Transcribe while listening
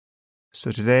So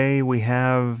today we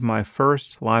have my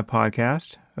first live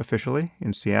podcast officially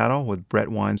in Seattle with Bret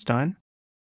Weinstein.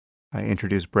 I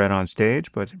introduced Bret on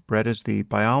stage, but Bret is the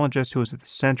biologist who was at the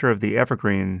center of the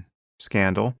Evergreen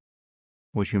scandal,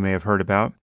 which you may have heard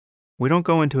about. We don't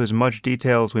go into as much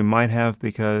detail as we might have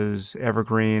because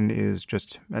Evergreen is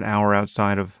just an hour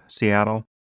outside of Seattle,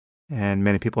 and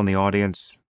many people in the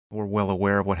audience were well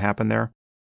aware of what happened there.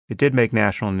 It did make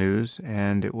national news,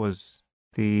 and it was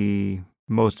the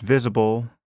most visible,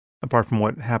 apart from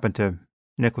what happened to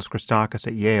Nicholas Christakis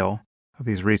at Yale, of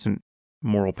these recent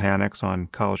moral panics on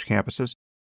college campuses.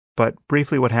 But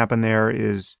briefly, what happened there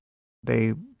is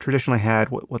they traditionally had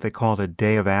what they called a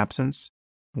day of absence,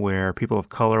 where people of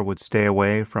color would stay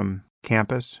away from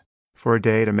campus for a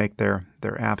day to make their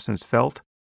absence felt.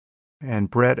 And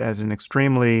Bret, as an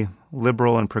extremely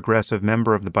liberal and progressive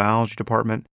member of the biology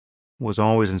department, was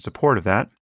always in support of that.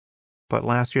 But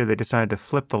last year they decided to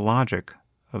flip the logic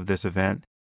of this event.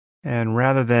 And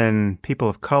rather than people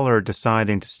of color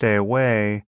deciding to stay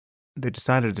away, they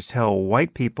decided to tell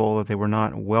white people that they were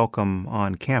not welcome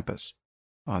on campus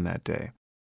on that day.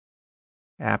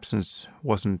 Absence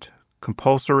wasn't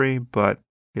compulsory, but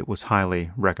it was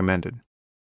highly recommended.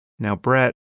 Now,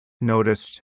 Bret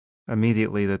noticed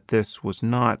immediately that this was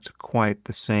not quite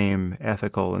the same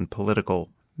ethical and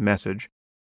political message,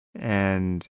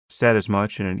 and said as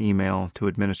much in an email to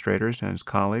administrators and his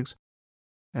colleagues.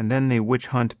 And then the witch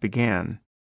hunt began.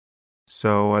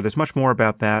 So there's much more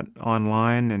about that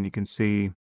online, and you can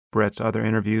see Bret's other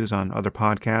interviews on other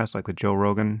podcasts like the Joe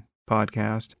Rogan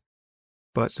podcast.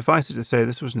 But suffice it to say,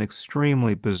 this was an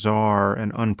extremely bizarre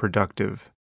and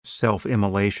unproductive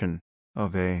self-immolation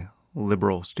of a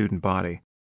liberal student body.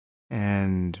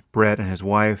 And Bret and his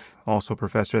wife, also a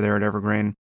professor there at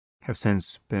Evergreen, have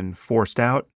since been forced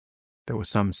out. There was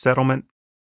some settlement.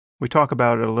 We talk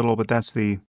about it a little, but that's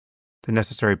the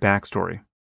necessary backstory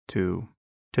to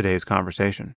today's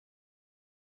conversation.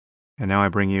 And now I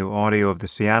bring you audio of the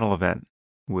Seattle event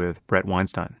with Bret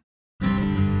Weinstein.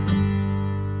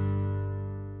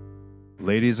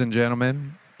 Ladies and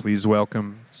gentlemen, please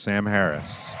welcome Sam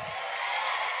Harris.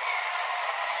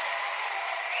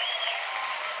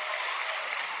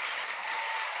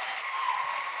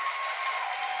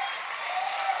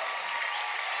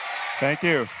 Thank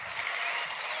you.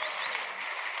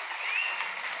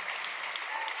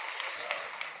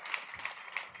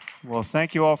 Well,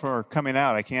 thank you all for coming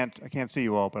out. I can't see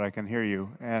you all, but I can hear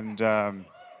you. And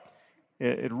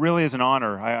it really is an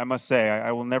honor. I must say,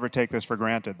 I will never take this for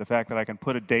granted. The fact that I can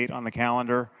put a date on the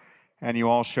calendar and you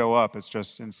all show up, it's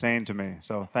just insane to me.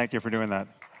 So thank you for doing that.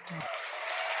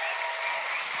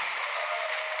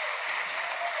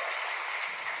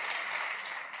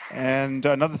 And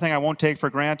another thing I won't take for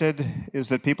granted is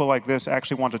that people like this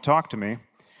actually want to talk to me.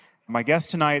 My guest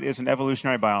tonight is an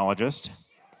evolutionary biologist.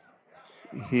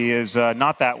 He is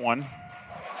not that one.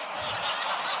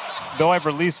 Though I've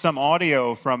released some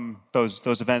audio from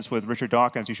those events with Richard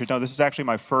Dawkins, you should know this is actually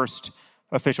my first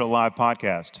official live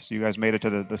podcast. So you guys made it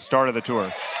to the start of the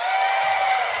tour.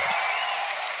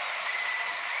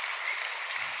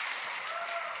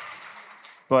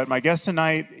 But my guest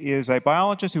tonight is a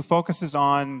biologist who focuses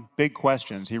on big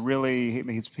questions.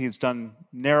 He's done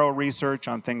narrow research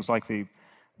on things like the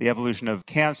evolution of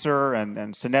cancer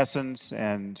and senescence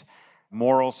and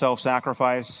moral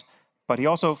self-sacrifice. But he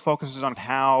also focuses on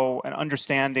how an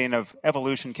understanding of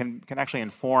evolution can actually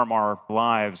inform our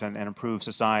lives and improve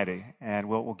society. And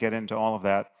we'll get into all of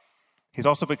that. He's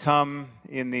also become,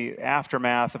 in the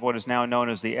aftermath of what is now known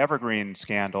as the Evergreen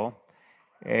scandal,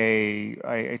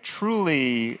 a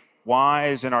truly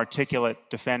wise and articulate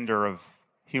defender of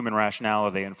human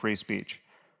rationality and free speech.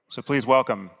 So please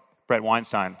welcome Bret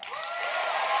Weinstein.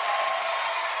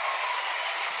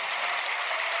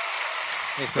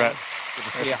 Hey, Bret, good to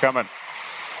see thanks you. for coming.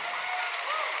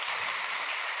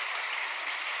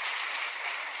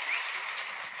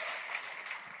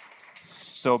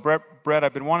 So Bret,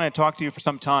 I've been wanting to talk to you for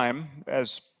some time.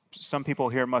 As some people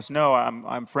here must know,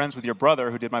 I'm friends with your brother,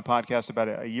 who did my podcast about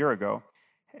a year ago.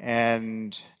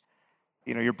 And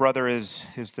you know, your brother is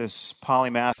this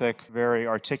polymathic, very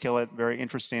articulate, very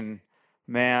interesting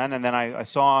man. And then I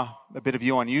saw a bit of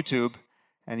you on YouTube,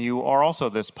 and you are also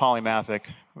this polymathic,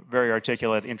 very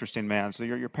articulate, interesting man. So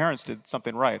your parents did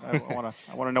something right. I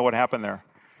want to know what happened there.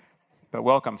 But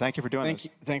welcome. Thank you for doing this.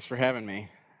 Thanks for having me.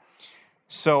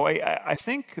 So I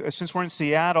think since we're in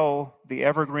Seattle, the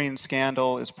Evergreen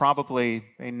scandal is probably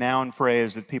a noun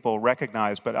phrase that people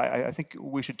recognize, but I think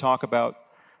we should talk about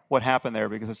what happened there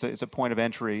because it's a point of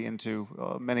entry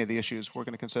into many of the issues we're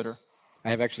going to consider. I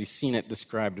have actually seen it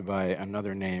described by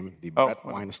another name, the Bret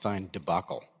Weinstein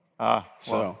debacle.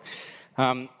 Well.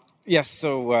 Yes,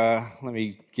 so let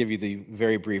me give you the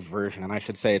very brief version. And I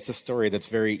should say it's a story that's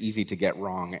very easy to get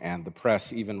wrong, and the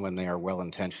press, even when they are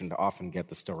well-intentioned, often get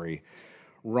the story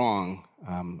wrong.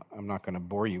 I'm not going to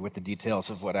bore you with the details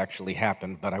of what actually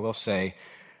happened, but I will say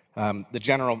the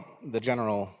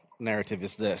general narrative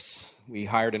is this. We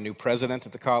hired a new president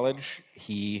at the college.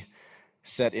 He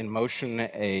set in motion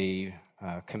a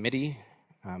committee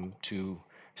to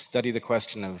study the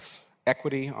question of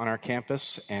equity on our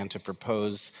campus and to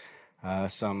propose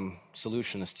some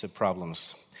solutions to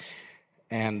problems.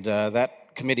 And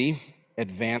that committee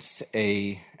advanced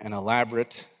an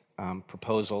elaborate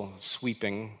proposal,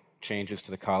 sweeping changes to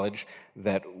the college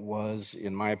that was,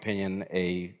 in my opinion,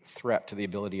 a threat to the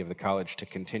ability of the college to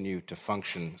continue to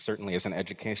function, certainly as an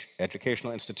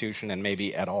educational institution and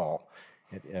maybe at all.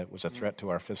 It was a threat to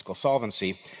our fiscal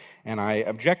solvency, and I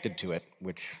objected to it,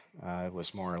 which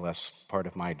was more or less part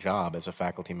of my job as a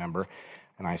faculty member.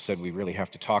 And I said, we really have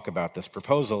to talk about this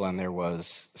proposal, and there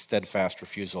was steadfast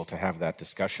refusal to have that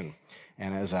discussion.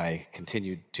 And as I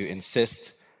continued to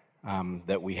insist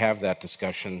that we have that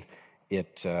discussion,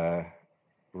 it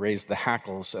raised the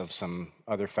hackles of some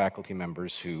other faculty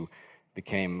members who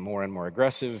became more and more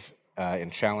aggressive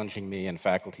in challenging me in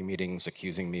faculty meetings,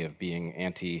 accusing me of being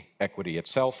anti-equity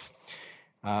itself.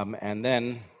 And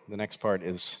then the next part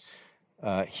is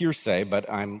hearsay,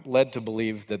 but I'm led to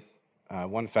believe that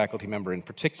one faculty member in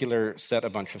particular set a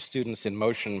bunch of students in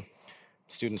motion,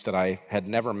 students that I had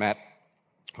never met,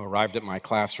 who arrived at my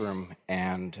classroom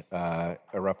and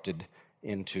erupted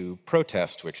into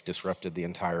protest, which disrupted the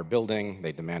entire building.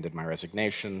 They demanded my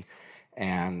resignation,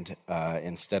 and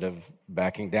instead of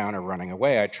backing down or running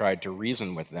away, I tried to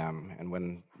reason with them. And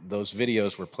when those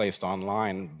videos were placed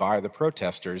online by the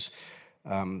protesters,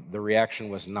 the reaction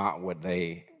was not what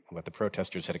the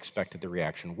protesters had expected the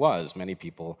reaction was. Many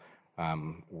people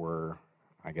were,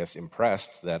 I guess,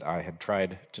 impressed that I had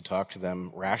tried to talk to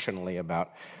them rationally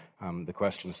about the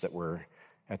questions that were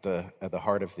at the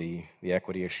heart of the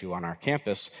equity issue on our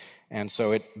campus. And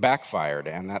so it backfired,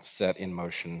 and that set in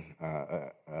motion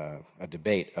a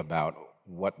debate about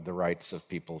what the rights of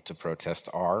people to protest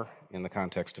are in the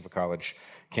context of a college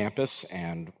campus,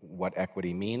 and what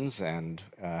equity means, and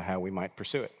how we might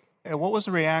pursue it. What was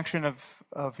the reaction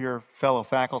of your fellow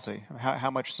faculty?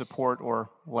 How much support or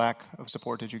lack of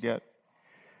support did you get?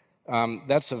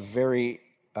 That's a very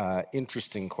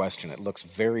interesting question. It looks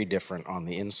very different on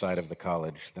the inside of the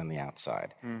college than the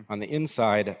outside. On the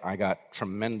inside, I got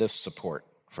tremendous support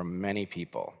from many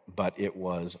people, but it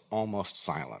was almost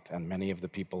silent. And many of the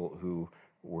people who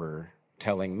were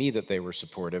telling me that they were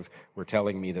supportive were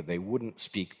telling me that they wouldn't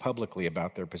speak publicly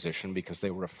about their position because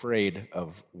they were afraid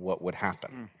of what would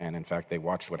happen. And in fact, they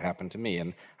watched what happened to me,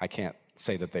 and I can't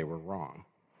say that they were wrong.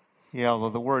 Yeah, although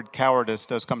the word cowardice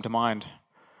does come to mind.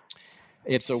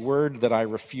 It's a word that I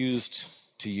refused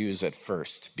to use at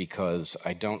first because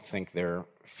I don't think their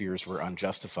fears were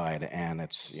unjustified, and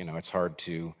it's hard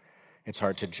to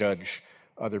judge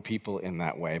other people in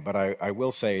that way. But I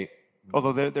will say,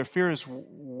 although their fears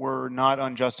were not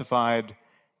unjustified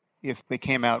if they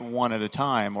came out one at a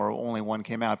time or only one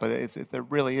came out, but there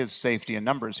really is safety in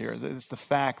numbers here. It's the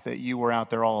fact that you were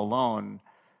out there all alone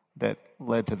that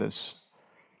led to this.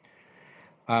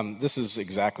 This is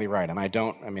exactly right,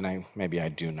 and maybe I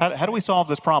do know. How do we solve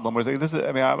this problem?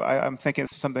 I'm thinking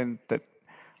it's something that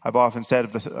I've often said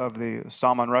of the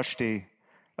Salman Rushdie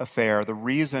affair. The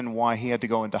reason why he had to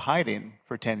go into hiding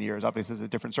for 10 years, obviously it's a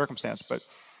different circumstance, but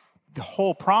the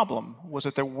whole problem was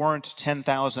that there weren't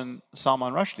 10,000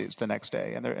 Salman Rushdies the next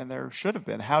day, and there should have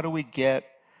been. How do we get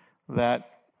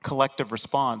that collective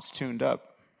response tuned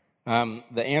up?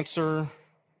 The answer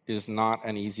is not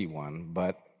an easy one,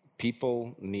 but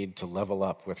people need to level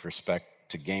up with respect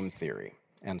to game theory.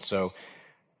 And so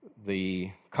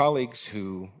the colleagues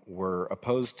who were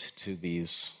opposed to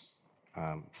these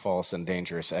false and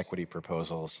dangerous equity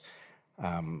proposals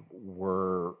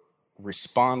were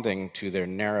responding to their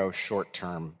narrow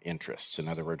short-term interests. In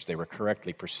other words, they were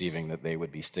correctly perceiving that they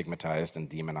would be stigmatized and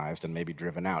demonized and maybe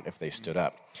driven out if they stood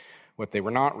up. What they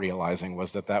were not realizing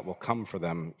was that will come for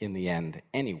them in the end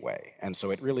anyway. And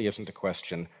so it really isn't a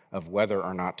question of whether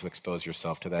or not to expose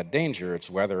yourself to that danger. It's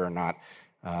whether or not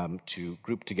to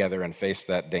group together and face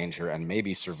that danger and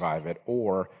maybe survive it,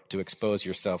 or to expose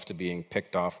yourself to being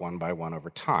picked off one by one over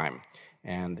time.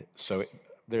 And so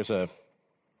there's a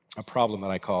problem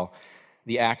that I call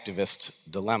the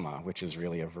activist dilemma, which is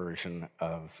really a version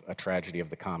of a tragedy of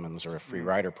the commons or a free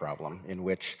rider problem, in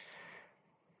which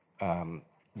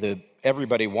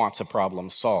everybody wants a problem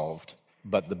solved,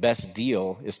 but the best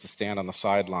deal is to stand on the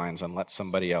sidelines and let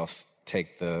somebody else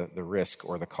take the risk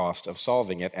or the cost of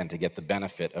solving it and to get the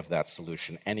benefit of that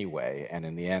solution anyway. And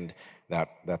in the end,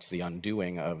 that's the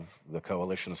undoing of the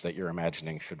coalitions that you're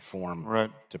imagining should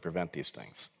form to prevent these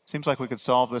things. Seems like we could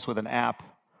solve this with an app.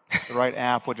 The right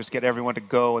app would just get everyone to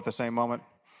go at the same moment.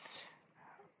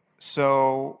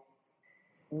 So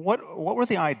what were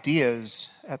the ideas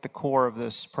at the core of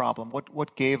this problem?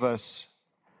 What gave us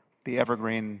the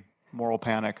evergreen moral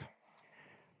panic?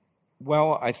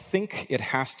 Well, I think it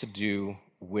has to do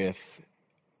with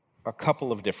a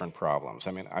couple of different problems.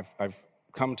 I mean, I've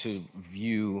come to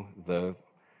view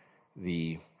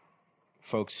the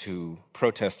folks who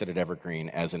protested at Evergreen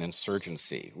as an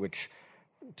insurgency, which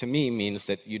to me means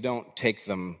that you don't take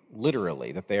them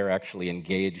literally, that they are actually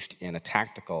engaged in a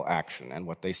tactical action, and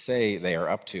what they say they are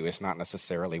up to is not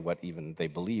necessarily what even they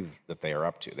believe that they are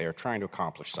up to. They are trying to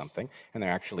accomplish something, and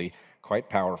they're actually quite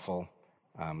powerful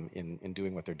in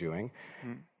doing what they're doing.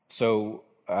 So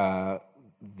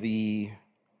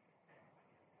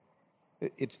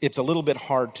it's a little bit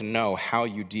hard to know how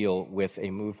you deal with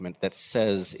a movement that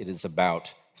says it is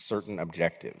about certain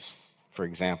objectives. For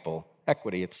example,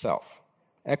 equity itself.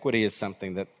 Equity is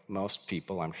something that most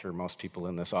people, I'm sure most people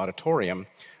in this auditorium,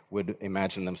 would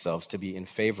imagine themselves to be in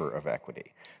favor of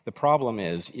equity. The problem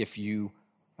is if you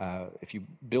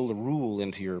build a rule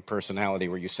into your personality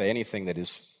where you say anything that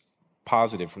is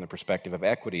positive from the perspective of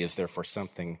equity is therefore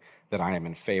something that I am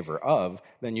in favor of,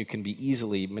 then you can be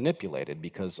easily manipulated,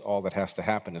 because all that has to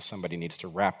happen is somebody needs to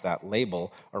wrap that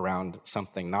label around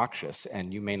something noxious,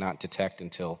 and you may not detect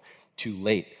until too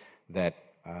late that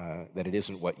it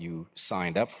isn't what you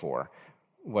signed up for.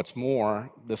 What's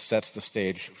more, this sets the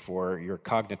stage for your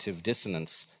cognitive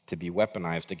dissonance to be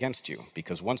weaponized against you,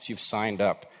 because once you've signed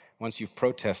up, once you've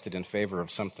protested in favor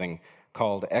of something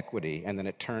called equity, and then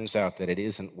it turns out that it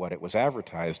isn't what it was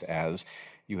advertised as,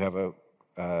 you have a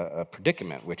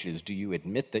predicament, which is, do you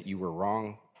admit that you were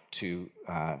wrong to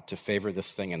favor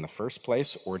this thing in the first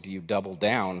place, or do you double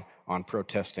down on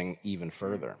protesting even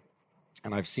further?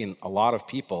 And I've seen a lot of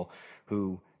people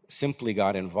who simply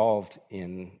got involved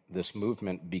in this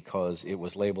movement because it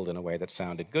was labeled in a way that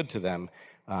sounded good to them,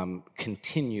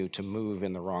 continue to move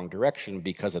in the wrong direction,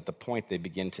 because at the point they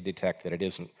begin to detect that it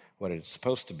isn't what it's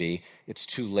supposed to be, it's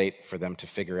too late for them to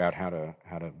figure out how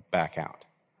to back out.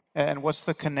 And what's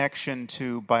the connection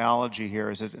to biology here?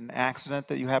 Is it an accident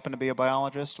that you happen to be a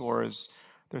biologist, or is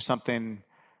there something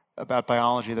about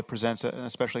biology that presents an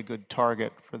especially good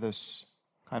target for this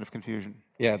kind of confusion?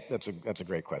 Yeah, that's a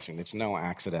great question. It's no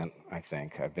accident, I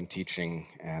think. I've been teaching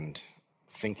and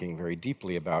thinking very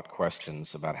deeply about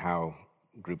questions about how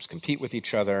groups compete with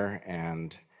each other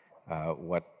and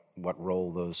what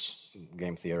role those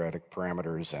game theoretic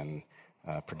parameters and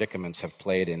predicaments have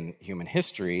played in human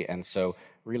history. And so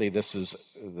really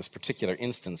this particular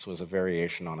instance was a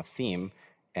variation on a theme,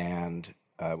 and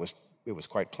it was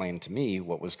quite plain to me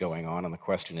what was going on. And the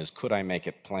question is, could I make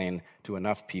it plain to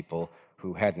enough people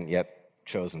who hadn't yet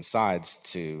chosen sides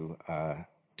to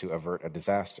avert a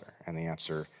disaster? And the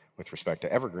answer with respect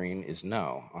to Evergreen is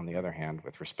no. On the other hand,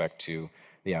 with respect to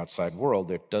the outside world,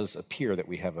 it does appear that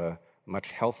we have a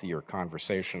much healthier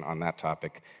conversation on that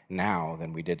topic now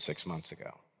than we did 6 months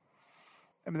ago.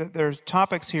 I mean, there's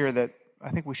topics here that I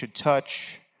think we should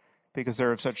touch because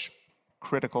they're of such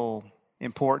critical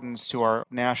importance to our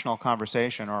national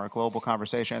conversation or our global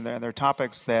conversation. And they're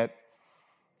topics that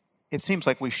it seems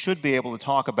like we should be able to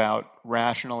talk about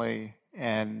rationally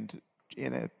and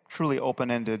in a truly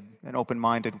open-ended and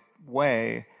open-minded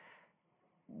way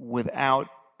without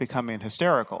becoming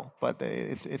hysterical. But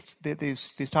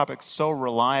these topics so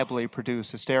reliably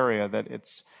produce hysteria that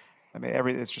it's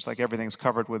just like everything's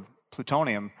covered with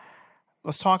plutonium.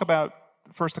 Let's talk about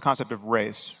first the concept of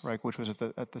race, right, which was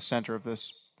at the center of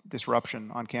this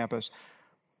disruption on campus.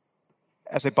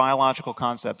 As a biological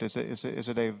concept, is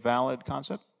it a valid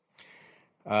concept?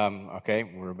 Okay,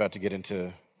 we're about to get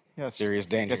into serious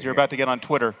danger. Yes, you're about to get on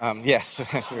Twitter. Yes.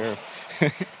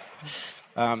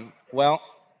 Well,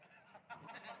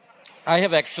 I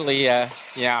have actually, I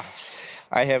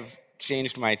have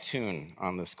changed my tune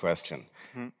on this question.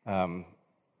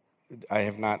 I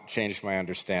have not changed my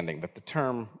understanding, but the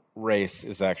term race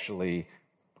is actually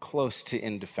close to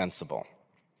indefensible.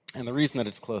 And the reason that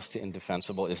it's close to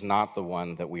indefensible is not the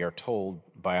one that we are told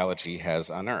biology has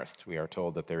unearthed. We are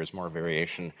told that there is more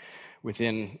variation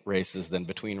within races than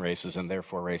between races, and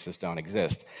therefore races don't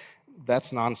exist.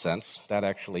 That's nonsense. That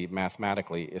actually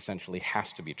mathematically essentially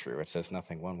has to be true. It says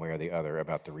nothing one way or the other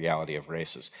about the reality of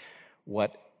races.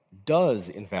 What does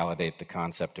invalidate the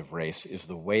concept of race is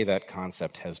the way that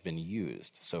concept has been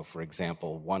used. So, for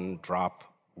example, one-drop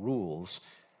rules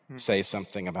say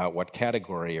something about what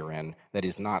category you're in that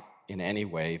is not in any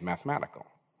way mathematical,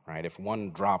 right? If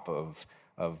one drop of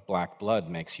black blood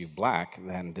makes you black,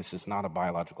 then this is not a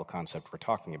biological concept we're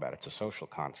talking about. It's a social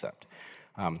concept.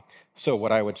 So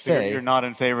what I would say... You're not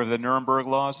in favor of the Nuremberg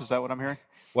laws? Is that what I'm hearing?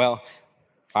 Well,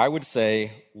 I would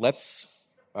say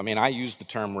I use the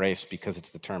term race because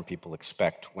it's the term people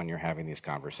expect when you're having these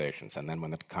conversations. And then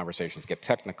when the conversations get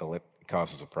technical, it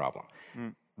causes a problem.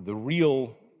 The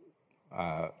real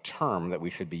term that we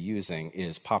should be using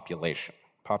is population.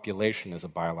 Population is a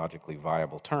biologically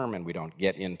viable term, and we don't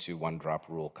get into one-drop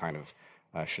rule kind of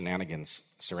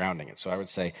shenanigans surrounding it. So I would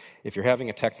say, if you're having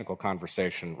a technical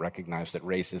conversation, recognize that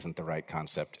race isn't the right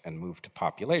concept and move to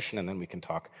population, and then we can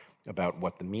talk about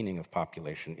what the meaning of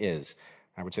population is.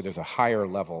 I would say there's a higher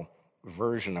level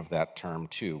version of that term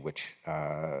too, which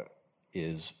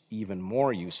is even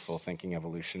more useful thinking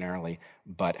evolutionarily,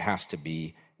 but has to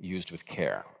be used with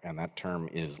care, and that term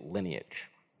is lineage.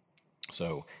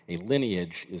 So a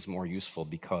lineage is more useful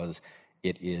because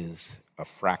it is a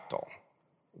fractal,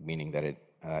 meaning that it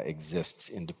exists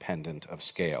independent of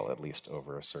scale, at least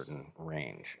over a certain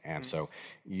range. And so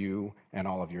you and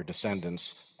all of your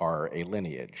descendants are a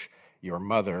lineage. Your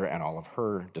mother and all of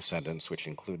her descendants, which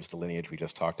includes the lineage we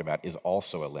just talked about, is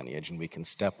also a lineage, and we can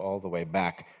step all the way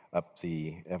back up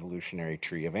the evolutionary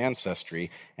tree of ancestry,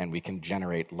 and we can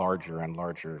generate larger and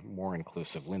larger, more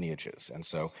inclusive lineages. And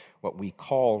so what we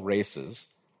call races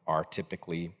are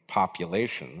typically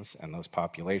populations, and those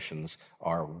populations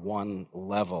are one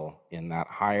level in that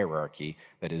hierarchy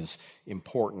that is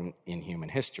important in human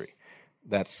history.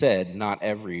 That said, not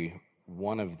every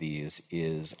one of these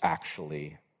is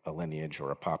actually a lineage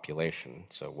or a population.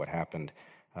 So what happened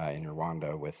in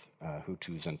Rwanda with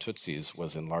Hutus and Tutsis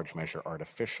was in large measure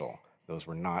artificial. Those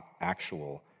were not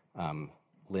actual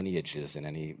lineages in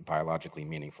any biologically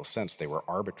meaningful sense. They were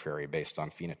arbitrary based on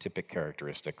phenotypic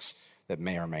characteristics that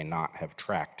may or may not have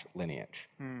tracked lineage.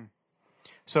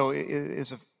 So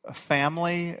is a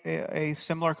family a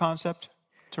similar concept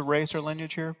to race or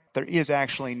lineage here? There is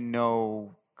actually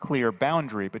no clear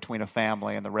boundary between a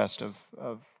family and the rest of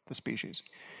the species.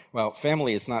 Well,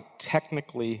 family is not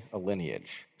technically a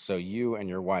lineage. So you and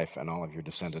your wife and all of your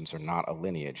descendants are not a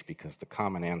lineage because the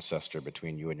common ancestor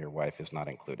between you and your wife is not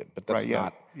included. But that's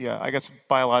not... Yeah, I guess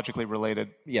biologically related.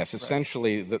 Yes,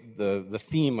 essentially the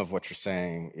theme of what you're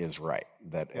saying is right,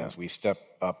 that as we step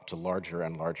up to larger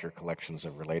and larger collections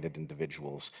of related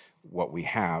individuals, what we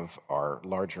have are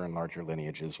larger and larger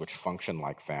lineages which function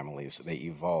like families. They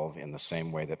evolve in the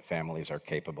same way that families are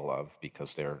capable of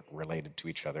because they're related to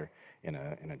each other in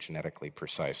a genetically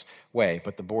precise way,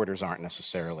 but the borders aren't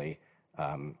necessarily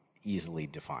easily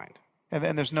defined.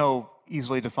 And there's no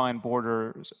easily defined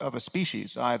borders of a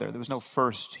species either. There was no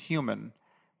first human.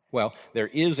 Well, there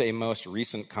is a most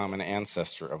recent common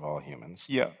ancestor of all humans.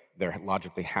 Yeah. There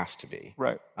logically has to be.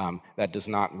 Right. That does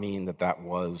not mean that that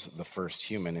was the first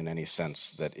human in any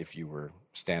sense that if you were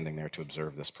standing there to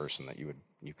observe this person that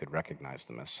you could recognize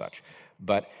them as such.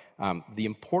 But the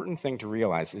important thing to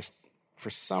realize is for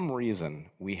some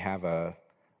reason we have a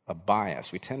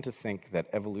bias. We tend to think that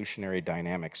evolutionary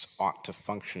dynamics ought to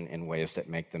function in ways that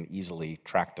make them easily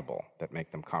tractable, that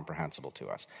make them comprehensible to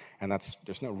us. And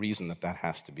there's no reason that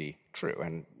has to be true.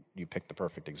 And you picked the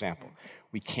perfect example.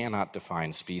 We cannot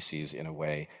define species in a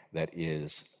way that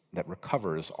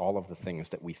recovers all of the things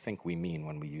that we think we mean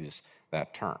when we use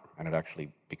that term. And it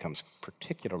actually becomes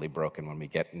particularly broken when we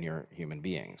get near human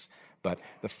beings. But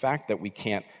the fact that we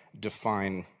can't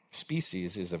define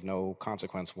species is of no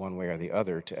consequence one way or the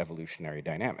other to evolutionary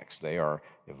dynamics. They are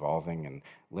evolving, and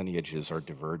lineages are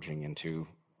diverging into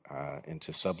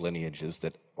sublineages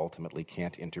that ultimately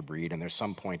can't interbreed. And there's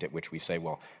some point at which we say,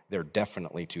 well, they're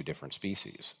definitely two different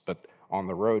species. But on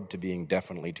the road to being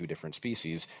definitely two different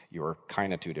species, you're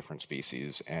kind of two different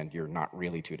species, and you're not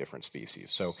really two different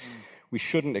species. So we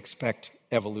shouldn't expect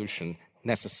evolution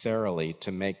necessarily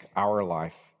to make our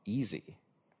life easy.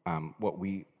 What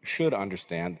we should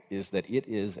understand is that it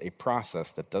is a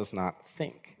process that does not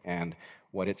think, and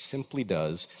what it simply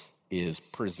does is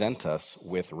present us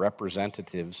with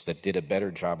representatives that did a better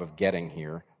job of getting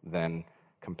here than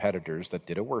competitors that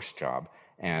did a worse job.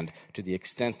 And to the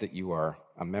extent that you are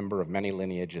a member of many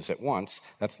lineages at once,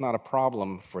 that's not a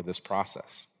problem for this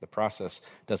process. The process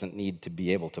doesn't need to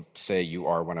be able to say you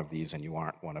are one of these and you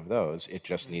aren't one of those. It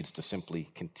just needs to simply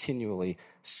continually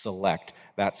select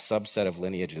that subset of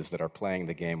lineages that are playing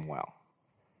the game well.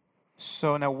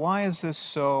 So now why is this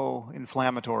so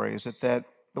inflammatory? Is it that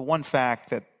the one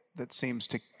fact that seems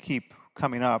to keep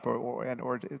coming up or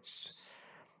its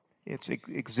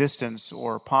existence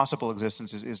or possible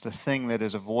existence is the thing that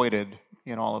is avoided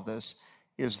in all of this,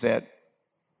 is that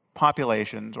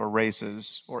populations or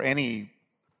races or any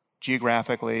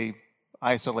geographically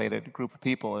isolated group of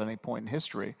people at any point in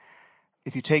history.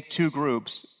 If you take two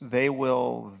groups, they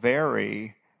will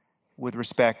vary with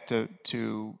respect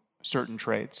to certain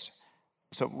traits.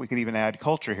 So we could even add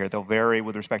culture here. They'll vary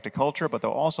with respect to culture, but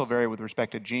they'll also vary with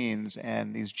respect to genes,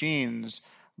 and these genes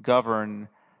govern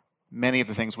many of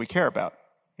the things we care about.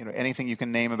 Anything you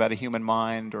can name about a human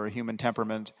mind or a human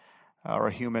temperament or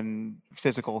a human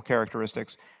physical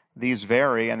characteristics, these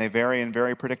vary, and they vary in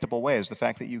very predictable ways. The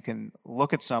fact that you can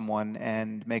look at someone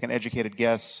and make an educated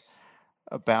guess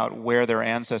about where their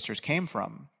ancestors came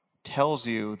from tells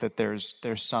you that there's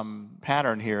some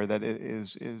pattern here that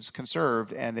is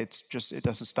conserved, and it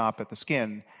doesn't stop at the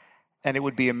skin. And it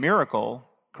would be a miracle,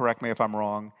 correct me if I'm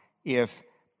wrong, if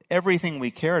everything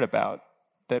we cared about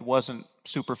that wasn't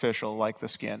superficial, like the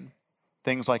skin,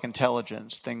 things like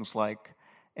intelligence, things like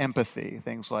empathy,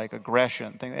 things like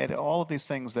aggression, all of these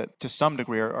things that to some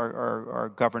degree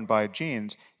are governed by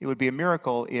genes, it would be a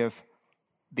miracle if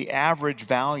the average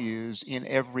values in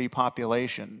every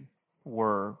population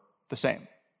were the same.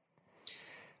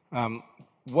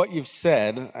 What you've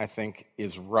said, I think,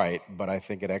 is right, but I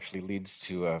think it actually leads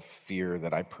to a fear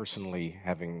that I personally,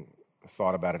 having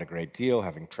thought about it a great deal,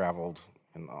 having traveled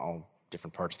in all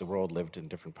different parts of the world, lived in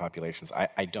different populations,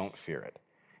 I don't fear it.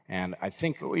 And I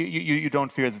think... You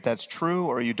don't fear that that's true,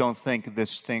 or you don't think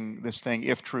this thing,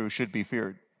 if true, should be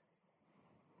feared?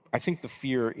 I think the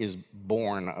fear is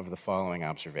born of the following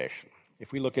observation.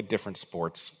 If we look at different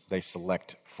sports, they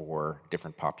select for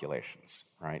different populations,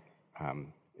 right?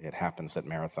 It happens that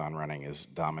marathon running is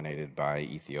dominated by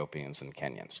Ethiopians and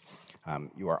Kenyans.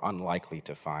 You are unlikely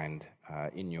to find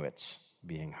Inuits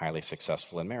being highly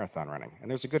successful in marathon running. And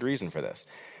there's a good reason for this,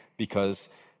 because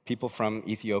people from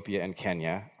Ethiopia and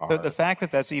Kenya are... The fact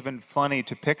that that's even funny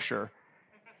to picture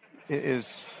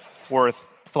is worth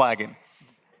flagging.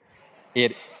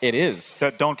 It is.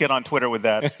 Don't get on Twitter with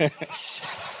that.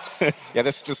 Yeah,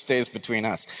 this just stays between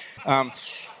us.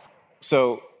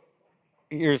 So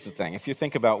here's the thing. If you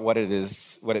think about what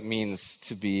it means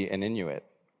to be an Inuit,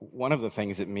 one of the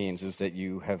things it means is that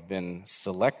you have been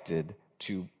selected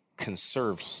to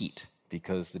conserve heat,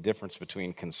 because the difference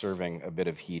between conserving a bit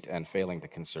of heat and failing to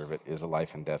conserve it is a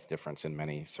life and death difference in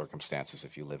many circumstances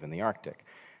if you live in the Arctic.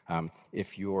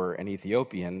 If you're an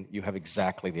Ethiopian, you have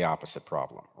exactly the opposite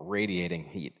problem. Radiating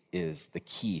heat is the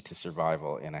key to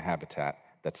survival in a habitat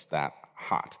that's that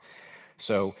hot.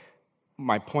 So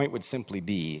my point would simply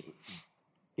be,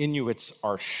 Inuits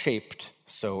are shaped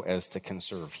so as to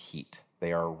conserve heat.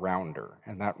 They are rounder,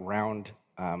 and that round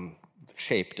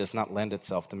shape does not lend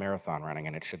itself to marathon running,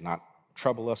 and it should not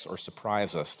trouble us or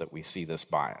surprise us that we see this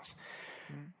bias.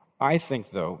 I think,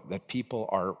 though, that people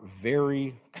are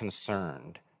very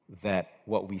concerned that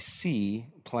what we see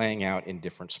playing out in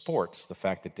different sports, the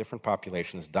fact that different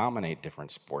populations dominate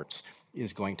different sports,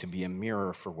 is going to be a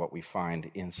mirror for what we find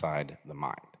inside the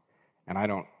mind. And I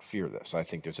don't fear this. I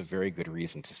think there's a very good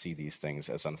reason to see these things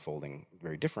as unfolding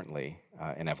very differently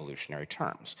in evolutionary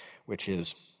terms, which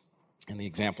is, in the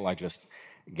example I just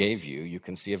gave you, you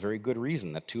can see a very good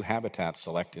reason that two habitats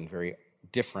select in very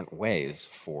different ways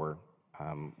for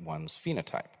one's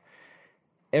phenotype.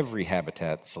 Every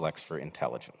habitat selects for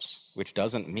intelligence, which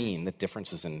doesn't mean that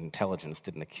differences in intelligence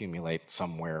didn't accumulate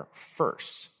somewhere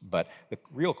first. But the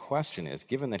real question is,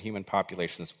 given that human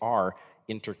populations are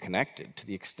interconnected, to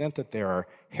the extent that there are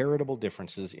heritable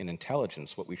differences in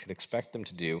intelligence, what we should expect them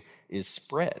to do is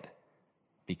spread,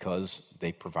 because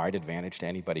they provide advantage to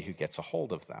anybody who gets a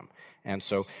hold of them. And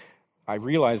so I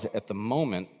realize at the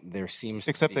moment there seems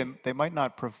Except to be... they might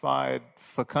not provide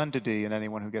fecundity in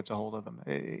anyone who gets a hold of them.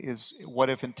 What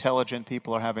if intelligent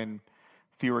people are having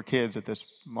fewer kids at this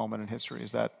moment in history?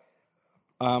 Is that...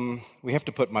 we have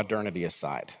to put modernity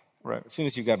aside. Right. As soon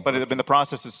as you got... But the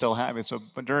process is still happening, so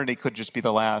modernity could just be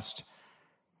the last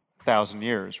 1,000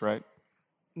 years, right?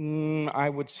 I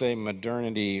would say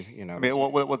modernity, I mean,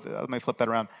 let me flip that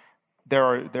around. There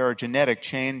are genetic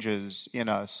changes in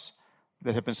us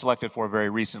that have been selected for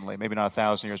very recently, maybe not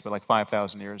 1,000 years, but like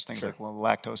 5,000 years, things like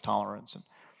lactose tolerance. And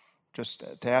just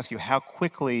to ask you, how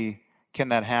quickly can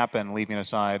that happen, leaving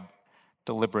aside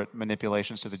deliberate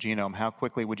manipulations to the genome? How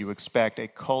quickly would you expect a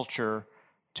culture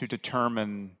to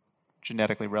determine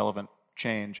genetically relevant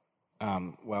change?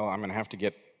 Well, I'm going to have to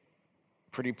get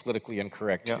pretty politically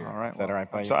incorrect here. All right. Is that all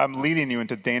right by you? So I'm leading you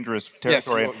into dangerous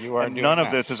territory, yes, you are and none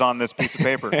of this is on this piece of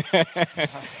paper.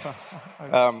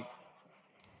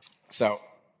 So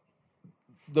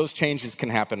those changes can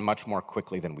happen much more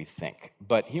quickly than we think.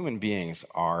 But human beings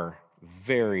are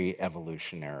very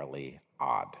evolutionarily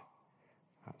odd.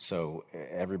 So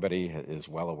everybody is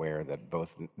well aware that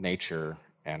both nature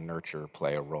and nurture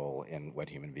play a role in what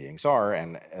human beings are.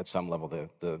 And at some level,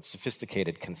 the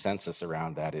sophisticated consensus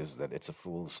around that is that it's a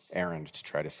fool's errand to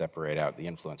try to separate out the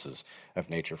influences of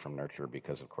nature from nurture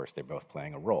because, of course, they're both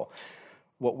playing a role.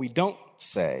 What we don't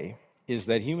say is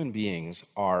that human beings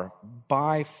are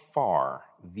by far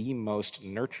the most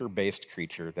nurture-based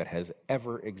creature that has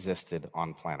ever existed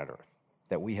on planet Earth.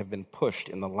 That we have been pushed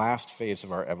in the last phase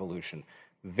of our evolution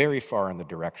very far in the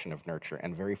direction of nurture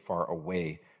and very far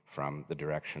away from the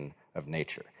direction of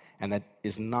nature. And that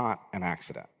is not an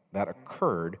accident. That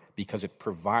occurred because it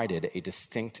provided a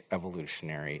distinct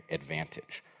evolutionary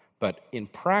advantage. But in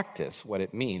practice, what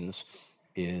it means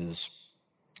is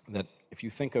that if you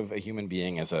think of a human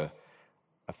being as a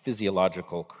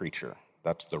physiological creature,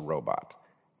 that's the robot,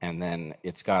 and then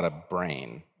it's got a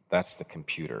brain, that's the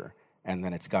computer, and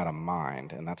then it's got a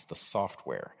mind, and that's the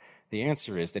software. The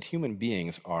answer is that human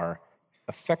beings are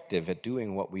effective at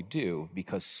doing what we do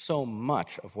because so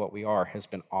much of what we are has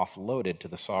been offloaded to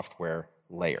the software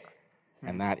layer.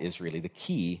 And that is really the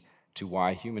key to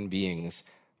why human beings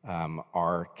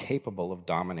are capable of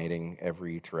dominating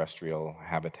every terrestrial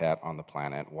habitat on the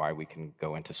planet, why we can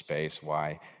go into space,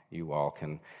 why you all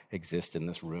can exist in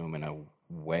this room in a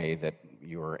way that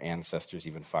your ancestors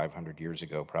even 500 years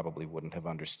ago probably wouldn't have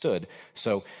understood.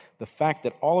 So the fact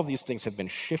that all of these things have been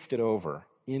shifted over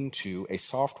into a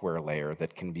software layer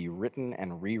that can be written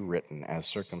and rewritten as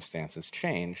circumstances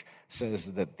change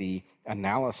says that the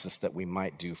analysis that we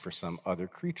might do for some other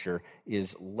creature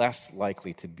is less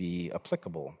likely to be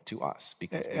applicable to us.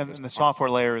 And the software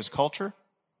layer is culture?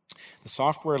 The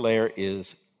software layer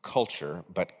is culture,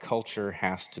 but culture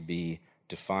has to be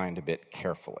defined a bit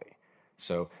carefully.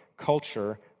 So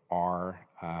culture are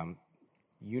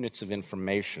units of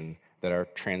information that are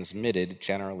transmitted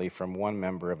generally from one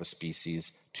member of a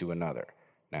species to another.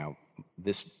 Now,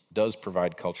 this does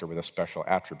provide culture with a special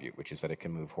attribute, which is that it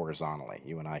can move horizontally.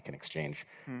 You and I can exchange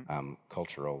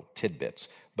cultural tidbits,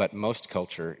 but most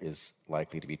culture is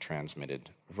likely to be transmitted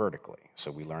vertically.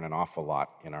 So we learn an awful lot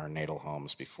in our natal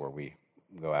homes before we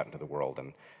go out into the world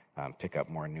and pick up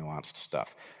more nuanced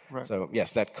stuff. Right. So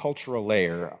yes, that cultural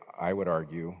layer, I would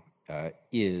argue,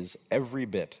 is every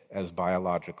bit as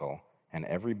biological and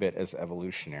every bit as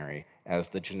evolutionary as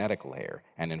the genetic layer.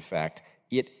 And in fact,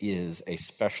 it is a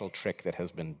special trick that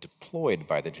has been deployed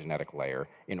by the genetic layer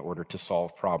in order to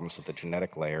solve problems that the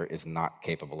genetic layer is not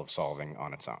capable of solving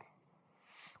on its own.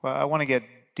 Well, I want to get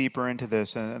deeper into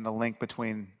this and the link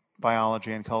between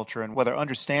biology and culture and whether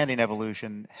understanding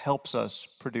evolution helps us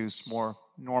produce more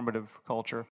normative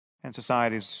culture and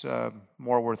societies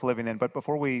more worth living in. But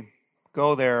before we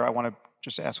go there, I want to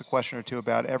just ask a question or two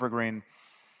about Evergreen.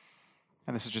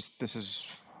 And this is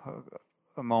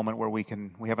a moment where we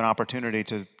have an opportunity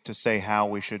to say how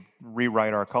we should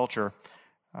rewrite our culture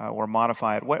or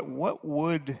modify it.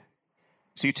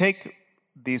 So you take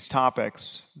these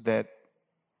topics that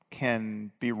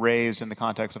can be raised in the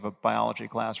context of a biology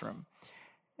classroom,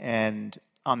 and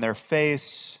on their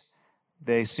face,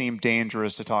 they seem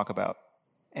dangerous to talk about.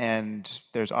 And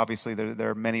there's obviously, there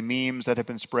are many memes that have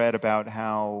been spread about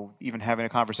how even having a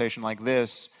conversation like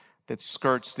this that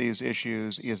skirts these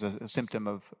issues is a symptom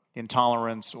of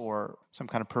intolerance or some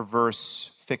kind of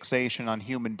perverse fixation on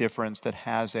human difference that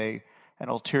has an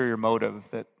ulterior motive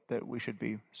that we should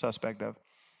be suspect of.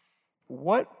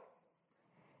 What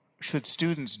should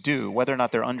students do, whether or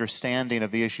not their understanding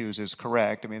of the issues is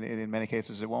correct? I mean, in many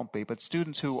cases it won't be, but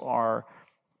students who are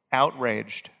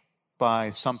outraged by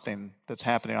something that's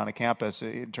happening on a campus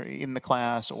in the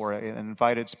class or an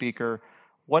invited speaker,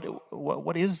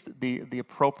 what is the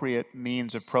appropriate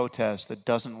means of protest that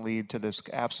doesn't lead to this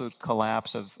absolute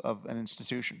collapse of an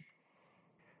institution?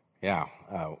 Yeah,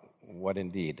 what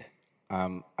indeed?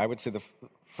 I would say the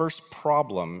first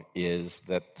problem is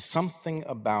that something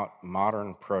about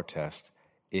modern protest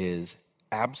is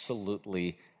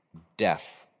absolutely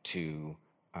deaf to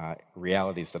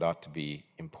realities that ought to be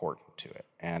important to it.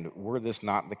 And were this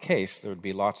not the case, there would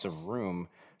be lots of room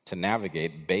to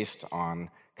navigate based on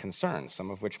concerns,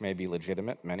 some of which may be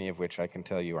legitimate, many of which I can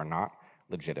tell you are not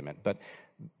legitimate. But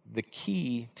the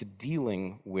key to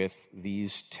dealing with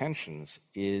these tensions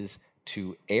is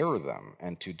to air them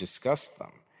and to discuss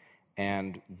them.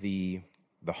 And the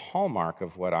hallmark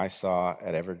of what I saw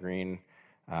at Evergreen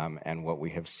and what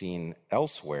we have seen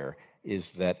elsewhere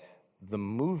is that the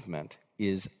movement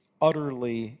is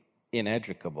utterly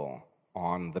ineducable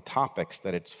on the topics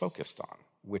that it's focused on,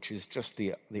 which is just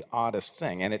the oddest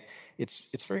thing. And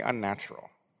it's very unnatural.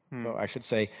 So I should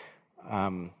say,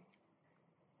 I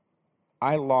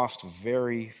lost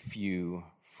very few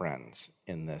friends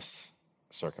in this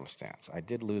circumstance. I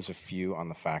did lose a few on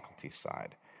the faculty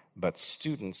side, but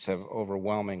students have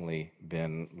overwhelmingly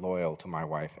been loyal to my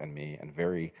wife and me and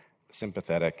very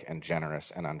sympathetic and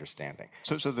generous and understanding.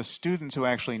 So the students who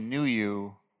actually knew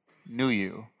you,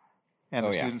 and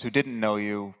the students who didn't know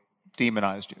you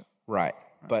demonized you. Right.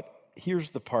 But here's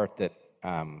the part that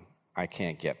I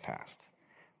can't get past.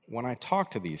 When I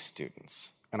talk to these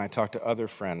students, and I talk to other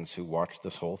friends who watched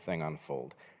this whole thing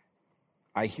unfold,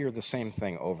 I hear the same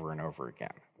thing over and over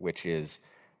again, which is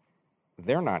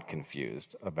they're not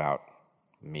confused about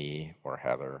me or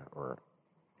Heather or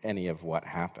any of what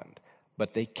happened,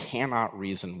 but they cannot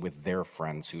reason with their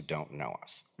friends who don't know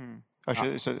us.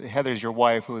 So Heather's your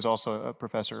wife, who is also a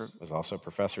professor. Was also a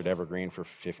professor at Evergreen for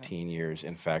 15 years.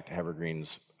 In fact,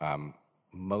 Evergreen's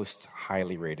most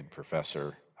highly rated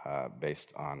professor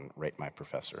based on Rate My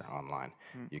Professor online.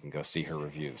 You can go see her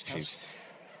reviews.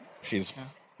 She's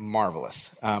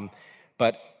marvelous.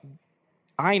 But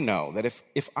I know that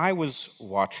if I was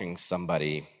watching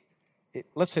somebody,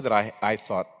 let's say that I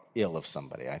thought ill of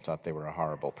somebody, I thought they were a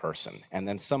horrible person, and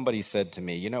then somebody said to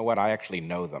me, you know what, I actually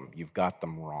know them, you've got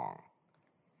them wrong.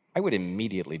 I would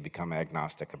immediately become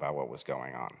agnostic about what was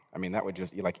going on. I mean, that would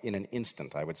just, like in an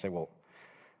instant, I would say, well,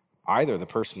 either the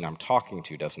person I'm talking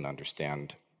to doesn't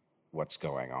understand what's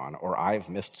going on, or I've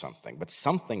missed something. But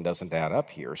something doesn't add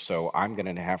up here, so I'm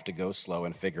going to have to go slow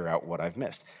and figure out what I've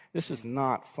missed. This is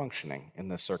not functioning in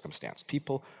this circumstance.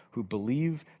 People who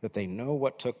believe that they know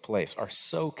what took place are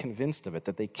so convinced of it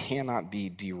that they cannot be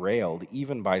derailed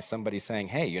even by somebody saying,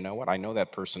 hey, you know what, I know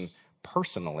that person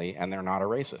personally, and they're not a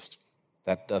racist.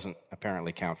 That doesn't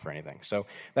apparently count for anything. So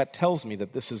that tells me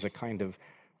that this is a kind of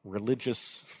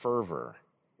religious fervor.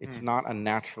 It's not a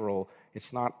natural,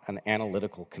 it's not an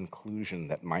analytical conclusion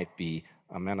that might be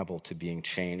amenable to being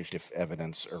changed if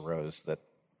evidence arose that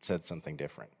said something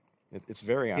different. It's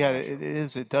very unnatural. Yeah, it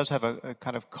is. It does have a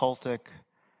kind of cultic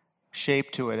shape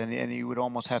to it, and you would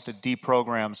almost have to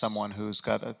deprogram someone who's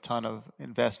got a ton of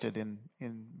invested in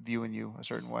viewing you a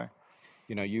certain way.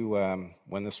 You know, you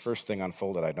when this first thing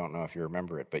unfolded, I don't know if you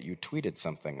remember it, but you tweeted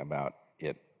something about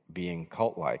it being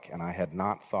cult-like, and I had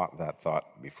not thought that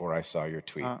thought before I saw your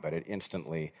tweet, but it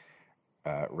instantly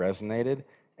resonated,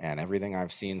 and everything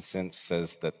I've seen since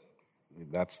says that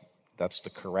that's the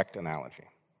correct analogy.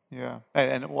 Yeah,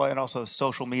 and also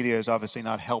social media is obviously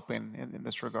not helping in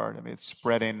this regard. I mean, it's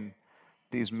spreading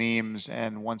these memes,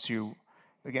 and once you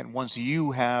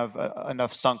have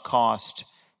enough sunk cost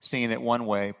seeing it one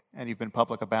way, and you've been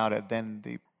public about it, then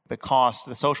the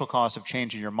social cost of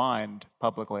changing your mind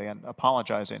publicly and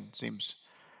apologizing seems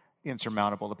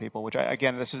insurmountable to people. Which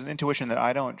this is an intuition that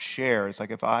I don't share. It's like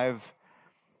if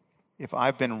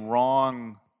I've been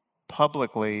wrong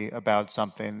publicly about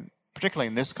something, particularly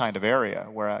in this kind of area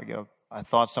where I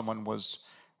thought someone was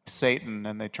Satan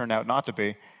and they turned out not to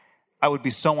be, I would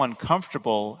be so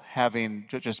uncomfortable having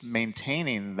just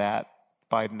maintaining that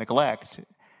by neglect.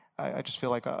 I just feel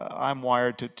like I'm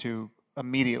wired to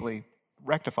immediately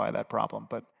rectify that problem,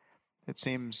 but it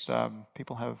seems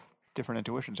people have different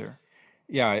intuitions here.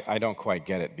 Yeah, I don't quite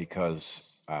get it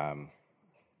because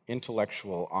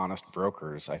intellectual, honest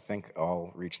brokers, I think,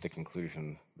 all reach the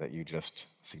conclusion that you just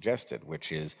suggested,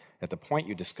 which is at the point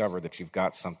you discover that you've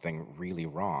got something really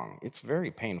wrong, it's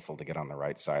very painful to get on the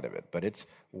right side of it, but it's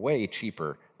way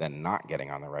cheaper than not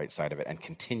getting on the right side of it and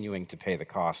continuing to pay the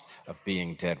cost of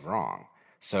being dead wrong.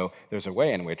 So there's a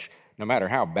way in which, no matter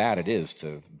how bad it is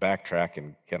to backtrack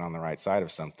and get on the right side of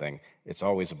something, it's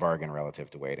always a bargain relative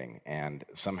to waiting. And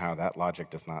somehow that logic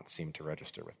does not seem to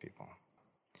register with people.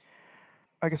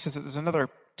 I guess there's another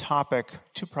topic,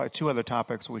 two other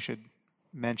topics we should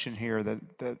mention here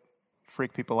that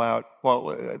freak people out.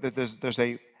 Well, there's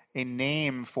a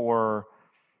name for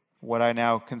what I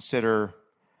now consider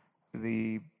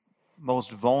the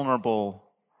most vulnerable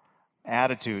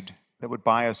attitude that would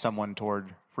bias someone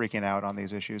toward freaking out on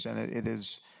these issues. And it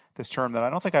is this term that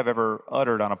I don't think I've ever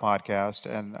uttered on a podcast,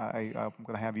 and I'm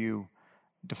going to have you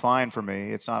define for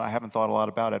me. I haven't thought a lot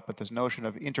about it, but this notion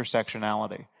of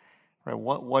intersectionality. Right?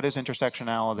 What is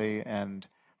intersectionality, and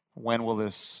when will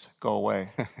this go away?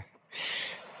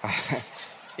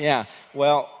 Yeah,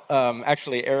 well,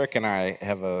 actually, Eric and I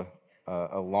have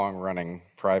a long-running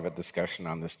private discussion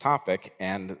on this topic,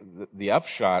 and the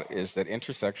upshot is that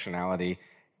intersectionality,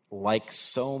 like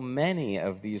so many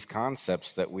of these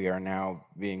concepts that we are now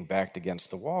being backed against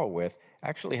the wall with,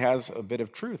 actually has a bit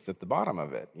of truth at the bottom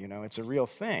of it. You know, it's a real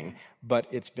thing, but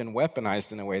it's been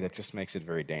weaponized in a way that just makes it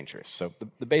very dangerous. So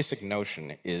the basic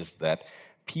notion is that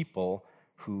people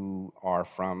who are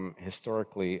from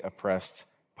historically oppressed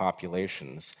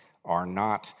populations are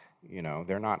not,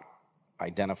 they're not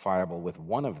identifiable with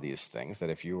one of these things, that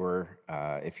if you're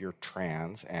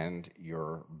trans and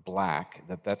you're black,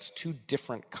 that's two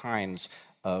different kinds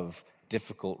of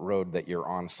difficult road that you're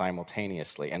on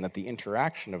simultaneously, and that the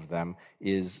interaction of them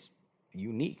is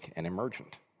unique and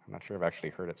emergent. I'm not sure I've actually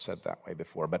heard it said that way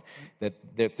before, but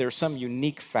that there's some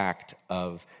unique fact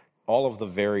of all of the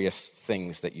various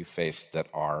things that you face that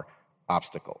are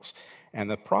obstacles. And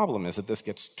the problem is that this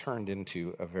gets turned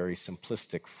into a very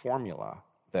simplistic formula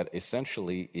that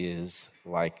essentially is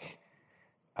like,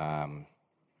 maybe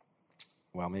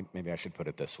I should put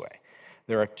it this way.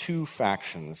 There are two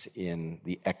factions in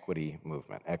the equity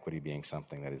movement, equity being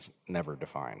something that is never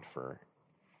defined for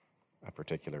a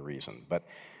particular reason. But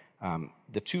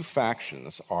the two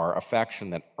factions are a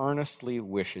faction that earnestly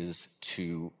wishes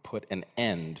to put an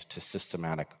end to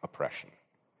systematic oppression,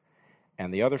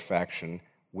 and the other faction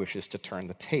wishes to turn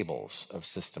the tables of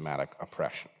systematic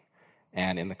oppression.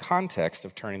 And in the context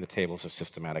of turning the tables of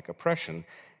systematic oppression,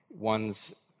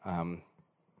 one's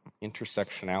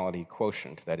intersectionality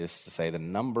quotient, that is to say, the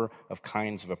number of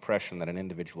kinds of oppression that an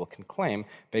individual can claim,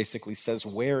 basically says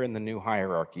where in the new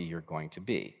hierarchy you're going to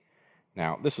be.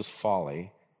 Now, this is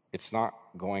folly. It's not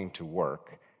going to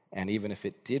work. And even if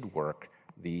it did work,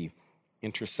 the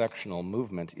intersectional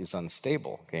movement is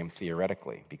unstable, game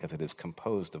theoretically, because it is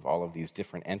composed of all of these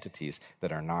different entities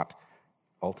that are not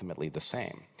ultimately the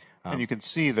same. And you can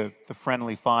see the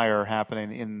friendly fire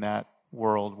happening in that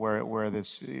world where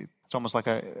this, it's almost like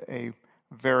a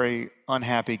very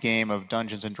unhappy game of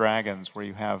Dungeons and Dragons where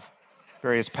you have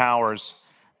various powers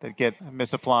that get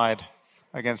misapplied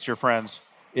against your friends.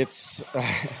 It's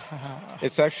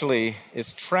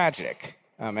tragic.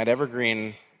 At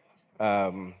Evergreen,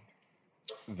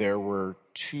 there were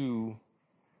two,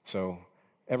 so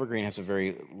Evergreen has a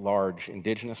very large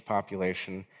indigenous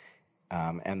population,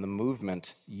 and the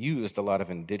movement used a lot of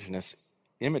indigenous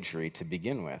imagery to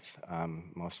begin with.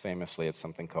 Most famously, it's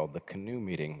something called the canoe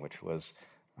meeting, which was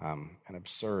an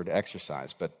absurd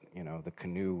exercise, but the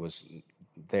canoe was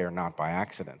there not by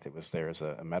accident. It was there as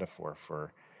a metaphor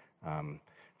for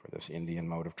this Indian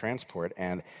mode of transport,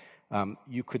 and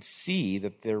you could see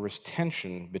that there was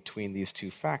tension between these two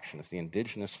factions, the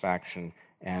indigenous faction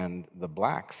and the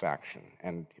black faction.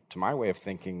 And to my way of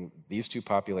thinking, these two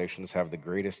populations have the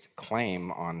greatest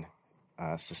claim on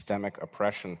systemic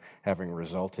oppression having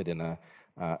resulted in a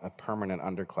permanent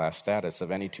underclass status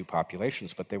of any two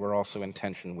populations, but they were also in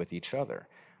tension with each other.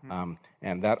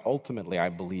 And that ultimately, I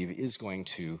believe, is going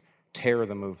to tear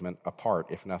the movement apart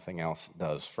if nothing else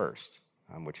does first,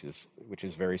 which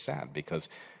is very sad, because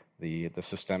the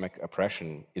systemic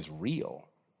oppression is real.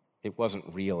 It wasn't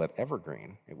real at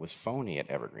Evergreen. It was phony at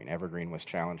Evergreen. Evergreen was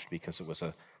challenged because it was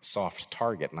a soft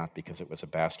target, not because it was a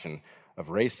bastion of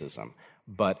racism.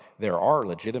 But there are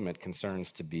legitimate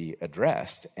concerns to be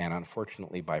addressed, and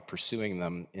unfortunately, by pursuing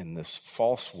them in this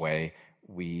false way,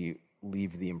 we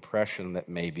leave the impression that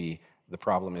maybe the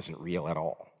problem isn't real at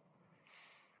all.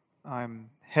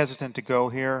 I'm hesitant to go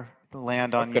here, to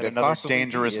land on yet another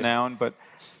dangerous noun, but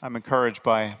I'm encouraged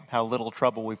by how little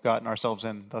trouble we've gotten ourselves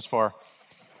in thus far.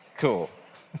 Cool.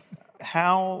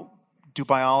 How do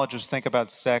biologists think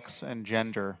about sex and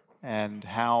gender, and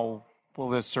how will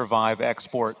this survive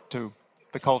export to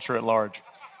the culture at large?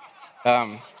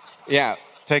 Yeah.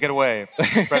 Take it away,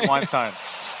 Bret Weinstein.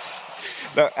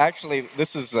 No, actually,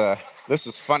 this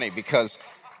is funny, because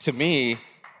to me,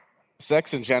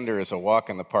 sex and gender is a walk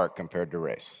in the park compared to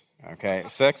race. Okay,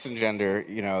 sex and gender,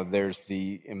 there's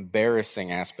the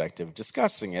embarrassing aspect of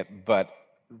discussing it, but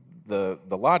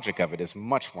the logic of it is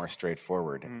much more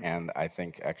straightforward, and I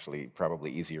think actually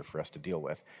probably easier for us to deal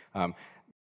with.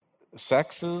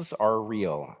 Sexes are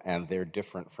real, and they're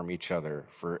different from each other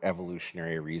for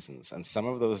evolutionary reasons, and some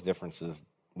of those differences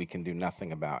we can do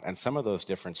nothing about, and some of those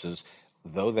differences,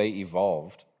 though they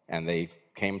evolved and they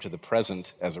came to the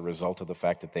present as a result of the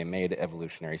fact that they made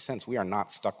evolutionary sense, we are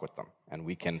not stuck with them, and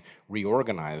we can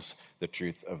reorganize the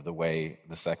truth of the way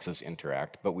the sexes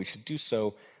interact, but we should do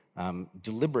so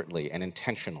deliberately and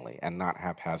intentionally and not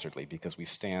haphazardly, because we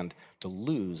stand to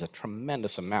lose a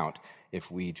tremendous amount if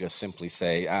we just simply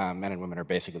say men and women are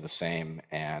basically the same,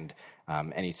 and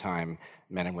anytime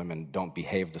men and women don't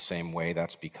behave the same way,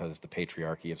 that's because the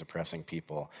patriarchy is oppressing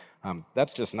people.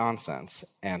 That's just nonsense.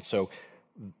 And so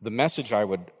the message I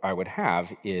would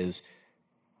have is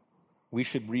we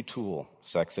should retool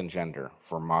sex and gender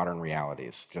for modern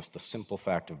realities. Just the simple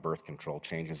fact of birth control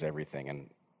changes everything, and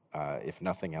if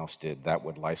nothing else did, that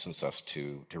would license us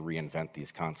to reinvent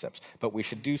these concepts. But we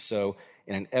should do so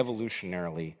in an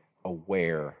evolutionarily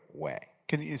aware way.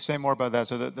 Can you say more about that?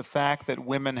 So the fact that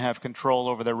women have control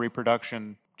over their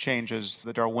reproduction changes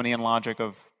the Darwinian logic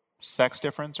of sex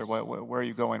difference, or where are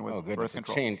you going with Oh, birth goodness,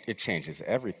 control? it changes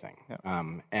everything.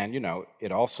 And,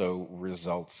 it also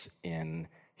results in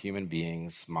human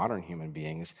beings, modern human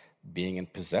beings, being in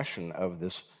possession of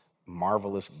this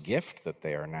marvelous gift that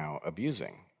they are now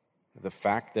abusing. The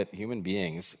fact that human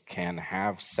beings can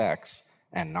have sex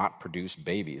and not produce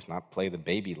babies, not play the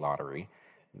baby lottery,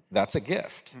 that's a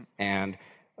gift. And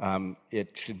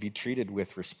it should be treated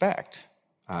with respect.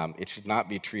 It should not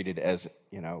be treated as,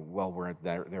 we're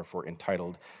therefore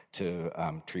entitled to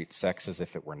treat sex as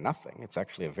if it were nothing. It's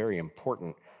actually a very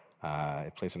important,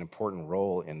 it plays an important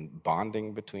role in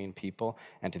bonding between people,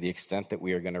 and to the extent that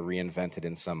we are going to reinvent it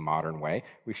in some modern way,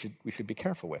 we should be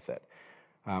careful with it.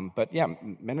 But yeah,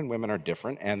 men and women are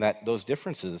different, and that those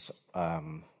differences,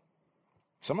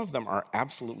 some of them are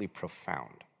absolutely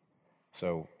profound.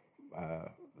 So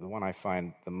the one I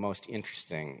find the most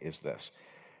interesting is this.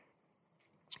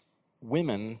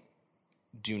 Women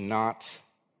do not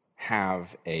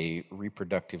have a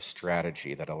reproductive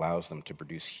strategy that allows them to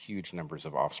produce huge numbers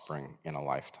of offspring in a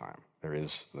lifetime. There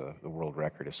is, the world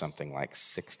record is something like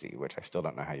 60, which I still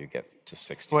don't know how you get to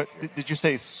 60. What, did you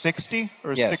say 60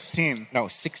 or Yes. 16? No,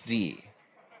 60. Wow.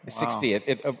 60.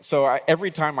 So every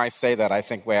time I say that, I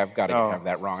think, I've got to have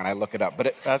that wrong, and I look it up.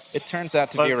 But it turns out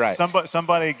to be right.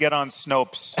 Somebody get on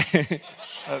Snopes.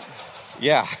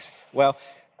 Yeah. Well,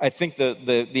 I think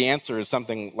the answer is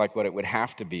something like what it would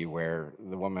have to be, where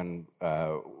the woman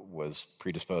was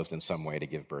predisposed in some way to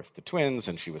give birth to twins,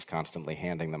 and she was constantly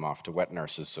handing them off to wet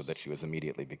nurses so that she was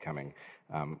immediately becoming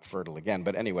fertile again.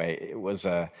 But anyway,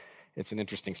 it's an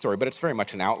interesting story, but it's very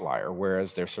much an outlier,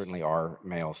 whereas there certainly are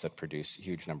males that produce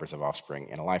huge numbers of offspring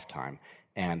in a lifetime.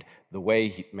 And the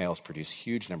way males produce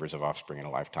huge numbers of offspring in a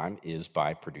lifetime is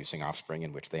by producing offspring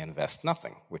in which they invest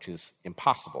nothing, which is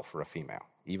impossible for a female.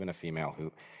 Even a female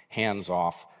who hands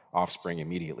off offspring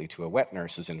immediately to a wet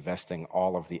nurse is investing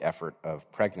all of the effort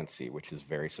of pregnancy, which is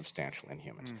very substantial in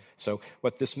humans. So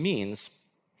what this means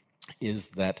is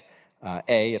that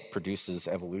it produces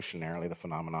evolutionarily the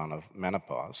phenomenon of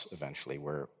menopause eventually,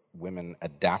 where women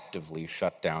adaptively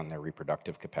shut down their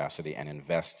reproductive capacity and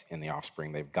invest in the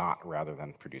offspring they've got rather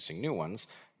than producing new ones.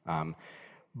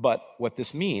 But what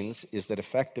this means is that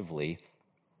effectively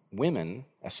women,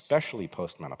 especially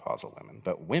postmenopausal women,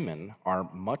 but women are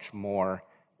much more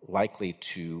likely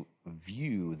to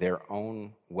view their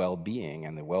own well-being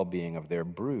and the well-being of their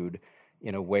brood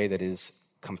in a way that is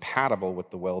compatible with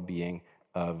the well-being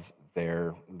of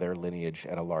their lineage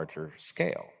at a larger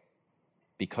scale.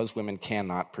 Because women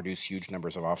cannot produce huge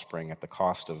numbers of offspring at the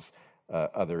cost of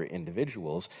other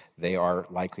individuals, they are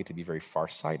likely to be very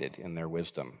far-sighted in their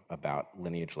wisdom about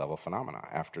lineage-level phenomena.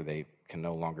 After they can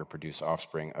no longer produce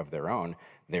offspring of their own,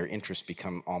 their interests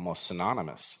become almost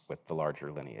synonymous with the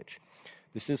larger lineage.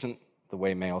 This isn't the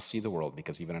way males see the world,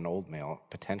 because even an old male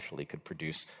potentially could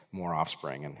produce more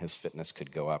offspring and his fitness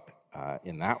could go up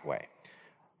in that way.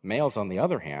 Males, on the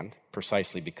other hand,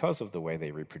 precisely because of the way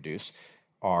they reproduce,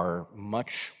 are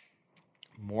much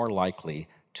more likely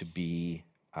to be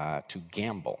to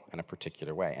gamble in a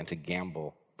particular way and to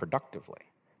gamble productively.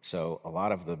 So a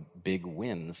lot of the big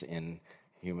wins in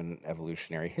human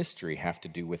evolutionary history have to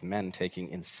do with men taking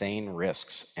insane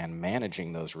risks and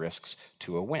managing those risks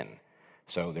to a win.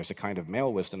 So there's a kind of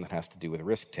male wisdom that has to do with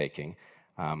risk-taking,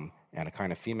 and a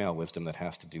kind of female wisdom that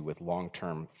has to do with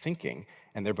long-term thinking,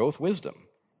 and they're both wisdom.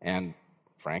 And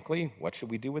frankly, what should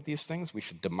we do with these things? We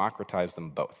should democratize them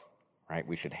both, right?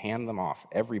 We should hand them off.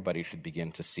 Everybody should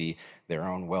begin to see their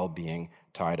own well-being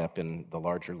tied up in the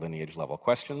larger lineage-level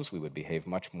questions. We would behave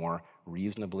much more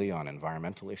reasonably on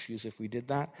environmental issues if we did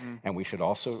that. And we should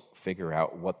also figure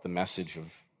out what the message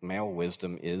of male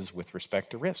wisdom is with respect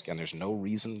to risk. And there's no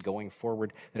reason going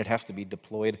forward that it has to be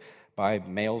deployed by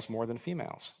males more than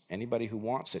females. Anybody who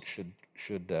wants it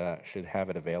should have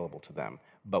it available to them.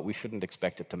 But we shouldn't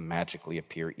expect it to magically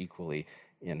appear equally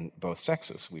in both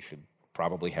sexes. We should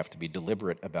probably have to be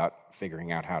deliberate about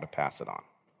figuring out how to pass it on.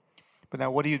 But now,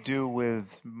 what do you do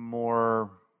with more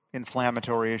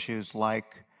inflammatory issues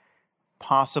like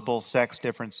possible sex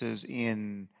differences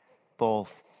in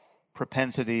both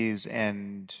propensities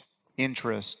and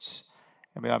interests?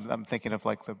 I mean, I'm thinking of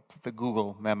like the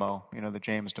Google memo, the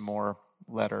James Damore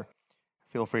letter.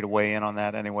 Feel free to weigh in on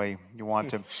that any way you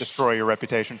want to destroy your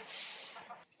reputation.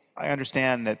 I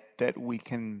understand that we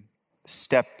can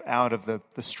step out of the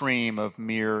stream of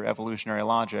mere evolutionary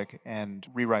logic and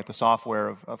rewrite the software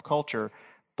of culture,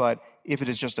 but if it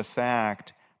is just a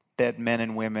fact that men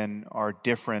and women are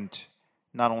different,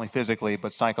 not only physically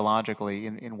but psychologically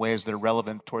in ways that are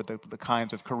relevant toward the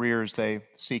kinds of careers they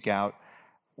seek out,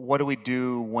 what do we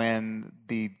do when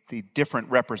the different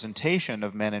representation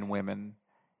of men and women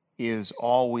is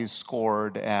always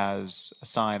scored as a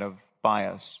sign of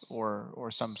bias or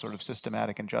some sort of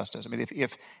systematic injustice. I mean,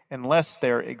 if unless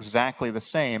they're exactly the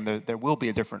same, there will be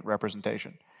a different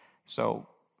representation. So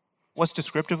what's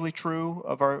descriptively true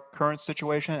of our current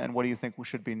situation, and what do you think we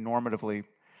should be normatively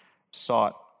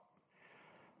sought?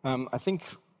 I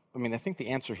think the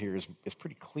answer here is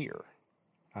pretty clear.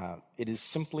 It is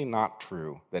simply not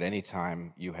true that any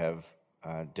time you have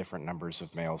different numbers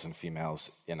of males and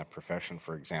females in a profession,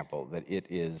 for example, that it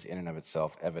is in and of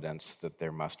itself evidence that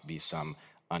there must be some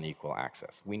unequal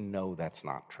access. We know that's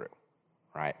not true,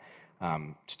 right?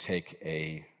 To take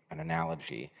an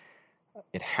analogy,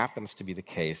 it happens to be the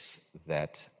case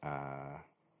that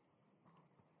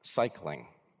cycling,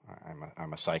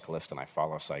 I'm a cyclist and I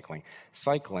follow cycling.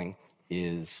 Cycling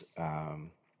is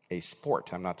a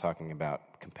sport. I'm not talking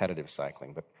about competitive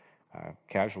cycling, but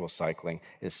casual cycling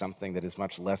is something that is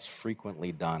much less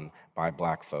frequently done by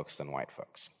black folks than white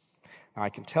folks. Now, I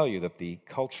can tell you that the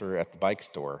culture at the bike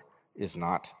store is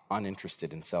not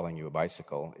uninterested in selling you a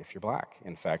bicycle if you're black.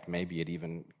 In fact, maybe it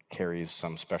even carries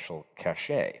some special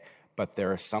cachet. But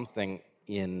there is something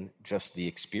in just the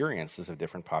experiences of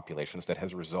different populations that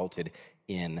has resulted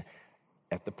in,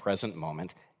 at the present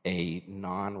moment, a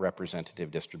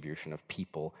non-representative distribution of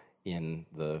people in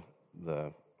the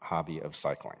hobby of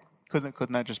cycling.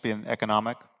 Couldn't that just be an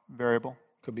economic variable?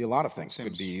 Could be a lot of things.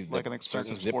 Seems Could be like that an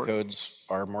certain expensive zip sport. codes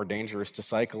are more dangerous to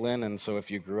cycle in, and so if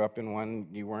you grew up in one,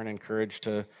 you weren't encouraged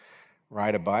to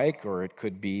ride a bike. Or it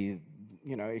could be,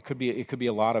 it could be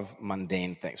a lot of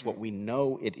mundane things. What we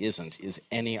know it isn't is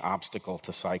any obstacle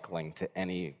to cycling to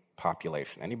any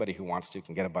population. Anybody who wants to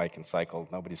can get a bike and cycle.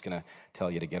 Nobody's going to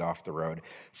tell you to get off the road.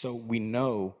 So we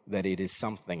know that it is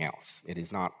something else. It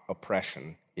is not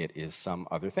oppression. It is some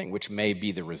other thing, which may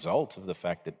be the result of the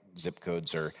fact that zip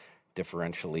codes are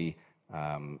differentially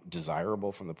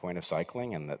desirable from the point of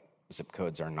cycling, and that zip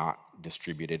codes are not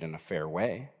distributed in a fair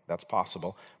way. That's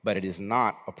possible. But it is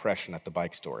not oppression at the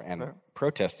bike store. And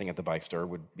protesting at the bike store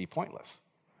would be pointless,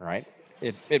 right?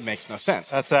 It makes no sense.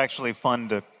 That's actually fun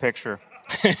to picture.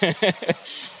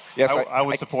 Yes, I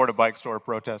would support a bike store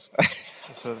protest.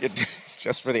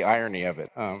 Just for the irony of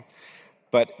it.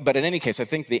 But in any case, I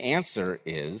think the answer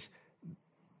is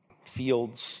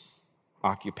fields,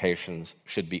 occupations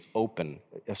should be open,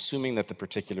 assuming that the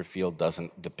particular field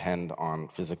doesn't depend on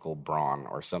physical brawn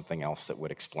or something else that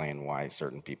would explain why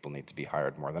certain people need to be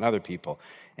hired more than other people.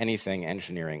 Anything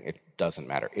engineering, it doesn't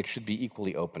matter. It should be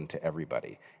equally open to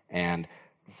everybody. And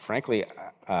frankly,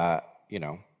 I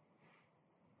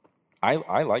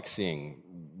like seeing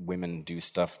women do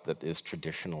stuff that is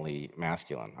traditionally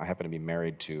masculine. I happen to be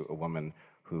married to a woman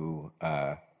who,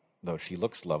 though she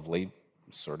looks lovely,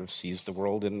 sort of sees the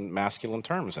world in masculine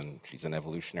terms. And she's an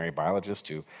evolutionary biologist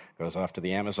who goes off to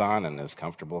the Amazon and is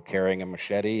comfortable carrying a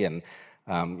machete. And,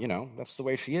 that's the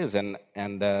way she is. And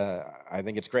I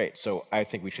think it's great. So I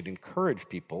think we should encourage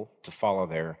people to follow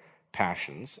their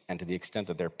passions. And to the extent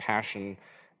that their passion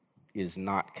is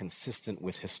not consistent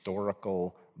with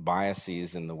historical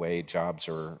biases in the way jobs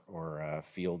or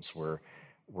fields were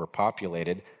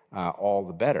populated, all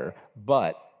the better.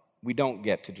 But we don't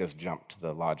get to just jump to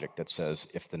the logic that says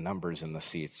if the numbers in the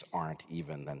seats aren't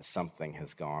even, then something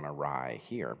has gone awry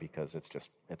here, because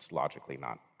it's logically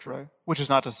not true. Right. Which is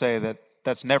not to say that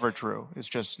that's never true. It's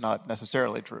just not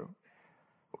necessarily true.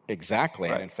 Exactly.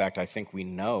 Right. And in fact, I think we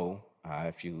know,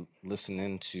 if you listen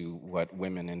into what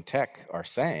women in tech are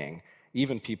saying,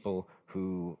 even people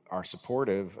who are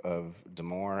supportive of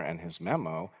Damore and his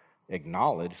memo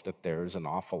acknowledge that there's an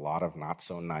awful lot of not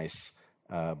so nice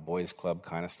boys club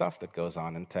kind of stuff that goes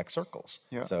on in tech circles.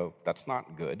 Yeah. So that's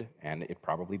not good, and it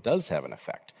probably does have an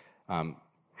effect.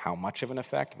 How much of an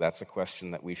effect? That's a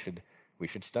question that we should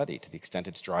study. To the extent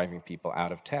it's driving people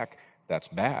out of tech, that's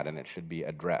bad, and it should be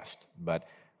addressed. But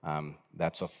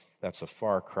that's a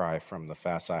far cry from the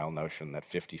facile notion that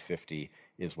 50-50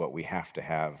 is what we have to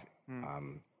have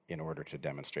in order to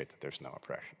demonstrate that there's no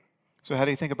oppression. So how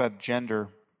do you think about gender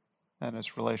and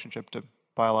its relationship to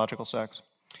biological sex?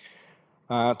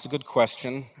 It's a good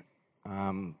question.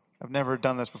 I've never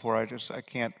done this before. I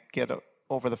can't get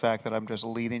over the fact that I'm just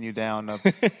leading you down a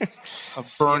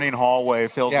burning hallway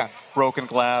filled with broken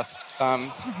glass.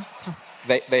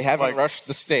 They haven't rushed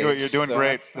the stage. You're doing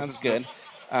great. That's good.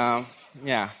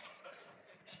 Yeah.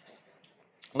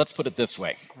 Let's put it this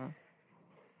way.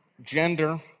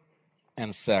 Gender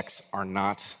and sex are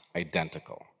not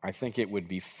identical. I think it would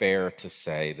be fair to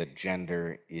say that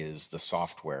gender is the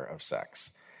software of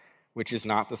sex, which is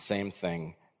not the same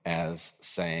thing as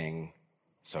saying,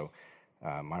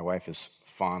 my wife is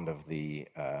fond of the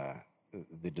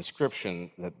the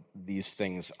description that these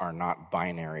things are not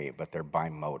binary, but they're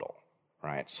bimodal,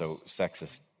 right? So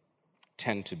sexes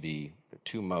tend to be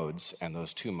two modes, and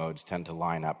those two modes tend to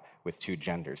line up with two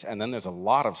genders. And then there's a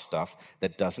lot of stuff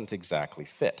that doesn't exactly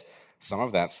fit. Some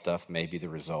of that stuff may be the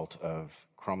result of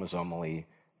chromosomally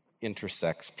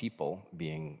intersex people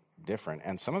being different,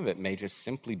 and some of it may just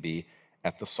simply be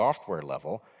at the software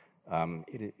level.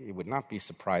 It would not be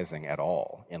surprising at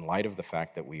all, in light of the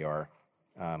fact that we are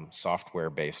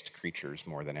software-based creatures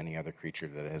more than any other creature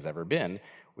that has ever been.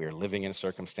 We are living in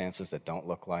circumstances that don't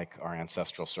look like our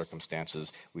ancestral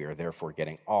circumstances. We are therefore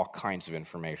getting all kinds of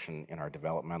information in our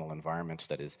developmental environments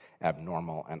that is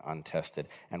abnormal and untested.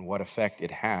 And what effect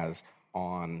it has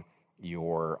on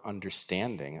your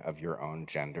understanding of your own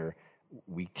gender,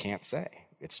 we can't say.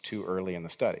 It's too early in the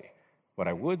study. What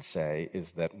I would say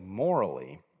is that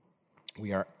morally,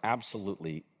 we are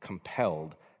absolutely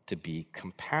compelled to be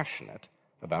compassionate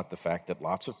about the fact that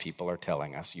lots of people are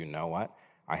telling us, you know what,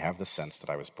 I have the sense that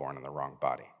I was born in the wrong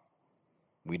body.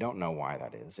 We don't know why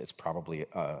that is. It's probably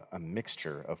a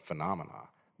mixture of phenomena.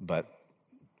 But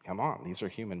come on, these are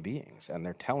human beings, and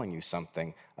they're telling you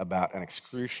something about an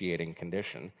excruciating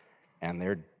condition, and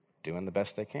they're doing the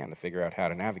best they can to figure out how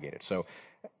to navigate it. So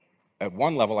at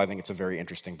one level, I think it's a very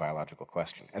interesting biological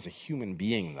question. As a human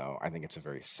being, though, I think it's a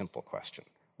very simple question.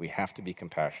 We have to be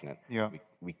compassionate. Yeah.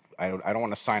 I don't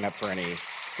want to sign up for any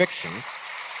fiction.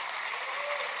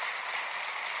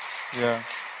 Yeah.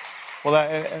 Well,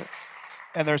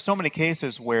 and there are so many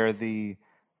cases where the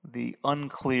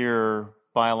unclear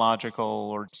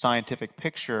biological or scientific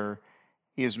picture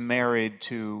is married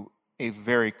to a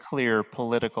very clear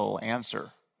political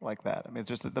answer like that. I mean, it's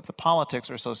just that the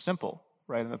politics are so simple,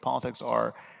 right? And the politics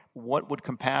are, what would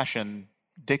compassion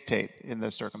dictate in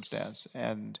this circumstance?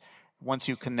 And once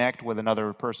you connect with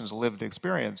another person's lived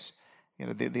experience, you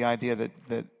know, the idea that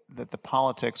the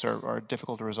politics are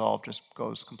difficult to resolve just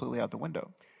goes completely out the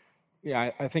window.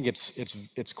 Yeah, I think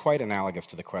it's quite analogous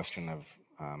to the question of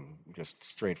just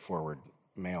straightforward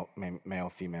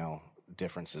male-female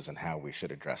differences and how we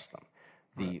should address them.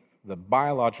 Right. The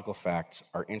biological facts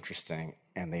are interesting,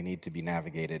 and they need to be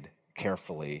navigated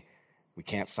carefully. We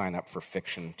can't sign up for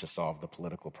fiction to solve the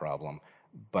political problem,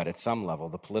 but at some level,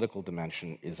 the political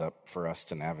dimension is up for us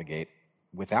to navigate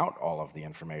without all of the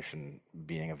information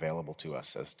being available to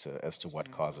us as to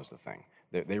what causes the thing.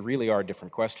 They really are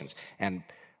different questions. And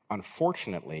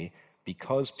unfortunately,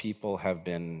 because people have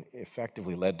been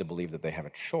effectively led to believe that they have a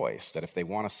choice, that if they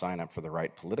want to sign up for the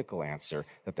right political answer,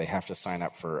 that they have to sign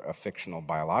up for a fictional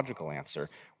biological answer,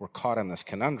 we're caught in this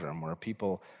conundrum where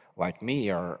people like me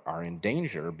are in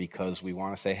danger because we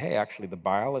want to say, hey, actually the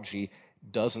biology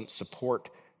doesn't support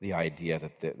the idea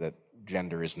that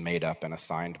gender is made up and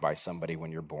assigned by somebody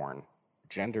when you're born.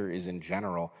 Gender is in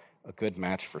general a good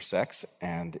match for sex,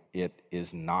 and it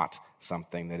is not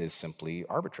something that is simply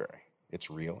arbitrary.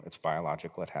 It's real, it's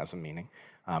biological, it has a meaning.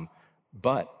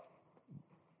 But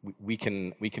we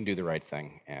can do the right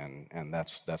thing, and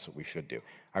that's what we should do.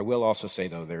 I will also say,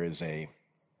 though, there is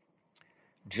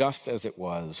just as it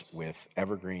was with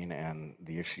Evergreen and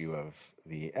the issue of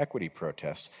the equity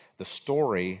protests, the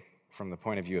story from the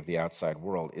point of view of the outside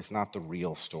world is not the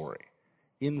real story.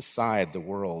 Inside the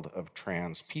world of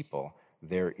trans people,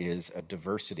 there is a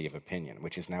diversity of opinion,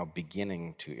 which is now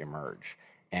beginning to emerge.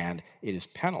 And it is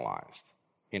penalized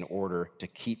in order to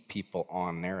keep people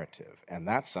on narrative. And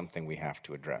that's something we have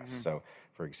to address. Mm-hmm. So,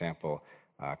 for example,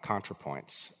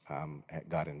 ContraPoints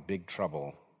got in big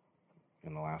trouble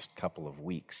in the last couple of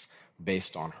weeks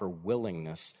based on her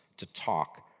willingness to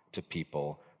talk to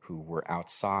people who were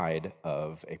outside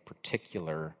of a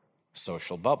particular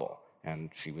social bubble. And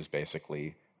she was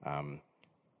basically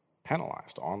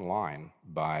penalized online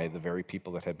by the very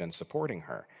people that had been supporting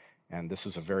her. And this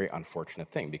is a very unfortunate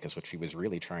thing, because what she was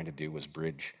really trying to do was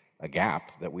bridge a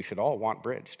gap that we should all want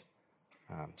bridged.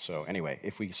 So anyway,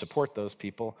 if we support those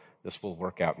people, this will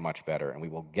work out much better, and we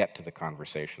will get to the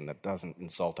conversation that doesn't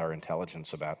insult our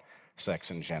intelligence about sex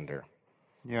and gender.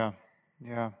 Yeah.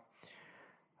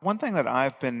 One thing that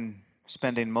I've been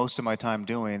spending most of my time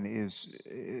doing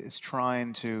is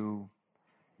trying to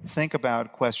think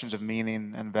about questions of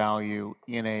meaning and value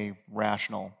in a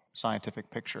rational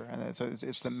scientific picture. And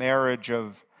it's the marriage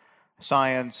of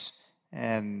science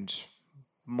and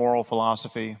moral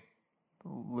philosophy,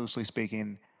 loosely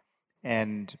speaking,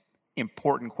 and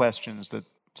important questions that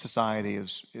society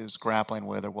is grappling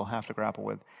with or will have to grapple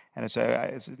with. And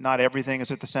it's not everything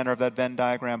is at the center of that Venn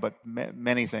diagram, but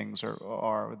many things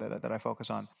are that I focus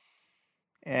on.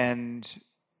 And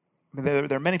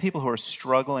there are many people who are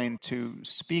struggling to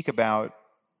speak about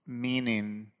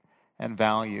meaning and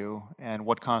value and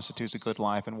what constitutes a good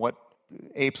life and what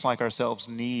apes like ourselves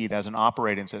need as an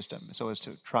operating system so as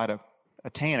to try to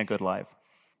attain a good life.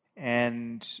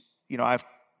 And, I've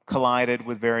collided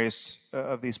with various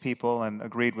of these people and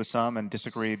agreed with some and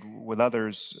disagreed with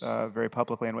others very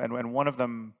publicly. And one of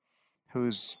them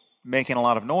who's making a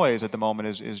lot of noise at the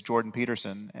moment is Jordan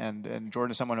Peterson. And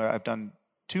Jordan is someone who I've done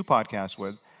 2 podcasts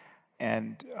with.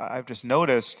 And I've just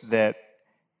noticed that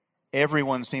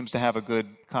everyone seems to have a good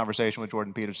conversation with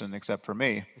Jordan Peterson except for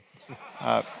me.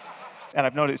 And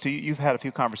I've noticed, so you've had a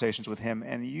few conversations with him,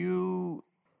 and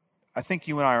I think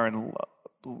you and I are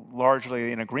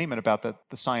largely in agreement about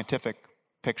the scientific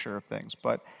picture of things,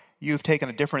 but you've taken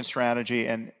a different strategy,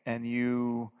 and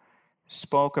you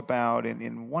spoke about,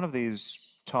 in one of these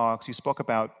talks, you spoke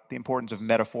about the importance of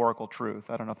metaphorical truth.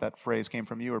 I don't know if that phrase came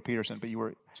from you or Peterson, but you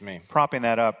were propping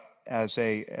that up as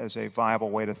a viable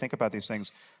way to think about these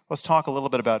things. Let's talk a little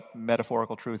bit about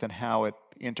metaphorical truth and how it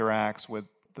interacts with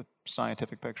the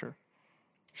scientific picture.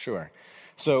 Sure.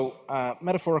 So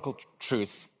metaphorical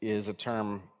truth is a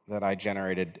term that I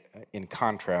generated in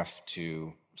contrast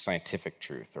to scientific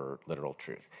truth or literal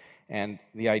truth. And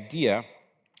the idea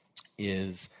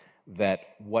is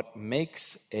that what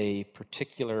makes a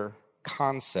particular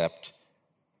concept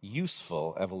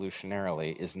useful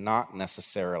evolutionarily is not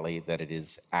necessarily that it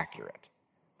is accurate.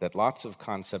 That lots of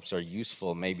concepts are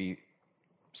useful maybe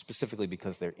specifically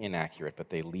because they're inaccurate, but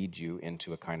they lead you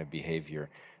into a kind of behavior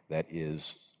that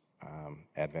is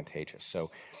advantageous.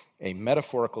 So a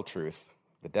metaphorical truth,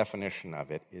 the definition of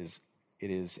it is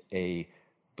a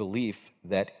belief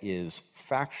that is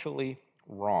factually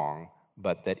wrong,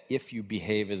 but that if you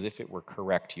behave as if it were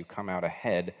correct, you come out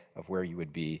ahead of where you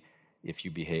would be if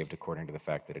you behaved according to the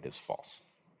fact that it is false.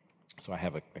 So I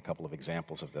have a couple of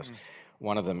examples of this.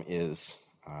 One of them is,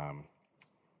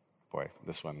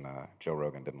 this one Joe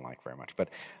Rogan didn't like very much, but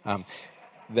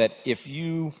that if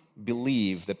you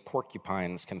believe that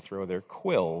porcupines can throw their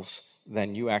quills,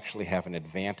 then you actually have an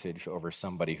advantage over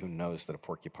somebody who knows that a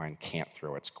porcupine can't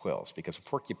throw its quills, because a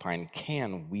porcupine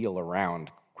can wheel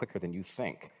around quicker than you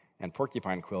think. And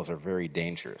porcupine quills are very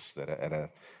dangerous, that at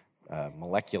a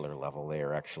molecular level, they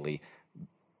are actually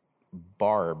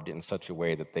barbed in such a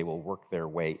way that they will work their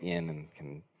way in and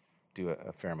can do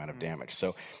a fair amount of damage.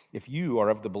 So if you are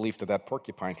of the belief that that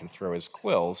porcupine can throw his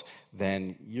quills,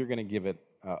 then you're going to give it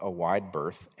a wide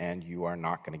berth, and you are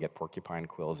not going to get porcupine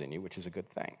quills in you, which is a good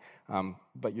thing.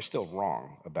 But you're still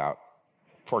wrong about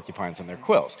porcupines and their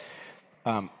quills.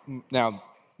 Now,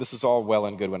 this is all well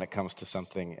and good when it comes to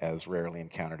something as rarely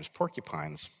encountered as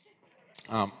porcupines.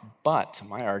 But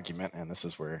my argument, and this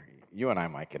is where you and I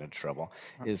might get into trouble,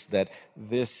 is that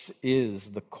this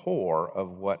is the core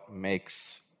of what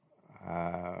makes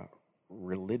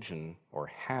religion, or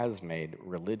has made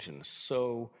religion,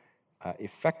 so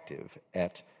effective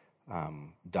at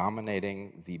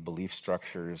dominating the belief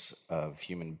structures of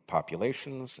human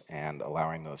populations and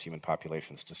allowing those human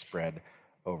populations to spread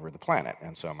over the planet.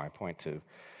 And so my point to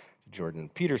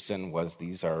Jordan Peterson was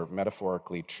these are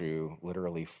metaphorically true,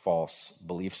 literally false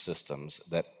belief systems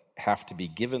that have to be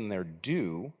given their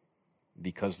due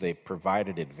because they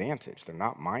provided advantage. They're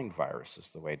not mind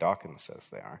viruses the way Dawkins says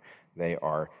they are. They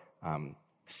are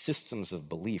systems of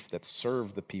belief that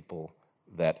serve the people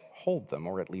that hold them,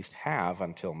 or at least have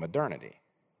until modernity.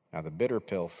 Now, the bitter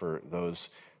pill for those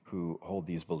who hold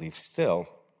these beliefs still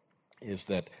is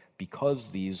that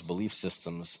because these belief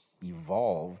systems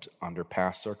evolved under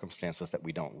past circumstances that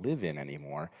we don't live in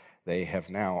anymore, they have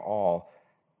now all,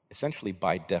 essentially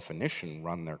by definition,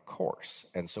 run their course.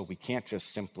 And so we can't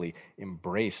just simply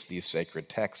embrace these sacred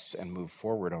texts and move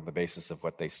forward on the basis of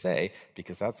what they say,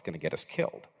 because that's going to get us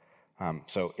killed.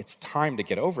 So it's time to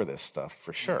get over this stuff,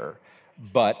 for sure.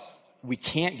 But we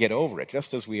can't get over it.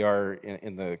 Just as we are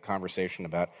in the conversation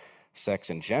about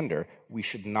sex and gender, we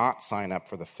should not sign up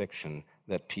for the fiction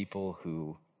that people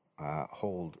who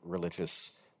hold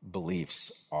religious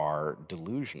beliefs are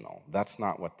delusional. That's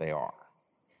not what they are.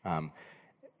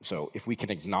 So if we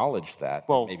can acknowledge that,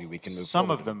 maybe we can move forward.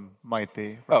 Some of them might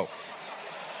be. Oh,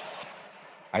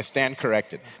 I stand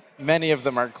corrected. Many of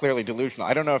them are clearly delusional.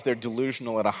 I don't know if they're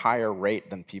delusional at a higher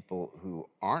rate than people who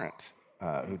aren't.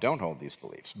 Who don't hold these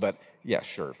beliefs. But yeah,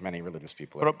 sure, many religious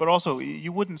people are. But also,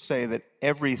 you wouldn't say that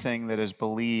everything that is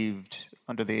believed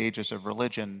under the aegis of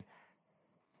religion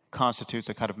constitutes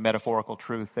a kind of metaphorical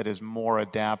truth that is more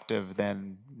adaptive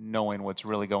than knowing what's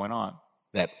really going on.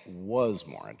 That was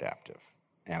more adaptive.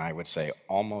 And I would say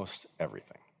almost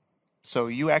everything. So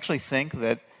you actually think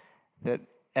that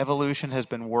evolution has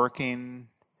been working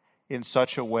in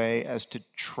such a way as to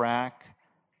track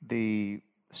the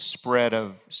spread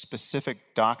of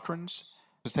specific doctrines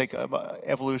Let's take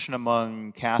evolution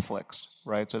among Catholics,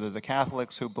 right? So there's the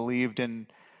Catholics who believed in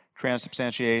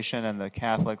transubstantiation and the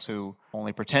Catholics who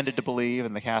only pretended to believe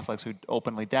and the Catholics who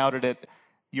openly doubted it.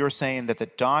 You're saying that the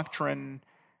doctrine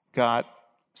got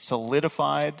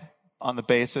solidified on the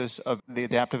basis of the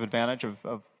adaptive advantage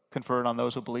of conferred on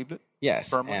those who believed it? Yes,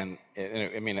 firmly? and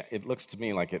it looks to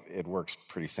me like it works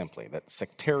pretty simply, that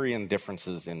sectarian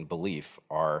differences in belief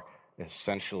are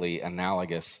essentially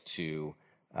analogous to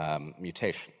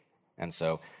mutation. And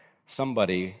so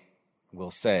somebody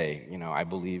will say, I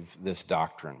believe this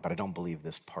doctrine, but I don't believe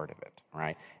this part of it,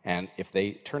 right? And if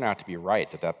they turn out to be right,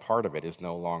 that part of it is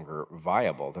no longer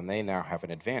viable, then they now have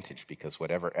an advantage because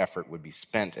whatever effort would be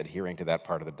spent adhering to that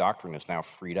part of the doctrine is now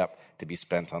freed up to be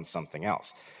spent on something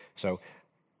else. So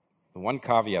the one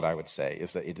caveat I would say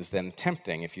is that it is then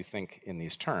tempting, if you think in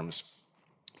these terms,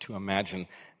 to imagine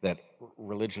that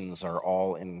religions are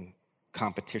all in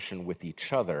competition with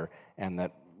each other and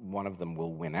that one of them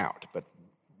will win out. But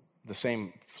the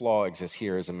same flaw exists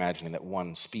here as imagining that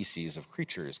one species of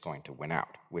creature is going to win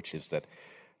out, which is that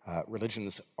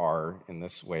religions are, in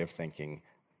this way of thinking,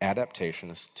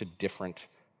 adaptations to different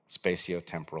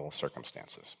spatiotemporal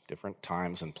circumstances. Different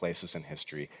times and places in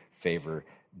history favor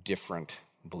different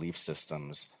belief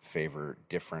systems, favor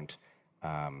different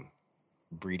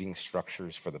breeding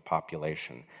structures for the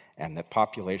population, and that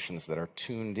populations that are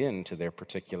tuned in to their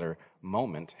particular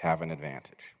moment have an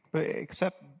advantage. But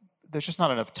except there's just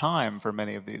not enough time for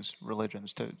many of these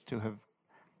religions to have.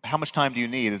 How much time do you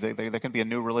need? There can be a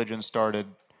new religion started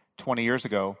 20 years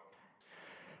ago.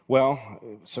 Well,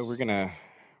 so we're gonna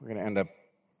end up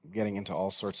getting into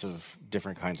all sorts of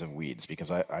different kinds of weeds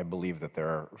because I believe that there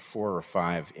are 4 or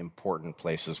 5 important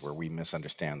places where we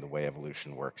misunderstand the way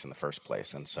evolution works in the first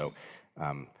place, and so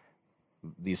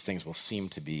these things will seem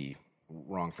to be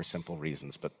wrong for simple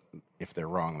reasons, but if they're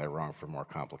wrong for more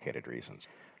complicated reasons.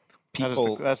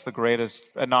 That's the greatest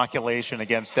inoculation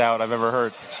against doubt I've ever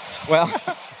heard. Well,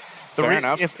 fair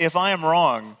enough. If I am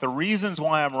wrong, the reasons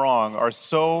why I'm wrong are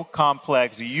so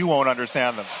complex you won't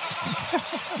understand them.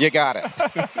 You got it.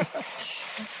 That's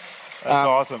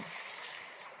awesome.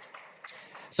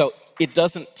 So it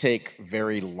doesn't take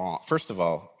very long. First of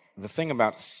all, the thing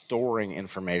about storing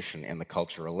information in the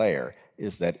cultural layer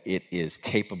is that it is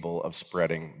capable of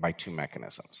spreading by 2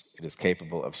 mechanisms. It is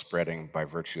capable of spreading by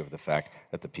virtue of the fact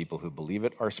that the people who believe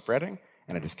it are spreading,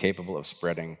 and it is capable of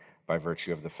spreading by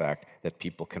virtue of the fact that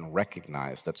people can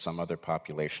recognize that some other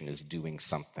population is doing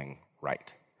something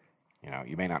right.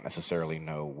 You may not necessarily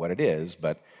know what it is,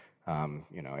 but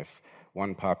if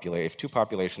 2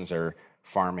 populations are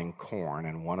farming corn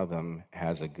and one of them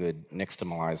has a good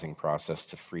nixtamalizing process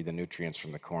to free the nutrients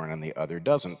from the corn and the other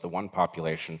doesn't, the one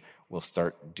population will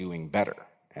start doing better.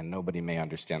 And nobody may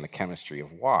understand the chemistry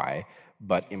of why,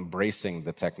 but embracing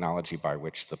the technology by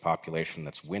which the population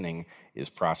that's winning is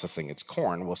processing its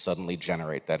corn will suddenly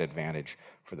generate that advantage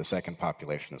for the second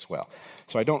population as well.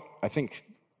 So I think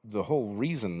the whole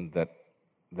reason that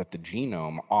the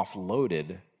genome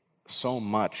offloaded so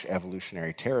much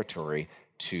evolutionary territory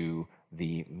to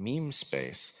the meme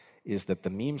space is that the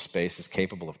meme space is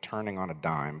capable of turning on a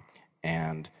dime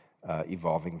and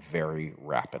evolving very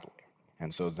rapidly.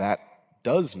 And so that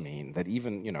does mean that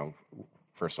even,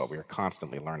 first of all, we are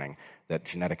constantly learning that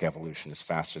genetic evolution is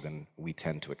faster than we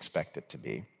tend to expect it to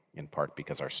be, in part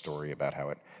because our story about how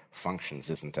it functions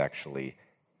isn't actually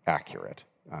accurate.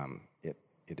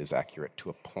 It is accurate to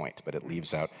a point, but it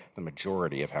leaves out the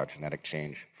majority of how genetic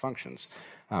change functions.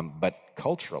 But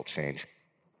cultural change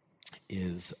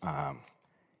is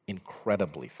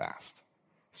incredibly fast.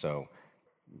 So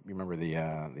you remember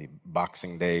the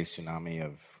Boxing Day tsunami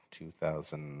of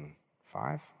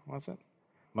 2005, was it?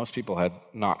 Most people had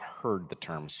not heard the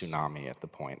term tsunami at the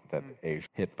point that Asia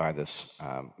hit by this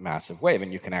massive wave.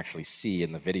 And you can actually see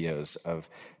in the videos of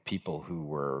people who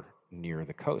were near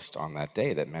the coast on that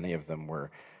day that many of them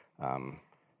were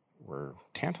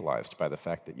tantalized by the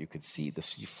fact that you could see the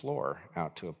sea floor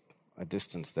out to a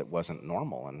distance that wasn't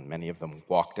normal. And many of them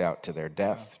walked out to their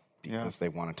death because they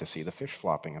wanted to see the fish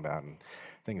flopping about and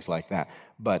things like that.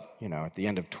 But, at the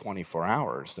end of 24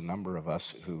 hours, the number of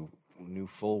us who knew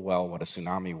full well what a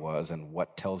tsunami was and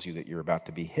what tells you that you're about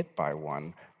to be hit by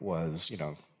one was, it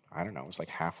was like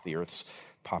half the Earth's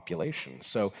population.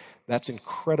 So that's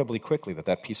incredibly quickly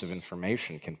that piece of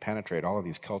information can penetrate all of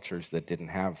these cultures that didn't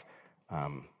have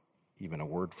even a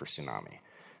word for tsunami.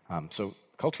 So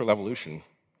cultural evolution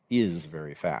is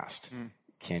very fast.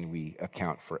 Can we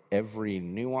account for every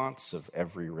nuance of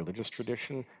every religious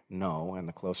tradition? No, and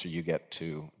the closer you get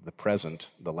to the present,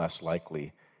 the less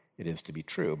likely it is to be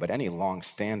true. But any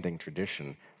long-standing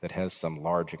tradition that has some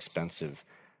large, expensive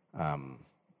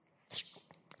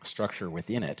structure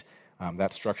within it,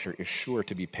 that structure is sure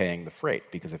to be paying the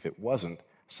freight, because if it wasn't,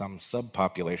 some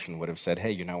subpopulation would have said,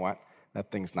 hey, you know what?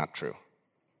 That thing's not true,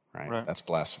 right? That's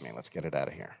blasphemy. Let's get it out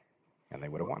of here. And they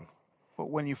would have won. But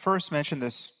when you first mentioned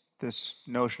this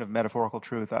notion of metaphorical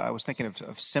truth, I was thinking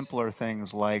of simpler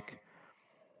things like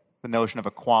the notion of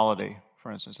equality,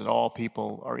 for instance, that all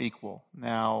people are equal.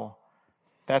 Now,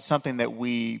 that's something that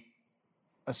we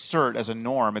assert as a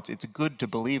norm. It's good to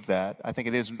believe that. I think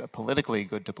it is politically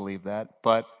good to believe that,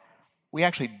 but we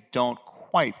actually don't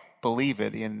quite believe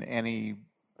it in any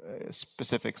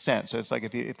specific sense. So it's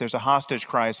like if there's a hostage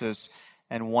crisis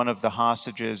and one of the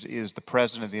hostages is the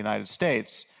President of the United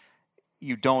States,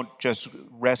 you don't just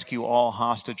rescue all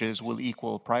hostages with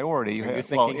equal priority. You're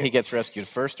thinking he gets rescued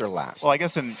first or last? Well, I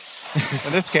guess in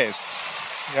this case,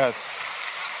 yes.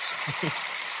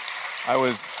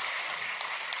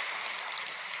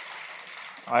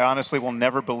 I honestly will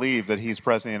never believe that he's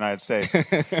President of the United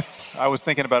States. I was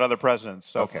thinking about other presidents.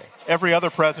 So okay. Every other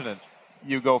president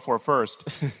you go for first.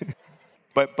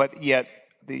 But yet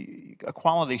the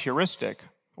equality heuristic,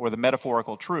 or the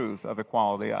metaphorical truth of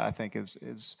equality, I think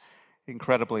is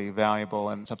incredibly valuable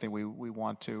and something we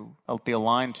want to be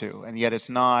aligned to. And yet it's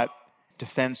not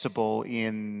defensible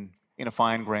in a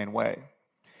fine-grained way.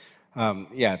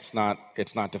 It's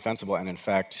not defensible. And in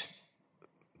fact,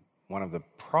 one of the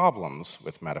problems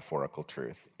with metaphorical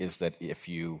truth is that if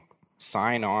you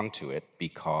sign on to it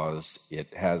because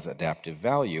it has adaptive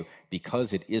value,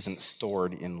 because it isn't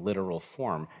stored in literal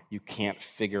form, you can't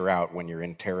figure out when you're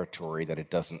in territory that it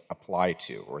doesn't apply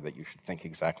to, or that you should think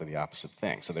exactly the opposite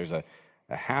thing. So there's a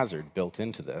hazard built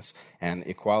into this, and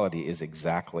equality is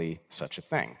exactly such a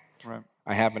thing. Right.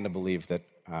 I happen to believe that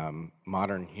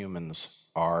modern humans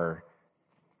are,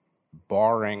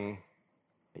 barring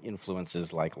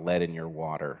influences like lead in your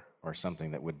water or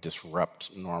something that would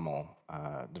disrupt normal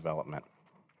development,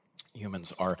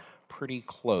 humans are pretty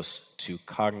close to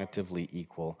cognitively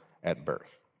equal at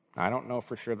birth. I don't know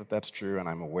for sure that that's true, and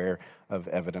I'm aware of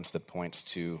evidence that points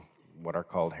to what are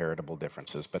called heritable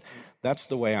differences, but that's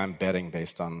the way I'm betting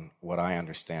based on what I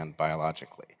understand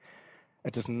biologically.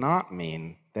 It does not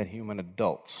mean that human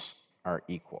adults are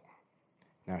equal.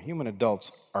 Now, human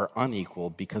adults are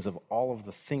unequal because of all of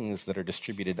the things that are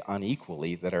distributed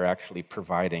unequally that are actually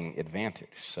providing advantage.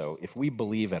 So if we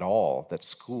believe at all that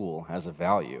school has a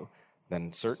value,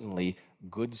 then certainly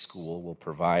good school will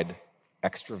provide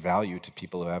extra value to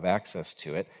people who have access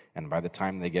to it. And by the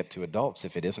time they get to adults,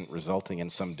 if it isn't resulting in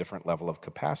some different level of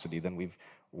capacity, then we've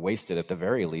wasted, at the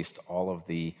very least, all of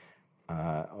the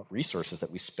resources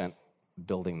that we spent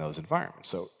building those environments.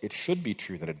 So it should be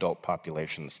true that adult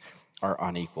populations are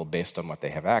unequal based on what they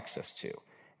have access to.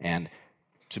 And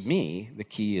to me, the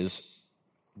key is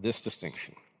this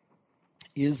distinction.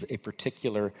 Is a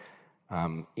particular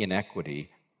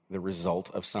inequity the result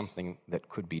of something that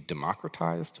could be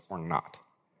democratized or not?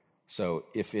 So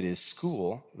if it is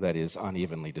school that is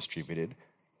unevenly distributed,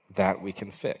 that we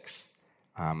can fix.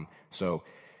 So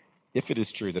if it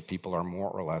is true that people are more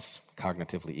or less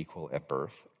cognitively equal at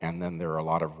birth, and then there are a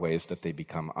lot of ways that they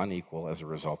become unequal as a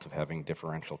result of having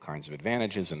differential kinds of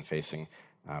advantages and facing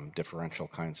differential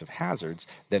kinds of hazards,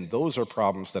 then those are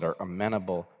problems that are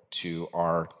amenable to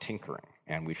our tinkering,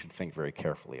 and we should think very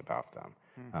carefully about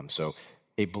them. So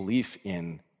a belief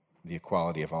in the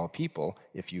equality of all people,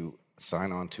 if you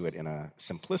sign on to it in a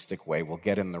simplistic way, will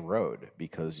get in the road,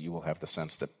 because you will have the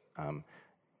sense that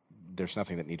there's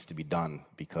nothing that needs to be done,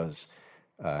 because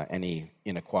any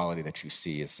inequality that you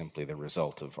see is simply the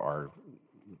result of our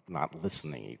not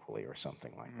listening equally or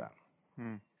something like that.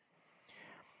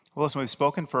 Well, listen, we've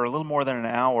spoken for a little more than an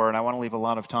hour, and I want to leave a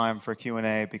lot of time for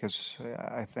Q&A, because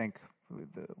I think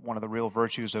one of the real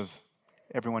virtues of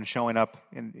everyone showing up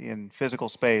in physical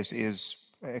space is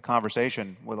a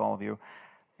conversation with all of you.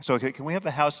 So can we have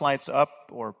the house lights up,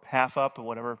 or half up, or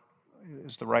whatever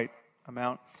is the right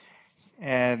amount?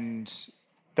 And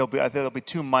there'll be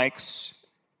two mics,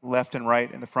 left and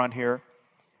right, in the front here.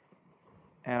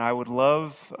 And I would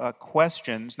love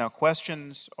questions. Now,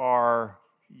 questions are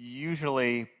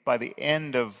usually, by the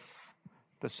end of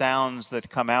the sounds that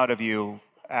come out of you,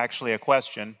 actually a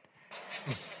question.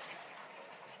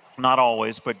 Not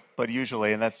always, but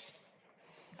usually, and it's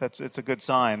a good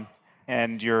sign.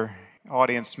 And your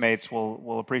audience mates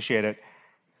will appreciate it.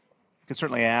 You can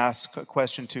certainly ask a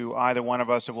question to either one of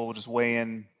us, or we'll just weigh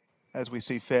in as we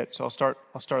see fit. So I'll start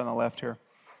on the left here.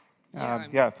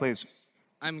 Please.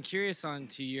 I'm curious on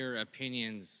to your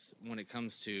opinions when it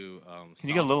comes to. Can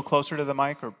you get a little closer to the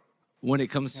mic, or? When it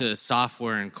comes to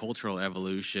software and cultural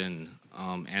evolution,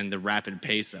 and the rapid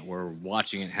pace that we're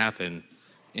watching it happen,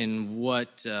 In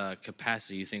what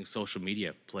capacity do you think social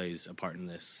media plays a part in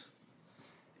this?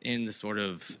 In the sort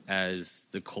of, as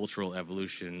the cultural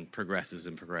evolution progresses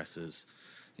and progresses,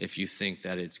 if you think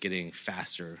that it's getting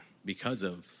faster because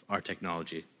of our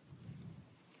technology?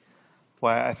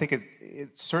 Well, I think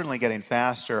it's certainly getting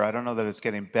faster. I don't know that it's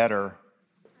getting better.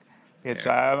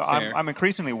 I'm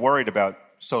increasingly worried about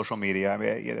social media. I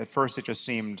mean, at first it just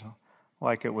seemed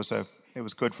like it was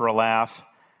good for a laugh,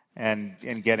 and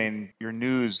getting your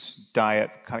news diet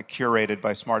kind of curated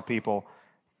by smart people.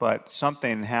 But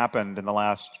something happened in the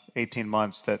last 18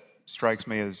 months that strikes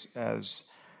me as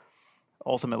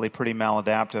ultimately pretty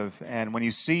maladaptive. And when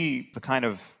you see the kind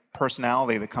of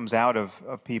personality that comes out of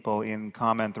people in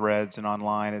comment threads and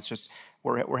online, it's just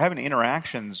we're having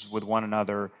interactions with one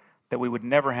another that we would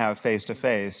never have face to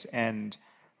face. And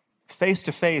face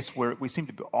to face, we seem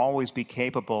to always be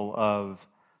capable of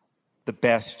the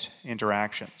best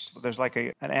interactions. There's like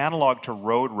an analog to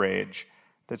road rage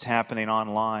that's happening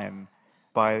online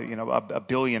by a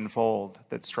billionfold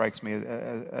that strikes me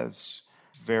as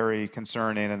very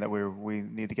concerning and that we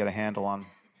need to get a handle on.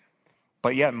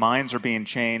 But yet minds are being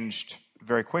changed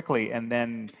very quickly, and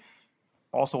then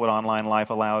also what online life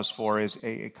allows for is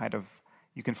a kind of,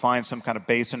 you can find some kind of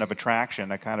basin of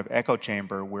attraction, a kind of echo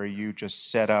chamber where you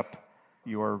just set up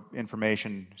your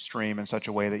information stream in such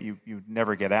a way that you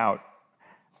never get out.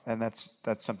 And that's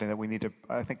something that we need to,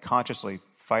 I think, consciously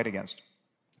fight against.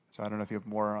 So I don't know if you have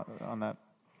more on that.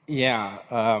 Yeah,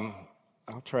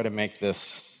 I'll try to make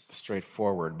this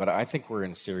straightforward, but I think we're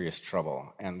in serious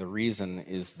trouble. And the reason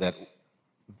is that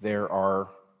there are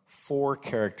 4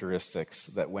 characteristics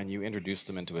that when you introduce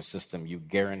them into a system, you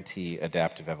guarantee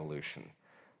adaptive evolution.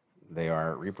 They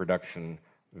are reproduction,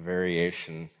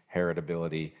 variation,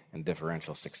 heritability, and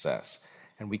differential success.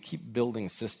 And we keep building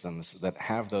systems that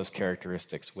have those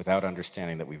characteristics without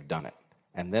understanding that we've done it.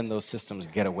 And then those systems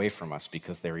get away from us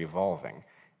because they're evolving.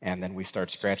 And then we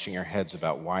start scratching our heads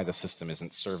about why the system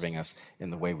isn't serving us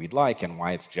in the way we'd like and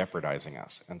why it's jeopardizing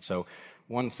us. And so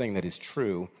one thing that is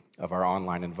true of our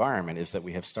online environment is that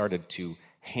we have started to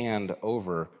hand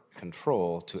over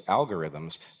control to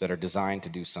algorithms that are designed to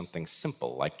do something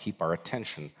simple, like keep our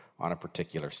attention on a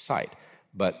particular site.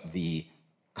 But the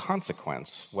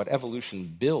consequence, what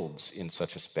evolution builds in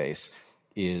such a space,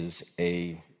 is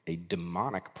a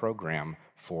demonic program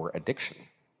for addiction,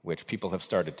 which people have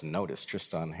started to notice.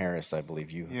 Tristan Harris, I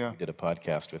believe you did a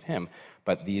podcast with him.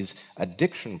 But these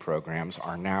addiction programs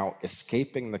are now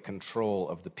escaping the control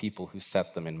of the people who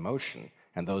set them in motion.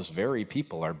 And those very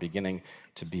people are beginning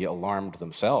to be alarmed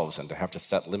themselves and to have to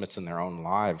set limits in their own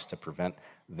lives to prevent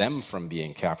them from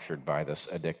being captured by this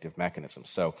addictive mechanism.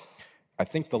 So I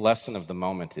think the lesson of the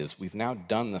moment is we've now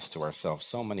done this to ourselves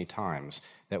so many times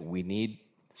that we need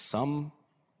some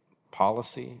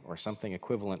policy or something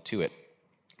equivalent to it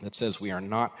that says we are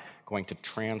not going to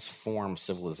transform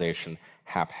civilization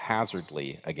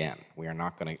haphazardly again. We are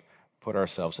not going to put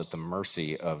ourselves at the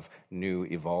mercy of new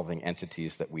evolving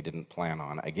entities that we didn't plan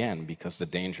on again, because the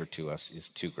danger to us is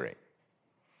too great.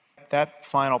 That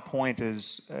final point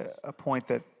is a point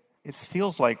that it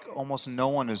feels like almost no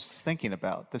one is thinking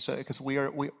about this, because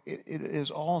it is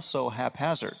all so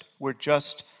haphazard. We're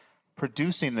just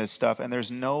producing this stuff, and there's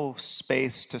no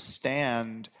space to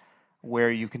stand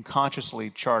where you can consciously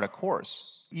chart a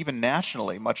course, even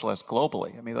nationally, much less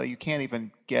globally. I mean, you can't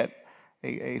even get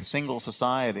a single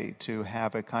society to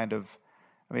have a kind of,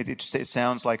 I mean, it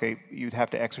sounds like you'd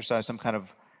have to exercise some kind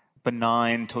of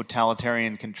benign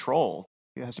totalitarian control.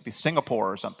 It has to be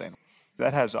Singapore or something.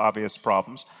 That has obvious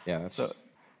problems. Yeah,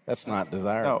 that's not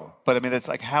desirable. No, but I mean, it's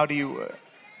like, how do you...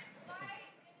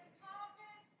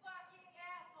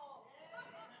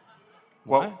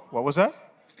 What was that?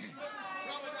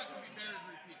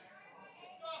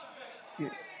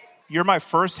 You're my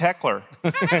first heckler.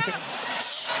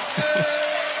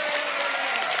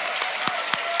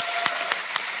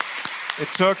 It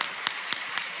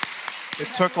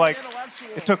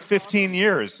took 15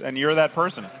 years, and you're that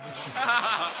person.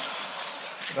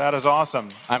 That is awesome.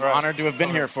 I'm honored to have been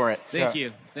here for it. Thank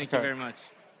you very much.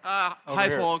 Hi,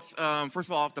 folks. First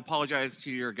of all, I have to apologize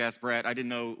to your guest, Brett. I didn't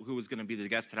know who was going to be the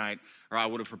guest tonight, or I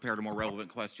would have prepared a more relevant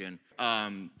question.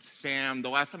 Sam, the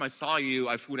last time I saw you,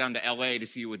 I flew down to L.A. to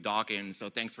see you with Dawkins, so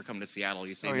thanks for coming to Seattle.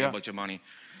 You saved me a bunch of money.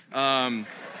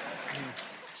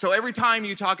 So every time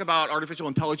you talk about artificial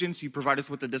intelligence, you provide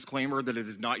us with a disclaimer that it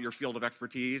is not your field of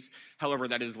expertise. However,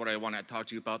 that is what I want to talk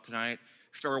to you about tonight.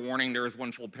 Fair warning, there is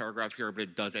one full paragraph here, but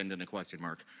it does end in a question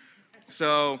mark.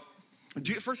 So...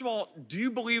 first of all, do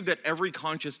you believe that every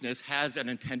consciousness has an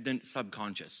attendant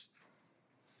subconscious?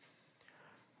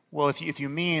 Well, if you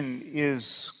mean,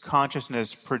 is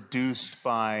consciousness produced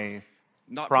by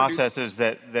Not processes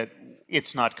that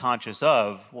it's not conscious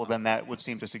of, well, then that would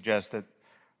seem to suggest that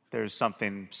there's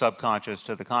something subconscious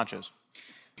to the conscious.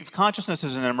 If consciousness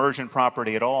is an emergent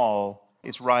property at all,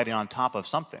 it's riding on top of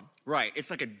something. Right. It's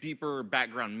like a deeper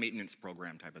background maintenance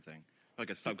program type of thing, like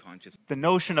a subconscious. The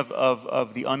notion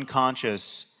of the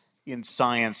unconscious in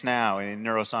science now, in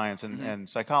neuroscience and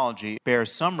psychology,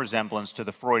 bears some resemblance to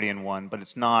the Freudian one, but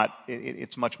it's not.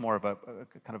 It's much more of a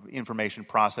kind of information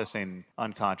processing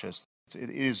unconscious. It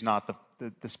is not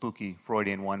the spooky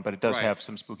Freudian one, but it does have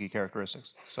some spooky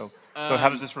characteristics. So how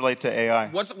does this relate to AI?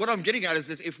 What I'm getting at is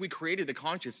this: if we created a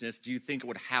consciousness, do you think it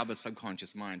would have a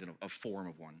subconscious mind in a form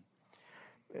of one?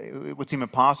 It would seem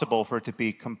impossible for it to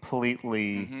be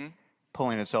completely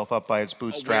pulling itself up by its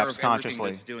bootstraps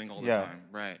consciously. It's doing all the time,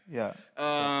 right? Yeah.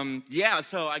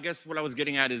 So I guess what I was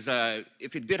getting at is,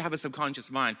 if it did have a subconscious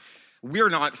mind, we're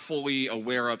not fully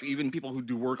aware of. Even people who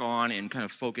do work on and kind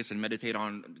of focus and meditate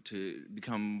on to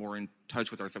become more in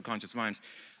touch with our subconscious minds,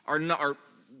 are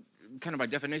kind of by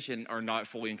definition are not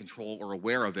fully in control or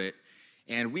aware of it.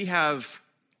 And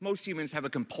most humans have a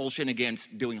compulsion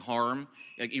against doing harm.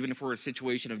 Like even if we're in a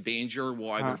situation of danger,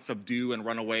 we'll either subdue and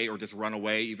run away or just run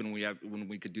away even when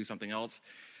we could do something else.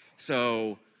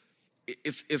 So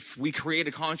if we create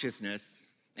a consciousness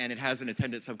and it has an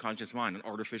attendant subconscious mind, an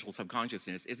artificial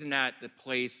subconsciousness, isn't that the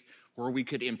place where we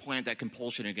could implant that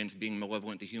compulsion against being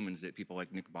malevolent to humans that people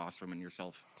like Nick Bostrom and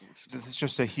yourself? This is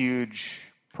just a huge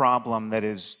problem that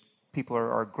people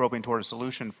are groping toward a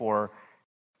solution for.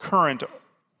 Current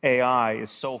AI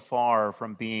is so far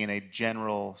from being a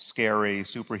general, scary,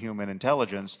 superhuman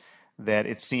intelligence that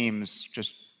it seems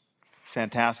just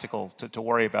fantastical to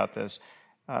worry about this.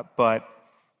 But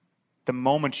the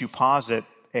moment you posit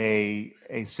a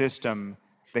system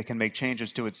that can make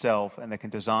changes to itself and that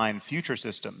can design future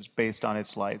systems based on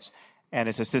its lights, and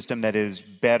it's a system that is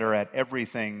better at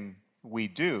everything we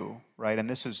do, right? And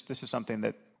this is something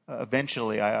that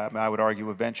eventually, I would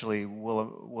argue, eventually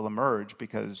will emerge,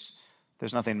 because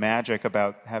there's nothing magic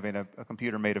about having a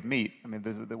computer made of meat. I mean,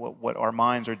 what our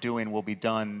minds are doing will be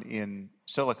done in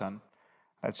silicon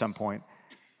at some point.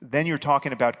 Then you're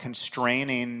talking about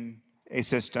constraining a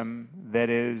system that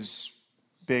is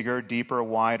bigger, deeper,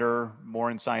 wider,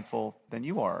 more insightful than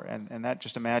you are. And that,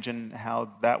 just imagine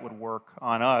how that would work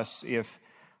on us if,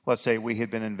 let's say, we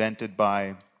had been invented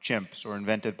by chimps or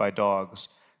invented by dogs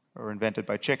or invented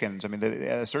by chickens. I mean,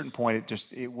 at a certain point,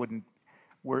 it wouldn't.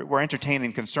 We're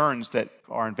entertaining concerns that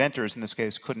our inventors, in this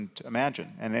case, couldn't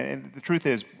imagine. And the truth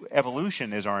is,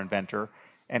 evolution is our inventor,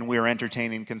 and we're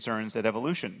entertaining concerns that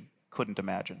evolution couldn't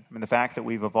imagine. I mean, the fact that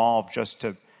we've evolved just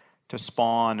to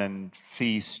spawn and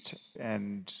feast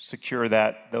and secure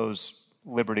those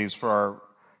liberties for our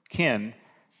kin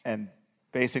and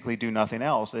basically do nothing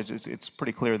else, it's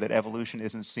pretty clear that evolution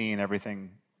isn't seeing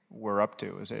everything we're up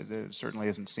to. It certainly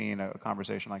isn't seeing a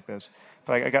conversation like this.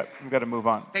 But I've got to move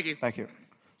on. Thank you. Thank you.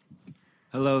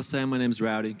 Hello, Sam. My name's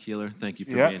Rowdy Keeler. Thank you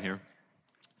for being here.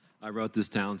 I wrote this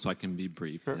down so I can be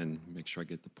brief and make sure I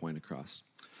get the point across.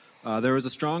 There is a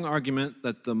strong argument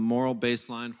that the moral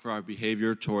baseline for our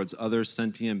behavior towards other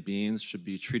sentient beings should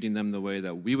be treating them the way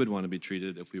that we would want to be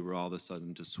treated if we were all of a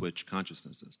sudden to switch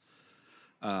consciousnesses.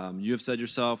 You have said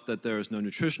yourself that there is no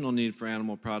nutritional need for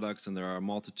animal products, and there are a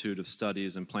multitude of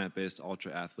studies and plant-based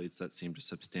ultra-athletes that seem to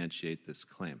substantiate this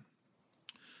claim.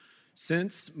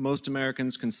 Since most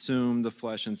Americans consume the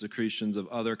flesh and secretions of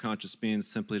other conscious beings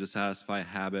simply to satisfy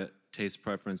habit, taste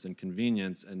preference, and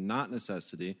convenience, and not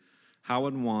necessity, how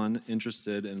would one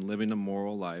interested in living a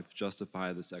moral life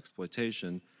justify this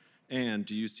exploitation? And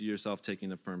do you see yourself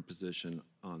taking a firm position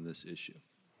on this issue?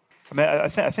 I mean, I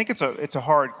think it's a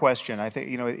hard question. I think,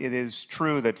 it is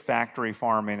true that factory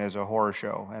farming is a horror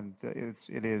show, and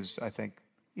it is, I think,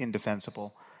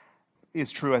 indefensible.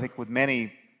 It's true, I think, with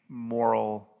many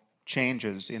moral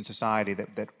changes in society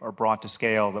that are brought to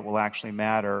scale that will actually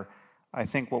matter. I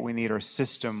think what we need are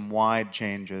system-wide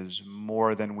changes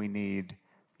more than we need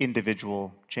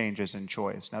individual changes in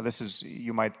choice. Now,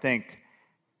 you might think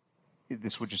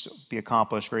this would just be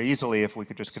accomplished very easily if we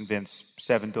could just convince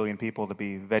 7 billion people to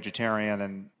be vegetarian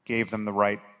and gave them the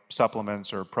right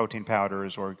supplements or protein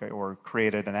powders or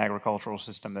created an agricultural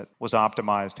system that was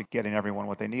optimized to getting everyone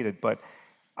what they needed. But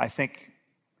I think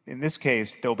in this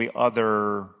case, there'll be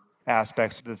other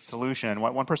aspects of the solution.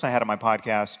 One person I had on my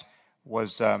podcast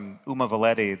was Uma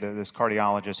Valeti, this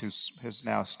cardiologist who has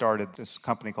now started this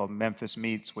company called Memphis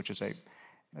Meats, which is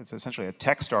it's essentially a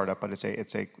tech startup, but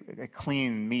it's a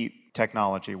clean meat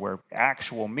technology where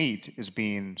actual meat is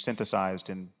being synthesized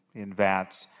in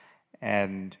vats,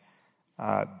 and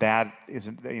That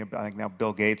isn't, I think now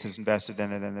Bill Gates has invested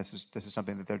in it, and this is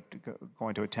something that they're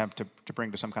going to attempt to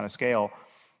bring to some kind of scale.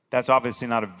 That's obviously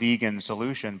not a vegan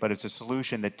solution, but it's a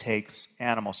solution that takes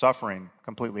animal suffering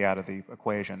completely out of the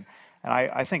equation. And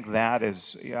I think that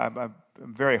is, I'm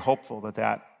very hopeful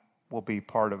that will be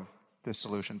part of this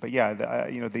solution. But yeah,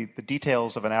 the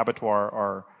details of an abattoir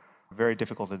are very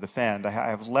difficult to defend. I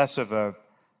have less of a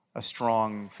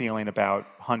strong feeling about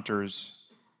hunters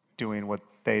doing what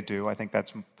they do. I think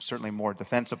that's certainly more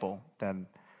defensible than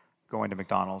going to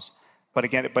McDonald's. But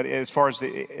again, as far as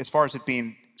it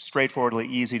being straightforwardly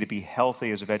easy to be healthy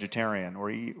as a vegetarian,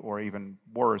 or even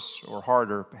worse or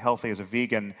harder, healthy as a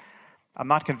vegan, I'm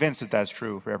not convinced that that's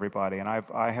true for everybody, and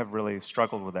I have really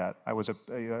struggled with that. I was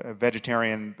a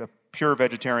vegetarian, a pure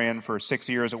vegetarian for 6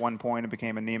 years at one point and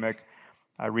became anemic.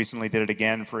 I recently did it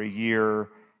again for a year,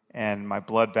 and my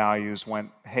blood values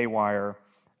went haywire.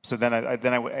 So then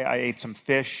I ate some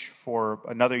fish for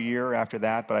another year after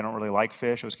that, but I don't really like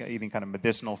fish. I was eating kind of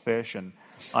medicinal fish, and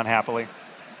unhappily.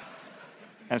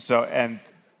 And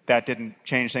that didn't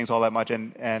change things all that much.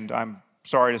 And I'm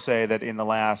sorry to say that in the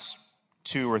last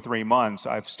 2 or 3 months,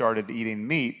 I've started eating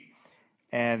meat.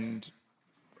 And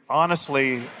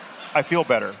honestly, I feel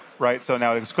better, right? So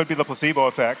now this could be the placebo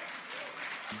effect.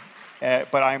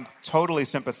 But I'm totally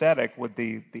sympathetic with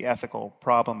the ethical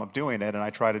problem of doing it, and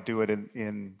I try to do it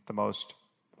in the most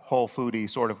whole foodie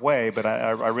sort of way, but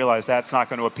I realize that's not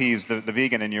going to appease the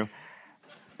vegan in you.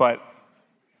 But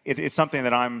it's something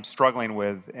that I'm struggling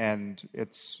with, and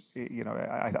it's,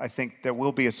 I think there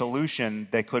will be a solution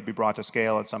that could be brought to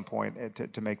scale at some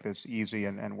point to make this easy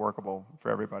and workable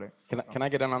for everybody. Can I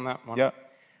get in on that one? Yeah.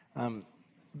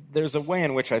 There's a way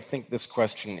in which I think this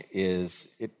question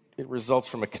it results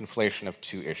from a conflation of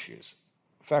two issues.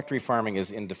 Factory farming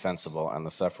is indefensible, and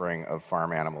the suffering of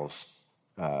farm animals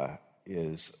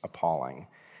is appalling.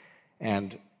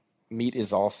 And meat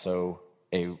is also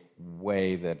a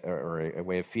way a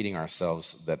way of feeding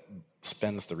ourselves that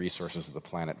spends the resources of the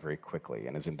planet very quickly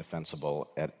and is indefensible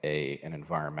at an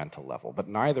environmental level. But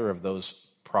neither of those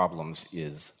problems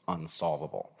is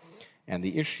unsolvable. And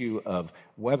the issue of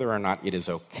whether or not it is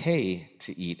okay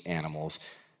to eat animals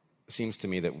seems to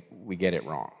me that we get it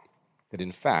wrong. That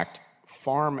in fact,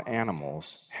 farm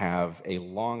animals have a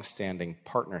long-standing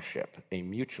partnership, a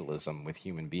mutualism with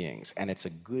human beings, and it's a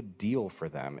good deal for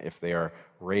them if they are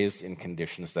raised in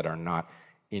conditions that are not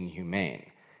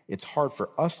inhumane. It's hard for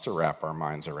us to wrap our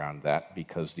minds around that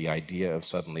because the idea of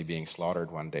suddenly being slaughtered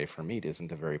one day for meat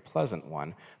isn't a very pleasant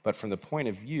one, but from the point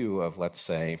of view of, let's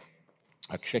say,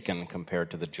 a chicken compared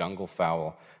to the jungle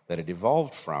fowl that it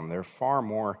evolved from, there are far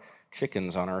more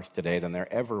chickens on Earth today than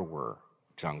there ever were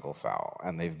jungle fowl,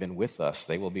 and they've been with us.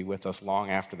 They will be with us long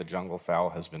after the jungle fowl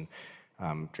has been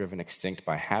driven extinct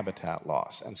by habitat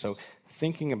loss. And so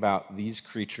thinking about these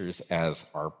creatures as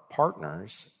our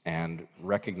partners and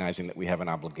recognizing that we have an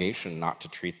obligation not to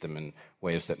treat them in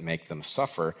ways that make them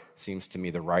suffer seems to me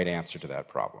the right answer to that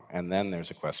problem. And then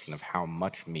there's a question of how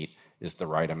much meat is the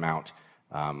right amount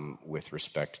with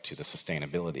respect to the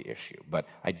sustainability issue. But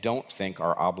I don't think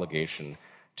our obligation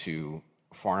to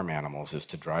farm animals is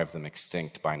to drive them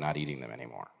extinct by not eating them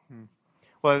anymore.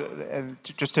 Well, and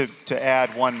just to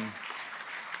add one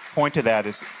point to that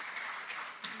is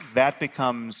that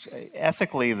becomes,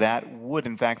 ethically, that would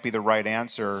in fact be the right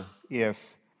answer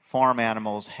if farm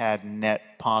animals had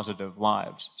net positive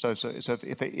lives. So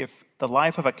if the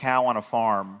life of a cow on a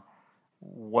farm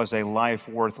was a life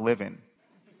worth living,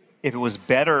 if it was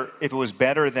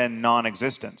better than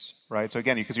non-existence, right? So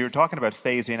again, because you're talking about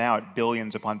phasing out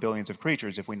billions upon billions of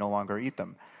creatures if we no longer eat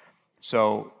them.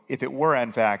 So if it were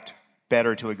in fact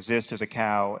better to exist as a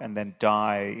cow and then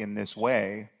die in this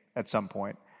way at some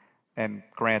point, and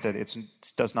granted it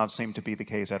does not seem to be the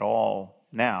case at all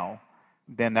now,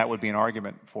 then that would be an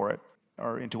argument for it.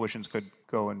 Our intuitions could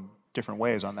go in different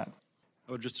ways on that.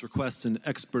 I would just request an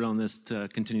expert on this to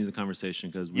continue the conversation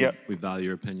because we value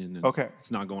your opinion and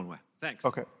it's not going away. Thanks.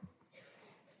 Okay.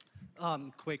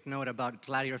 Quick note about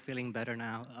glad you're feeling better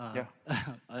now.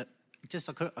 It just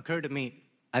occurred to me,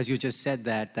 as you just said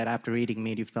that after eating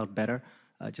meat you felt better.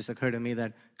 It just occurred to me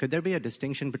that could there be a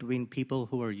distinction between people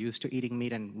who are used to eating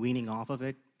meat and weaning off of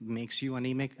it makes you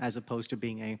anemic as opposed to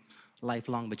being a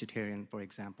lifelong vegetarian, for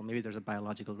example? Maybe there's a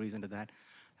biological reason to that.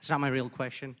 It's not my real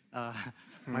question.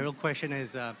 My real question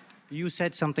is, you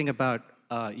said something about,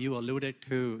 you alluded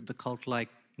to the cult-like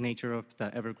nature of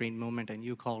the Evergreen movement, and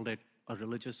you called it a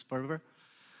religious fervor.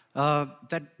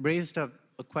 That raised a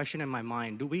question in my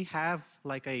mind. Do we have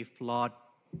like a flawed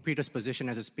predisposition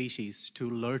as a species to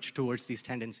lurch towards these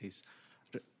tendencies?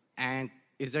 And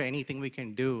is there anything we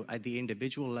can do at the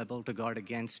individual level to guard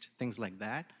against things like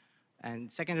that?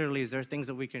 And secondarily, is there things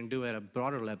that we can do at a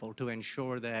broader level to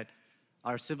ensure that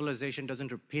our civilization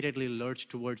doesn't repeatedly lurch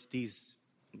towards these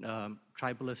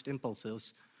tribalist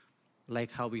impulses,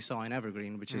 like how we saw in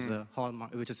Evergreen, which is a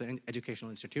hallmark, which is an educational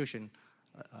institution,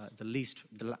 the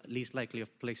least likely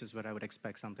of places where I would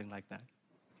expect something like that.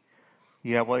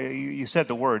 Yeah, well, you said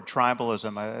the word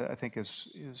tribalism. I think is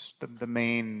the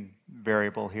main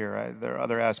variable here. There are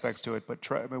other aspects to it, but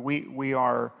we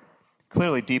are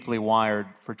clearly deeply wired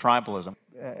for tribalism,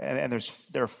 and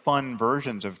there are fun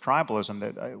versions of tribalism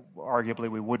that arguably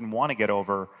we wouldn't want to get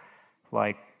over,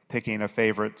 like picking a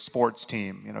favorite sports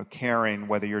team, caring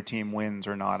whether your team wins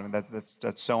or not. I mean,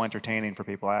 that's so entertaining for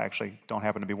people. I actually don't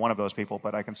happen to be one of those people,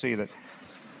 but I can see that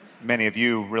many of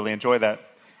you really enjoy that.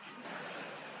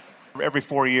 Every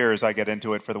 4 years I get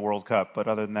into it for the World Cup, but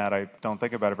other than that, I don't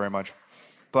think about it very much.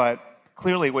 But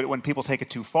clearly, when people take it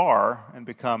too far and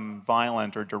become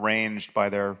violent or deranged by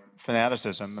their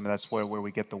fanaticism, I mean, that's where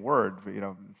we get the word,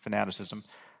 fanaticism.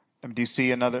 I mean, do you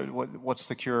see what's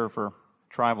the cure for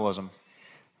tribalism?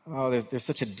 Oh, there's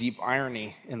such a deep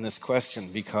irony in this question,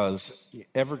 because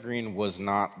Evergreen was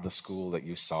not the school that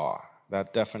you saw.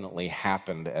 That definitely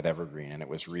happened at Evergreen, and it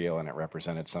was real, and it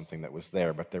represented something that was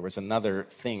there. But there was another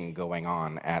thing going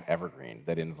on at Evergreen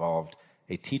that involved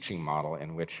a teaching model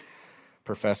in which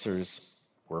professors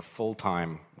were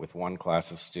full-time with one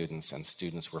class of students, and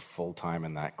students were full-time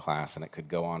in that class, and it could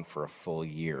go on for a full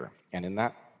year. And in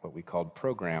that, what we called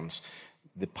programs,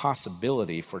 the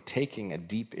possibility for taking a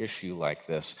deep issue like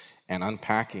this and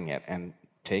unpacking it and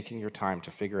taking your time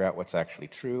to figure out what's actually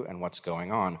true and what's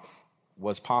going on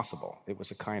was possible. It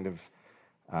was a kind of,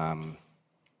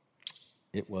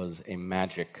 it was a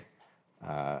magic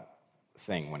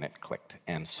thing when it clicked.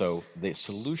 And so the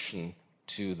solution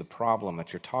to the problem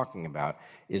that you're talking about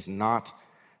is not,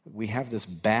 we have this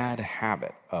bad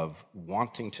habit of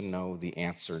wanting to know the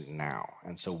answer now.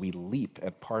 And so we leap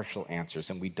at partial answers,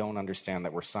 and we don't understand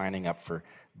that we're signing up for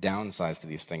downsides to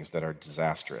these things that are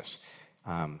disastrous.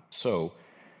 So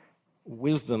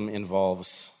wisdom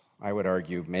involves, I would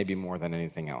argue, maybe more than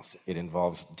anything else, it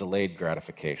involves delayed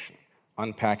gratification.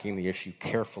 Unpacking the issue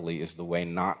carefully is the way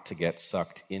not to get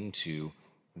sucked into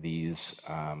these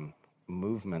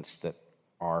movements that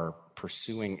are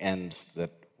pursuing ends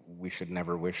that we should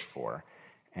never wish for.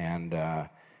 And I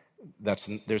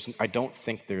don't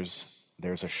think there's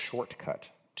a shortcut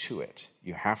to it.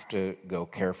 You have to go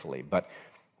carefully. But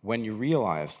when you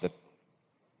realize that,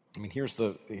 I mean, here's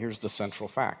the central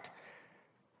fact.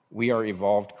 We are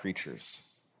evolved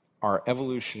creatures. Our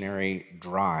evolutionary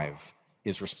drive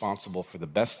is responsible for the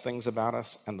best things about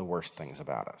us and the worst things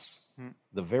about us.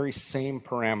 The very same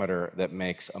parameter that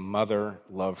makes a mother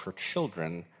love her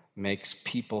children makes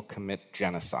people commit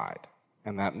genocide.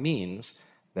 And that means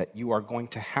that you are going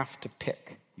to have to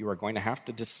pick. You are going to have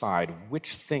to decide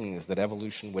which things that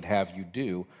evolution would have you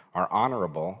do are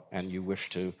honorable and you wish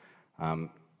to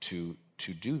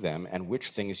do them, and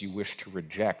which things you wish to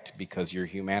reject because your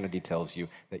humanity tells you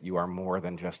that you are more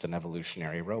than just an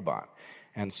evolutionary robot.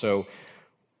 And so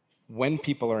when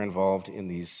people are involved in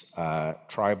these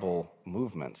tribal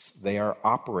movements, they are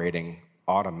operating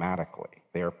automatically.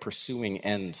 They are pursuing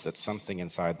ends that something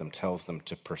inside them tells them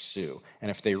to pursue.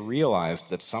 And if they realized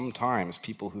that sometimes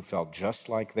people who felt just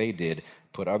like they did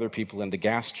put other people into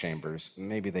gas chambers,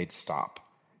 maybe they'd stop.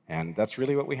 And that's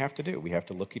really what we have to do. We have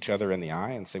to look each other in the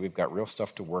eye and say we've got real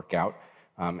stuff to work out,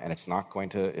 and it's not going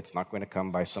to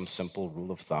come by some simple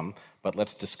rule of thumb. But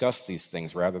let's discuss these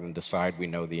things rather than decide we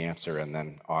know the answer and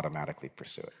then automatically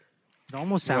pursue it. It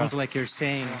almost sounds like you're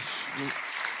saying.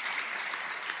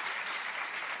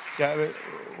 Yeah.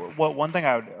 Well, one thing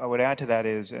I would add to that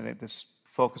is, and this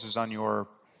focuses on your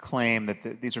claim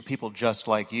that these are people just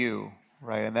like you.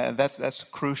 Right, and that's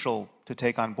crucial to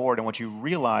take on board. And what you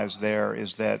realize there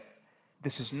is that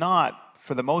this is not,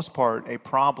 for the most part, a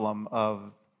problem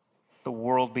of the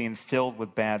world being filled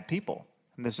with bad people.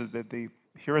 And this is the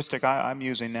heuristic I'm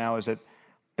using now is that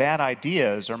bad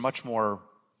ideas are much more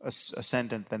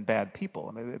ascendant than bad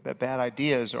people. I mean, bad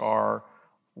ideas are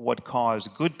what cause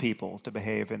good people to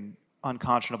behave in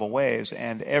unconscionable ways.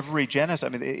 And every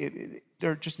genocide, I mean,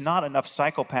 there are just not enough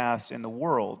psychopaths in the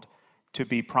world to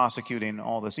be prosecuting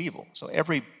all this evil. So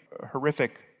every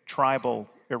horrific tribal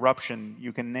eruption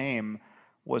you can name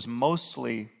was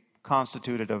mostly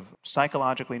constituted of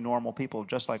psychologically normal people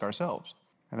just like ourselves.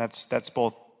 And that's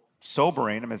both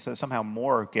sobering, I mean, it's somehow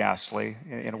more ghastly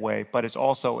in a way, but it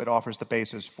offers the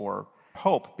basis for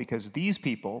hope, because these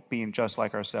people, being just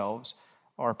like ourselves,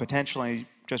 are potentially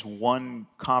just one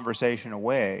conversation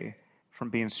away from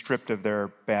being stripped of their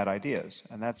bad ideas.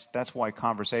 And that's why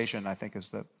conversation, I think, is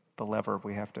the lever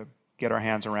we have to get our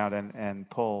hands around and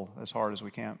pull as hard as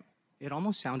we can. It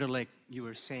almost sounded like you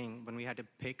were saying when we had to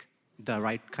pick the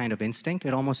right kind of instinct,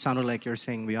 it almost sounded like you're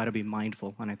saying we ought to be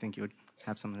mindful, and I think you would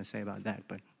have something to say about that.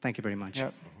 But thank you very much.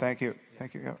 Yeah, thank you.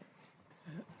 Thank you. Yeah.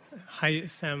 Hi,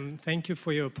 Sam. Thank you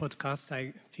for your podcast.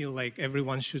 I feel like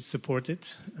everyone should support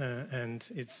it, and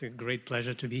it's a great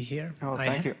pleasure to be here. Oh,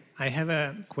 thank you. I have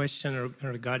a question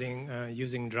regarding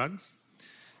using drugs.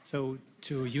 So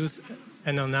to use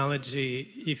an analogy,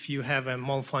 if you have a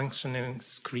malfunctioning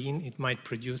screen, it might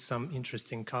produce some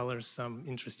interesting colors, some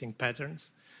interesting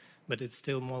patterns, but it's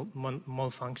still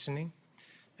malfunctioning.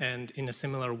 And in a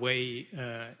similar way,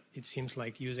 it seems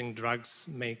like using drugs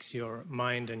makes your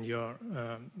mind and your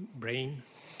brain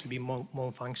to be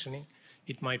malfunctioning.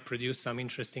 It might produce some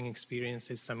interesting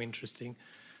experiences, some interesting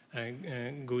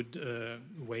good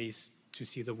ways to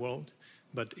see the world.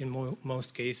 But in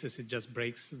most cases, it just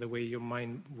breaks the way your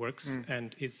mind works.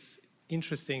 And it's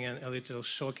interesting and a little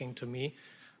shocking to me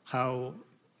how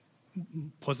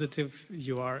positive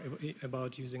you are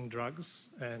about using drugs.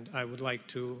 And I would like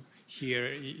to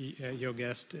hear your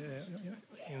guest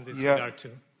in this regard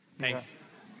too. Thanks. Yeah.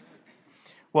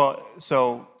 Well,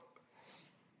 so,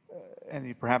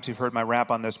 and perhaps you've heard my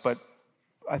rap on this, but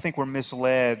I think we're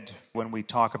misled when we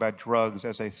talk about drugs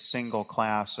as a single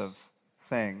class of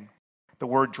thing. The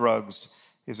word drugs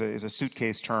is a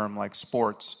suitcase term like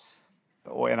sports,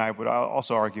 and I would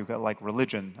also argue like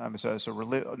religion. I mean,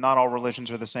 not all religions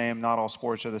are the same, not all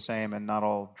sports are the same, and not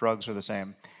all drugs are the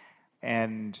same.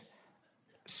 And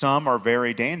some are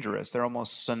very dangerous. They're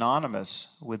almost synonymous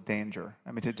with danger.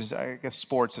 I mean, I guess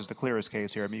sports is the clearest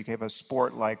case here. I mean, you can have a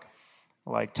sport like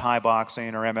Thai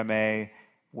boxing or MMA,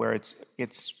 where it's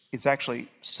actually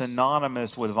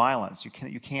synonymous with violence.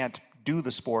 You can't do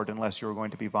the sport unless you're going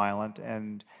to be violent,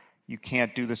 and you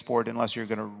can't do the sport unless you're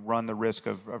going to run the risk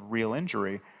of real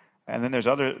injury. And then there's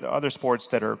other sports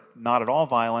that are not at all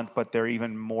violent, but they're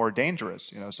even more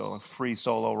dangerous. So free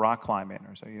solo rock climbing,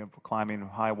 or climbing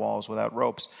high walls without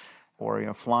ropes,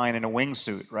 or flying in a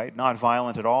wingsuit. Right? Not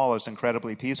violent at all. It's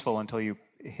incredibly peaceful until you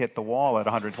hit the wall at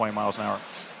 120 miles an hour.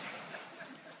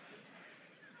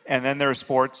 And then there are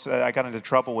sports. I got into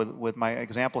trouble with my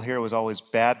example here was always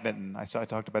badminton. I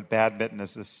talked about badminton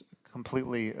as this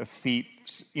completely effete,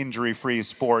 injury-free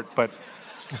sport, but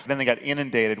then they got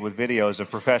inundated with videos of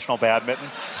professional badminton,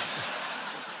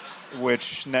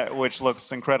 which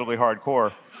looks incredibly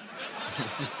hardcore.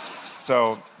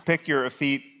 So pick your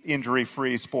effete,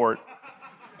 injury-free sport.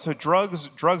 So drugs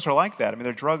are like that. I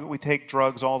mean, we take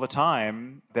drugs all the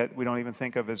time that we don't even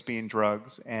think of as being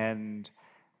drugs, and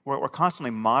we're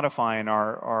constantly modifying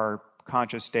our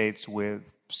conscious states with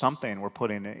something we're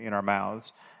putting in our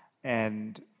mouths,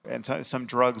 and some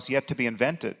drugs yet to be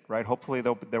invented, right? Hopefully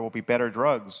there will be better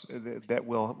drugs that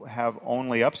will have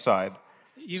only upside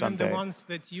even someday. The ones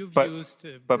that you've used.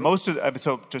 But most of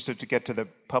so just to get to the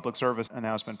public service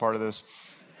announcement part of this,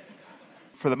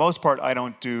 for the most part, I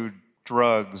don't do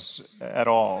drugs at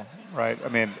all, right? I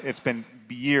mean, it's been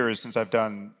years since I've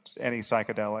done any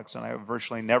psychedelics, and I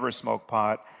virtually never smoke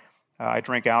pot. I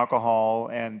drink alcohol,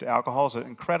 and alcohol is an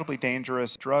incredibly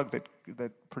dangerous drug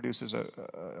that produces a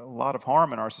lot of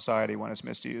harm in our society when it's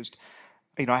misused.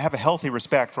 I have a healthy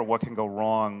respect for what can go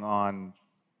wrong on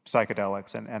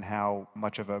psychedelics and how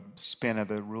much of a spin of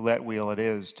the roulette wheel it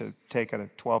is to take a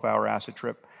 12-hour acid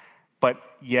trip. But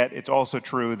yet it's also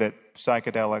true that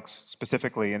psychedelics,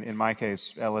 specifically in my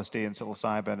case, LSD and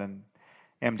psilocybin and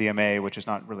MDMA, which is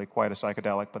not really quite a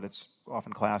psychedelic, but it's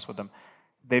often classed with them,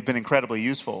 they've been incredibly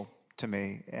useful to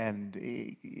me, and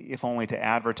if only to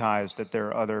advertise that there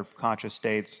are other conscious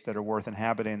states that are worth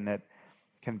inhabiting that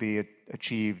can be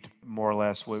achieved more or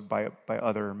less by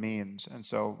other means. And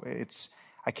so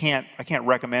I can't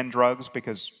recommend drugs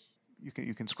because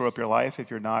you can screw up your life if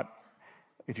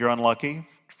you're unlucky,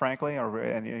 frankly,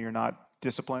 and you're not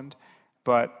disciplined.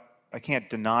 But I can't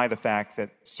deny the fact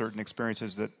that certain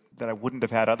experiences that I wouldn't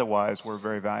have had otherwise were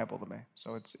very valuable to me.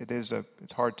 So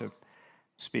it's hard to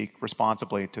speak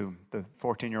responsibly to the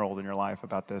 14-year-old in your life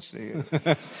about this.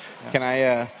 Yeah. Can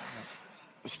I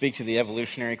speak to the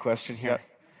evolutionary question here?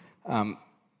 Yeah.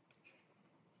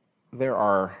 There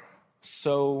are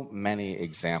so many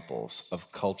examples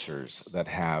of cultures that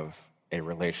have a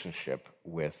relationship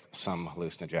with some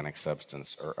hallucinogenic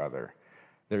substance or other.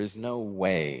 There is no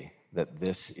way that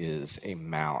this is a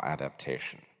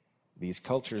maladaptation. These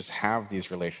cultures have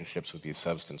these relationships with these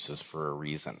substances for a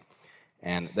reason.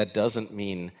 And that doesn't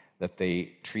mean that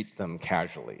they treat them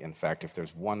casually. In fact, if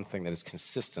there's one thing that is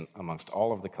consistent amongst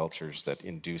all of the cultures that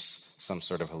induce some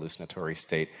sort of hallucinatory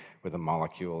state with a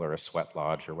molecule or a sweat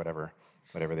lodge or whatever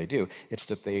they do, it's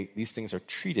that these things are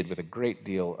treated with a great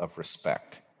deal of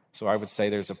respect. So I would say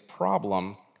there's a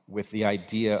problem with the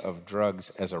idea of drugs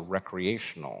as a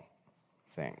recreational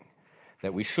thing,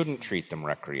 that we shouldn't treat them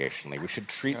recreationally. We should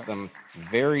treat them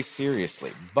very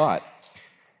seriously. But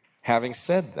having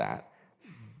said that,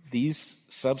 these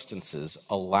substances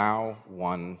allow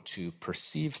one to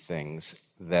perceive things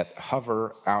that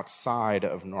hover outside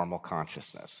of normal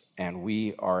consciousness. And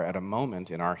we are at a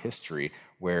moment in our history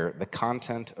where the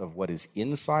content of what is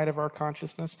inside of our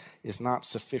consciousness is not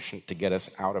sufficient to get us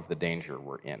out of the danger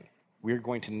we're in. We're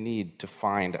going to need to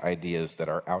find ideas that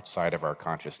are outside of our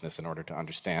consciousness in order to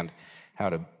understand how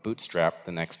to bootstrap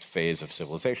the next phase of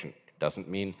civilization. Doesn't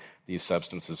mean these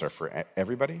substances are for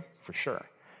everybody, for sure.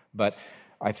 But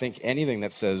I think anything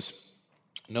that says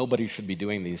nobody should be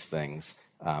doing these things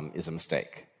is a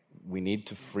mistake. We need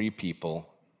to free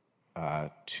people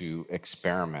to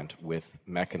experiment with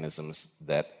mechanisms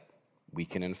that we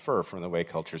can infer from the way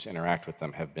cultures interact with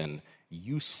them have been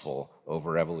useful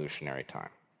over evolutionary time.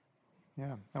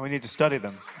 Yeah, and we need to study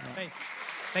them. Thanks.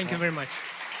 Thank you very much.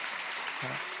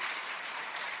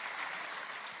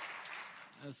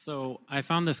 So I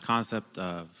found this concept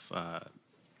of a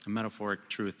metaphoric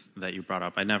truth that you brought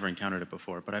up. I never encountered it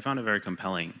before, but I found it very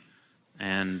compelling.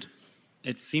 And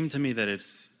it seemed to me that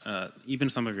it's, even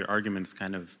some of your arguments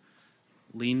kind of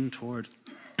lean toward,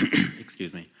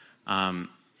 excuse me,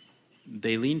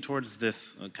 they lean towards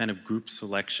this kind of group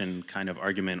selection kind of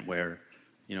argument where,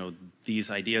 you know,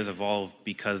 these ideas evolve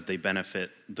because they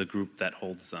benefit the group that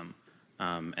holds them.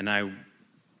 And I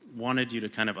wanted you to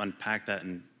kind of unpack that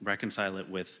and reconcile it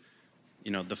with,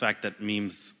 you know, the fact that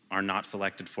memes are not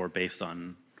selected for based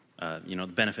on, you know,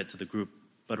 the benefit to the group,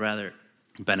 but rather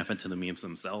benefit to the memes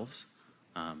themselves.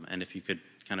 And if you could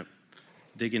kind of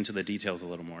dig into the details a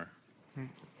little more.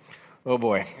 Oh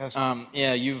boy.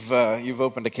 Yeah, you've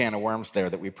opened a can of worms there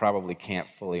that we probably can't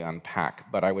fully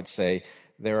unpack. But I would say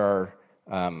there are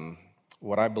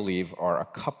what I believe are a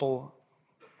couple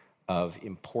of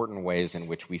important ways in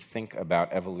which we think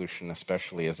about evolution,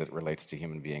 especially as it relates to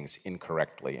human beings,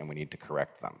 incorrectly, and we need to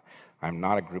correct them. I'm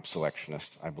not a group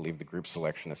selectionist. I believe the group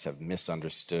selectionists have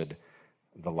misunderstood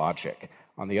the logic.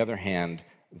 On the other hand,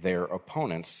 their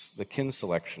opponents, the kin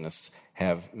selectionists,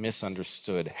 have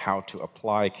misunderstood how to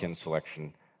apply kin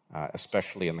selection,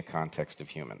 especially in the context of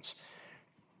humans.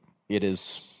 It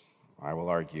is, I will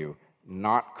argue,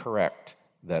 not correct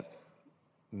that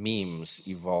memes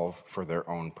evolve for their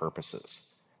own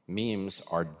purposes. Memes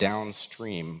are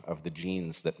downstream of the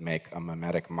genes that make a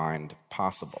mimetic mind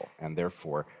possible, and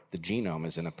therefore the genome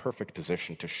is in a perfect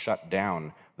position to shut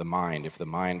down the mind if the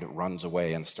mind runs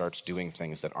away and starts doing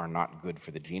things that are not good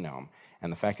for the genome.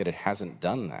 And the fact that it hasn't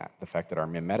done that, the fact that our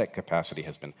mimetic capacity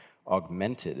has been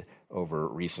augmented over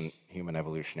recent human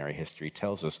evolutionary history,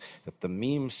 tells us that the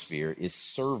meme sphere is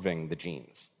serving the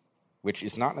genes, which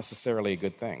is not necessarily a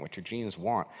good thing. What your genes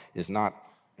want is not,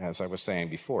 as I was saying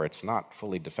before, it's not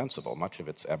fully defensible. Much of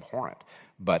it's abhorrent.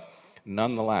 But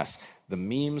nonetheless, the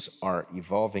memes are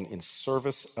evolving in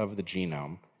service of the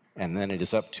genome, and then it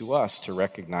is up to us to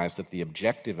recognize that the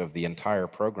objective of the entire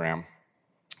program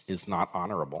is not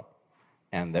honorable,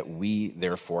 and that we,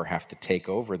 therefore, have to take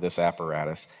over this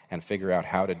apparatus and figure out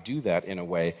how to do that in a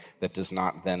way that does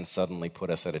not then suddenly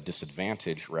put us at a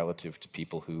disadvantage relative to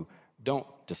people who don't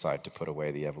decide to put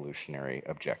away the evolutionary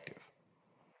objective.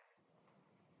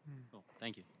 Cool.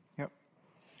 Thank you. Yep.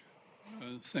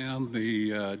 Sam,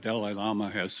 the Dalai Lama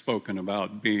has spoken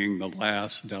about being the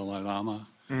last Dalai Lama.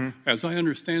 Mm-hmm. As I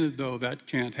understand it, though, that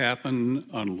can't happen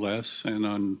unless and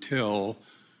until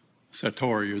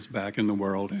Satori is back in the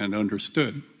world and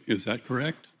understood. Is that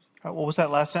correct? What was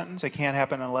that last sentence? It can't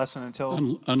happen unless and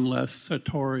until? Unless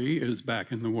Satori is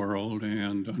back in the world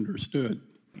and understood.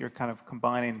 You're kind of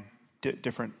combining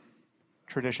different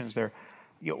traditions there.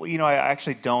 You know, I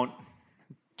actually don't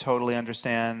totally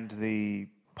understand the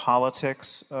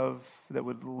politics of that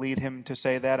would lead him to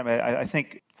say that. I mean, I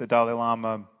think the Dalai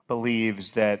Lama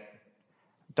believes that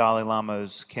Dalai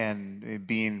Lamas can,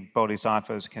 being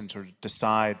bodhisattvas, can sort of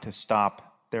decide to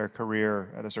stop their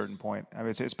career at a certain point. I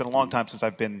mean, it's been a long time since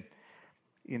I've been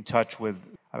in touch with.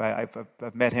 I've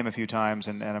met him a few times,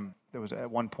 and there was at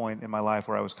one point in my life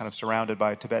where I was kind of surrounded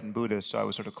by Tibetan Buddhists, so I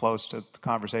was sort of close to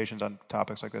conversations on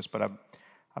topics like this. But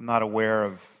I'm not aware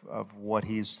of what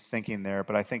he's thinking there.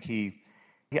 But I think he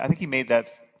made that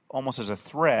almost as a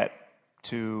threat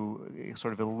to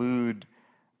sort of elude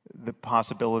the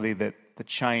possibility that the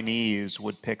Chinese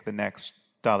would pick the next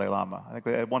Dalai Lama. I think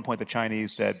at one point the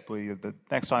Chinese said, well, the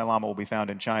next Dalai Lama will be found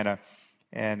in China,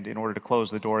 and in order to close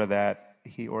the door to that,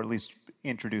 or at least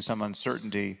introduce some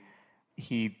uncertainty,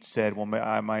 he said, well,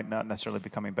 I might not necessarily be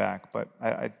coming back. But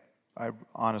I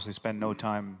honestly spend no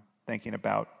time thinking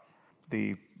about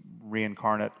the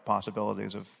reincarnate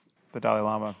possibilities of the Dalai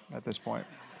Lama at this point.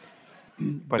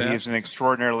 But he's an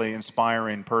extraordinarily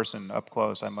inspiring person up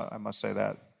close, I must say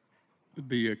that.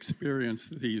 The experience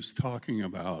that he's talking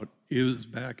about is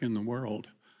back in the world.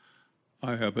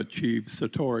 I have achieved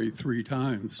Satori 3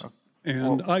 times,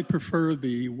 and I prefer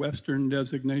the Western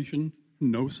designation,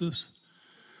 Gnosis.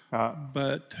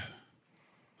 But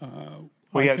I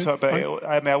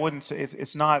wouldn't say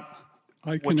it's not.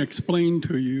 I can explain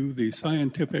to you the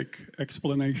scientific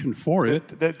explanation for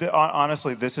it.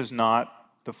 Honestly, this is not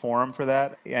the forum for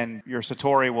that, and your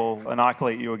Satori will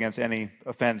inoculate you against any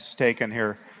offense taken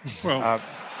here. Well,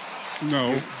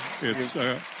 no, it's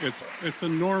a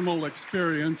normal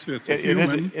experience.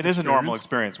 It is a normal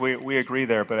experience. We agree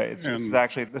there, but it's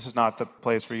actually, this is not the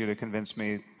place for you to convince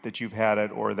me that you've had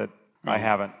it or that I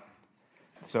haven't.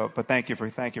 So, but thank you for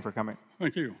coming.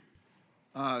 Thank you.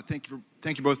 Thank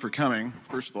you both for coming.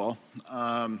 First of all,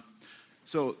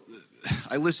 so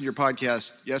I listened to your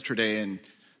podcast yesterday, and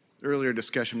the earlier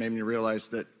discussion made me realize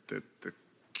that the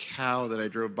cow that I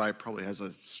drove by probably has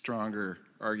a stronger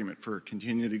argument for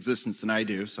continued existence than I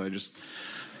do. So I just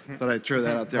thought I'd throw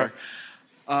that out there.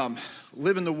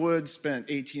 Live in the woods. Spent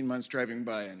 18 months driving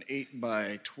by an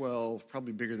 8x12,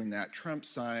 probably bigger than that, Trump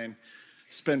sign.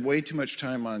 Spend way too much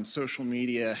time on social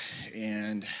media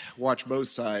and watch both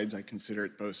sides. I consider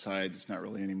it both sides. It's not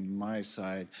really any my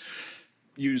side.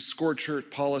 Use scorched earth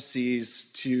policies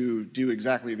to do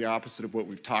exactly the opposite of what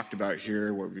we've talked about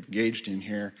here, what we've engaged in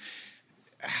here.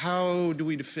 How do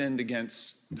we defend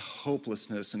against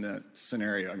hopelessness in that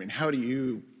scenario? I mean, how do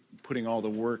you, putting all the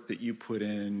work that you put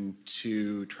in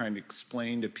to trying to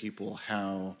explain to people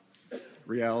how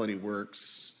reality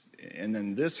works, and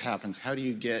then this happens, how do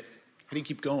you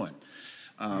keep going?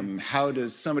 How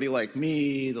does somebody like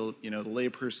me, the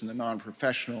layperson, the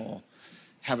non-professional,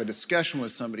 have a discussion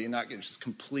with somebody and not get just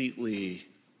completely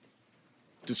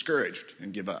discouraged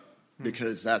and give up?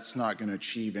 Because that's not going to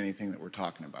achieve anything that we're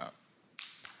talking about.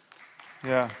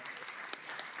 Yeah.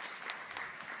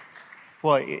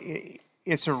 Well,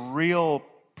 it's a real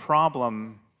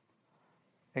problem,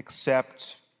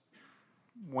 except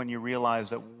when you realize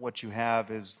that what you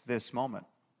have is this moment.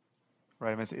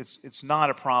 Right? I mean, it's not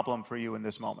a problem for you in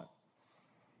this moment.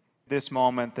 This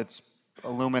moment that's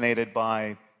illuminated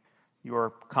by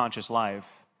your conscious life,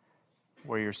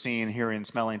 where you're seeing, hearing,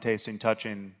 smelling, tasting,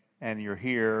 touching, and you're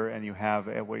here, and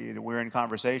we're in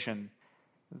conversation.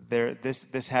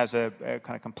 This has a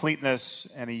kind of completeness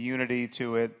and a unity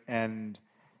to it, and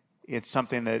it's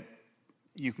something that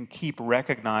you can keep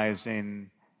recognizing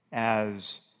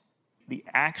as the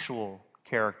actual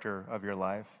character of your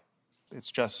life.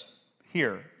 It's just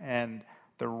here, and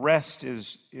the rest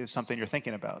is something you're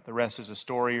thinking about. The rest is a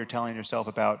story you're telling yourself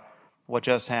about what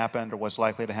just happened or what's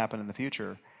likely to happen in the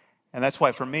future. And that's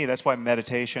why, for me,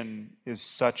 meditation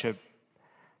is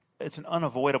it's an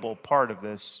unavoidable part of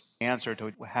this answer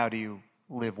to how do you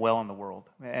live well in the world.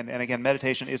 And again,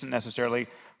 meditation isn't necessarily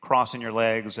crossing your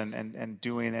legs and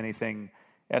doing anything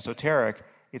esoteric.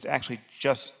 It's actually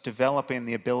just developing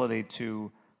the ability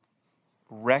to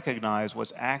recognize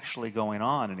what's actually going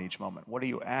on in each moment. What are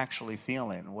you actually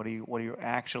feeling? What are you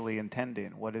actually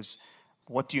intending?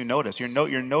 What do you notice?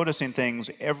 You're noticing things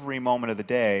every moment of the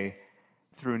day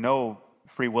through no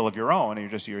free will of your own.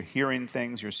 You're hearing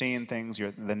things, you're seeing things,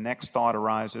 the next thought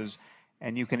arises,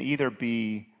 and you can either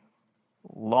be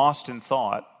lost in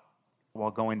thought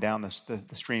while going down the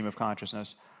stream of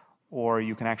consciousness, or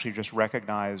you can actually just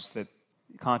recognize that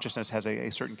consciousness has a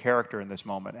certain character in this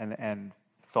moment, and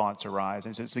thoughts arise.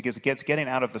 And so it gets getting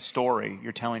out of the story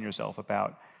you're telling yourself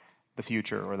about the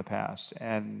future or the past.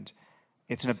 And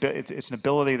it's an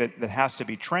ability that has to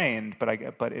be trained, but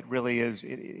it really is.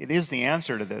 It is the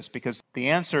answer to this, because the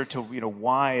answer to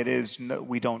why it is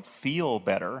we don't feel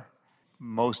better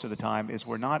most of the time is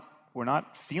we're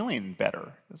not feeling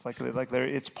better. It's like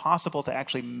it's possible to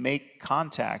actually make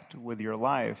contact with your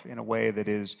life in a way that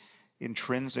is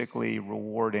intrinsically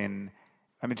rewarding.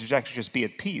 I mean, to actually just be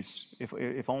at peace,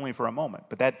 if only for a moment.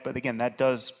 But again, that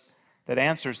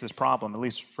answers this problem. At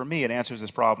least for me, it answers this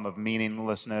problem of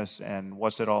meaninglessness and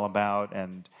what's it all about,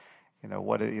 and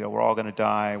we're all going to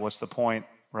die. What's the point,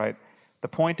 right? The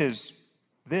point is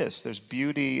this: there's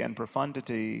beauty and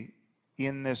profundity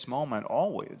in this moment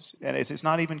always, and it's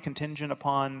not even contingent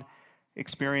upon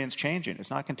experience changing. It's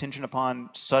not contingent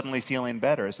upon suddenly feeling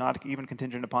better. It's not even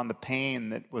contingent upon the pain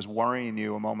that was worrying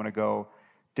you a moment ago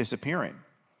disappearing.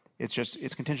 It's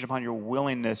contingent upon your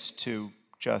willingness to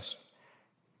just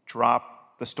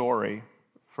drop the story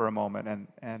for a moment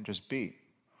and just be.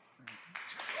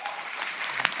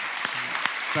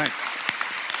 Thanks.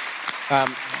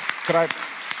 Could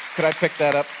I pick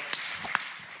that up?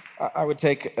 I would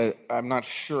take, I'm not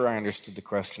sure I understood the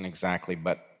question exactly,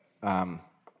 but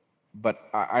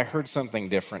I heard something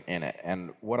different in it.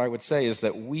 And what I would say is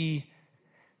that we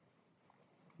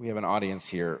have an audience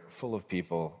here full of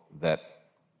people that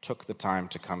took the time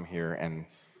to come here and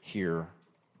hear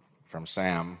from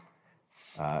Sam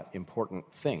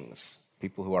important things,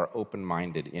 people who are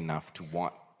open-minded enough to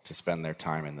want to spend their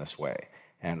time in this way.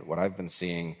 And what I've been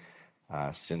seeing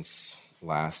since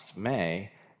last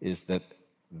May is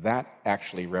that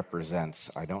actually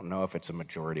represents, I don't know if it's a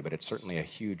majority, but it's certainly a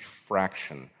huge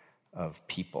fraction of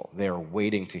people. They are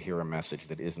waiting to hear a message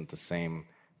that isn't the same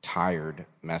tired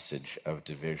message of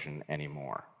division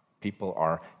anymore. People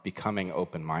are becoming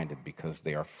open-minded because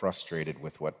they are frustrated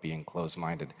with what being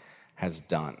closed-minded has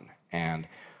done. And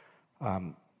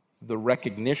the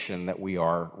recognition that we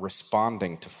are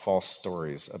responding to false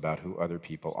stories about who other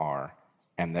people are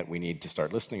and that we need to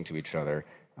start listening to each other,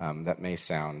 that may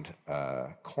sound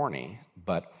corny,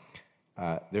 but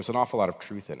there's an awful lot of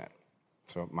truth in it.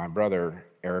 So my brother,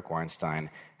 Eric Weinstein,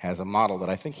 has a model that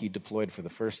I think he deployed for the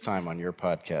first time on your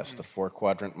podcast, the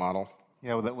 4-quadrant model.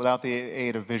 Yeah, without the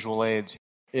aid of visual aids.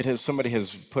 Somebody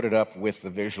has put it up with the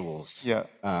visuals. Yeah.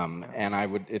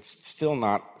 And it's still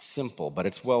not simple, but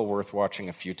it's well worth watching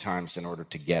a few times in order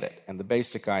to get it. And the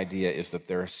basic idea is that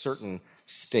there are certain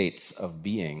states of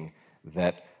being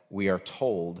that we are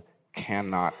told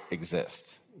cannot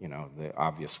exist. You know, the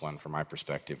obvious one from my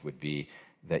perspective would be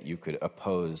that you could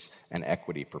oppose an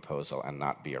equity proposal and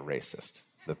not be a racist.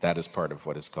 That is part of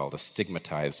what is called a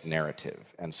stigmatized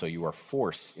narrative. And so you are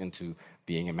forced into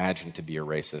being imagined to be a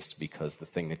racist because the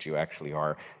thing that you actually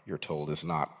are, you're told, is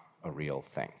not a real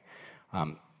thing.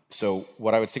 So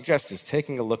what I would suggest is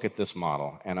taking a look at this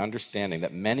model and understanding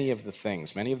that many of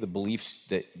the beliefs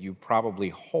that you probably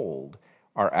hold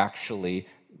are actually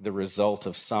the result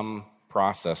of some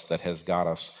process that has got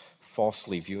us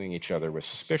falsely viewing each other with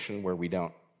suspicion where we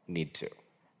don't need to.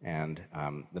 And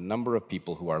the number of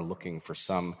people who are looking for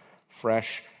some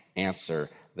fresh answer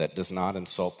that does not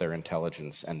insult their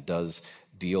intelligence and does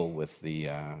deal with the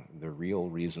real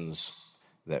reasons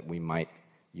that we might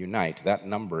unite, that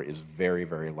number is very,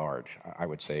 very large. I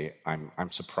would say I'm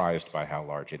surprised by how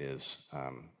large it is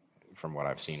from what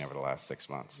I've seen over the last 6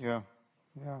 months. Yeah.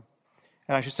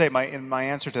 And I should say, in my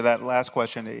answer to that last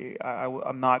question,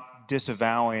 I'm not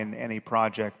disavowing any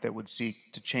project that would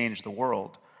seek to change the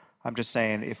world. I'm just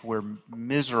saying if we're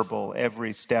miserable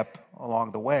every step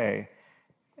along the way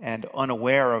and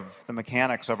unaware of the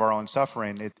mechanics of our own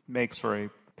suffering, it makes for a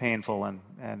painful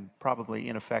and probably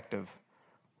ineffective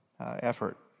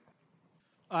effort.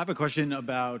 I have a question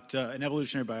about an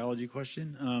evolutionary biology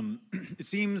question. It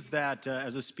seems that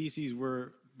as a species,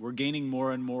 we're gaining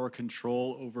more and more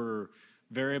control over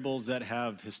variables that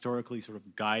have historically sort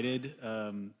of guided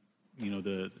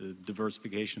the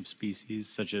diversification of species,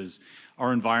 such as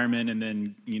our environment, and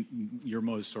then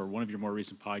one of your more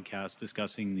recent podcasts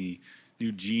discussing the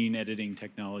new gene editing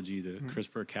technology, the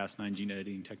CRISPR-Cas9 gene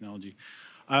editing technology.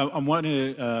 I want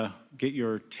to get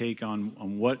your take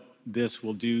on what this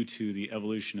will do to the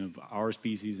evolution of our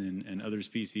species and other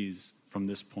species from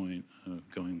this point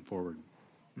going forward.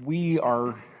 We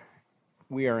are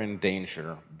in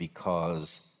danger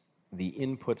because the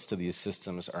inputs to these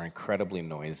systems are incredibly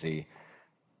noisy.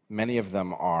 Many of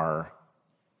them are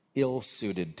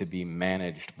ill-suited to be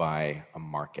managed by a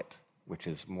market, which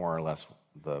is more or less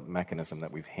the mechanism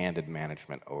that we've handed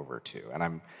management over to. And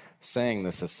I'm saying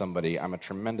this as somebody, I'm a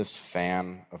tremendous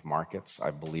fan of markets.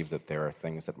 I believe that there are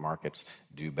things that markets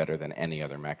do better than any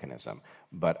other mechanism.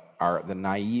 But the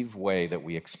naive way that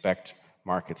we expect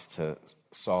markets to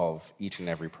solve each and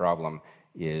every problem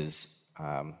is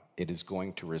it is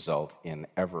going to result in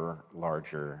ever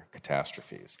larger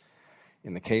catastrophes.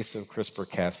 In the case of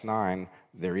CRISPR-Cas9,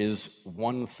 there is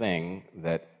one thing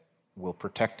that will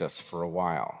protect us for a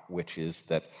while, which is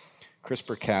that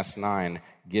CRISPR-Cas9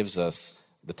 gives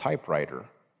us the typewriter.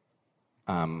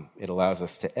 It allows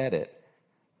us to edit.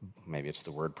 Maybe it's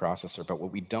the word processor, but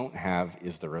what we don't have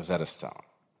is the Rosetta Stone.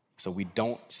 So we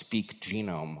don't speak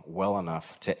genome well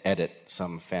enough to edit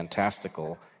some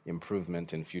fantastical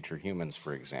improvement in future humans,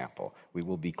 for example. We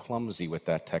will be clumsy with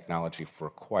that technology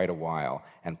for quite a while,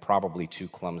 and probably too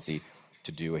clumsy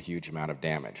to do a huge amount of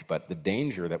damage. But the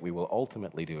danger that we will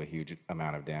ultimately do a huge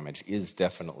amount of damage is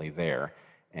definitely there,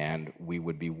 and we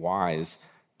would be wise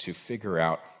to figure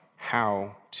out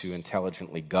how to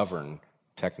intelligently govern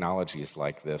technologies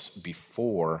like this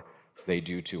before they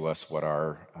do to us what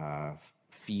our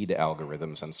feed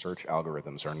algorithms and search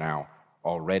algorithms are now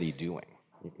already doing.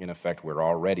 In effect, we're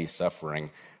already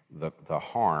suffering the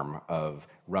harm of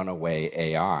runaway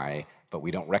AI but we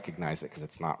don't recognize it because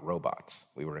it's not robots.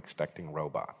 We were expecting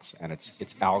robots, and it's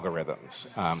algorithms.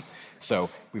 So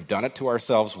we've done it to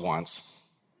ourselves once.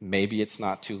 Maybe it's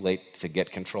not too late to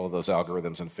get control of those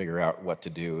algorithms and figure out what to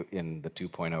do in the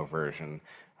 2.0 version,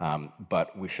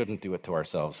 but we shouldn't do it to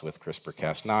ourselves with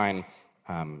CRISPR-Cas9.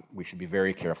 We should be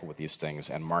very careful with these things,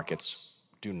 and markets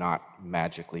do not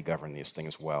magically govern these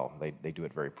things well. They do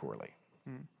it very poorly.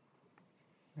 Mm.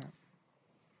 Yeah.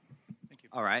 Thank you.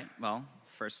 All right, well,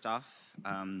 first off,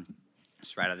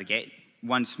 just right out of the gate,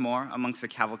 once more amongst the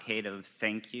cavalcade of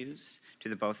thank yous to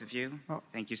the both of you. Oh,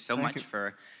 thank you so much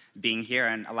for being here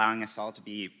and allowing us all to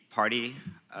be party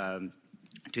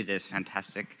to this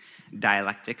fantastic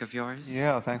dialectic of yours.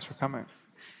 Yeah, thanks for coming.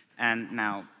 And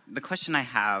now, the question I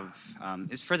have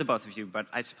is for the both of you, but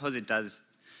I suppose it does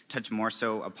touch more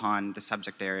so upon the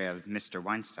subject area of Mr.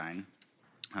 Weinstein.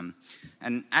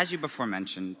 And as you before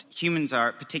mentioned, humans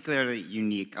are particularly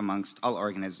unique amongst all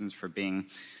organisms for being,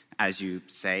 as you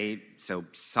say, so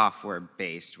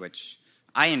software-based, which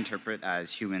I interpret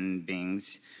as human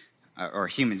beings, or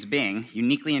humans being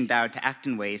uniquely endowed to act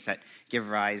in ways that give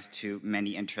rise to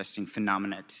many interesting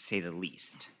phenomena, to say the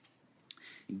least.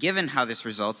 Given how this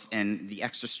results in the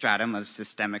extra stratum of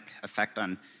systemic effect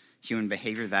on human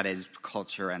behavior, that is,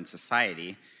 culture and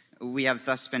society, we have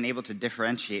thus been able to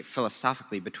differentiate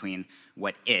philosophically between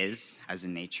what is, as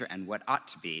in nature, and what ought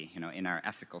to be, in our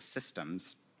ethical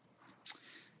systems.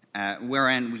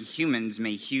 Wherein we humans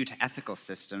may hew to ethical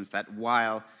systems that,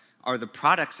 while are the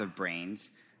products of brains,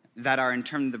 that are in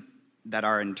turn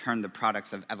the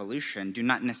products of evolution, do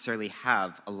not necessarily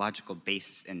have a logical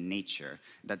basis in nature.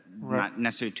 That not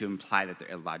necessarily to imply that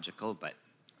they're illogical, but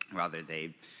rather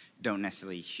they don't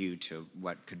necessarily hew to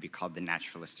what could be called the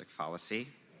naturalistic fallacy.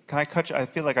 Can I cut you? I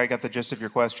feel like I got the gist of your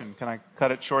question. Can I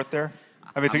cut it short there?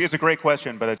 I mean, it's a great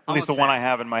question, but at least the one I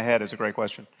have in my head is a great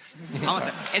question. Almost.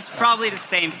 It's probably the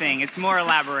same thing. It's more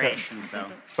elaboration. So,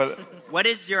 but what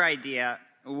is your idea?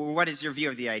 What is your view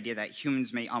of the idea that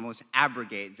humans may almost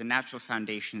abrogate the natural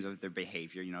foundations of their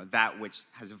behavior, that which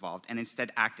has evolved, and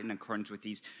instead act in accordance with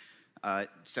these,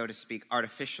 so to speak,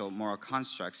 artificial moral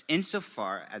constructs,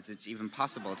 insofar as it's even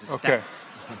possible to step... Okay.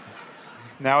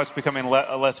 Now it's becoming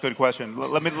a less good question.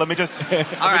 Let me just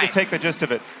just take the gist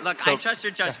of it. Look, I trust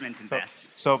your judgment in this.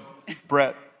 So,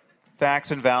 Brett,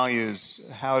 facts and values,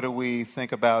 how do we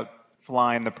think about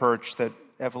flying the perch that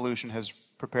evolution has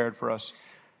prepared for us?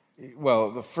 Well,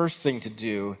 the first thing to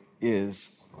do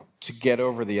is to get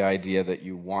over the idea that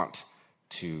you want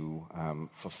to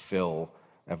fulfill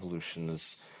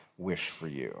evolution's wish for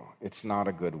you. It's not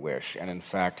a good wish, and in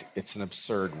fact, it's an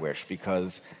absurd wish,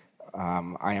 because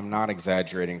I am not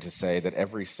exaggerating to say that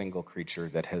every single creature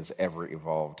that has ever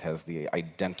evolved has the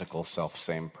identical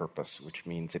self-same purpose, which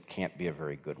means it can't be a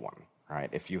very good one, right?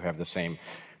 If you have the same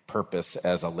purpose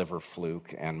as a liver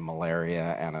fluke and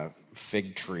malaria and a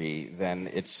fig tree, then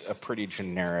it's a pretty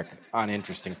generic,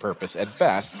 uninteresting purpose at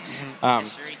best.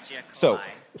 So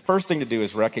the first thing to do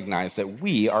is recognize that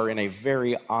we are in a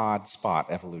very odd spot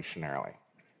evolutionarily.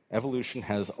 Evolution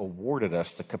has awarded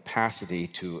us the capacity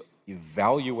to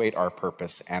evaluate our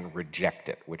purpose and reject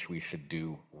it, which we should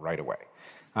do right away.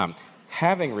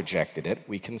 Having rejected it,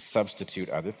 we can substitute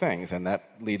other things, and that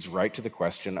leads right to the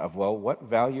question of, well, what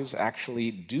values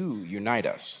actually do unite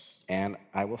us? And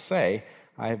I will say,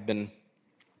 I have been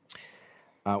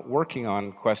working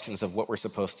on questions of what we're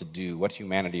supposed to do, what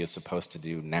humanity is supposed to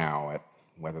do now, at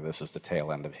whether this is the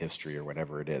tail end of history or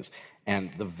whatever it is.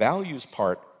 And the values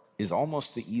part is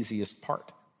almost the easiest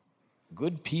part.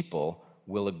 Good people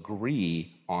will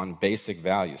agree on basic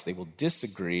values. They will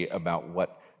disagree about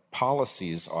what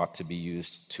policies ought to be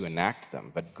used to enact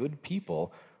them. But good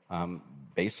people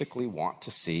basically want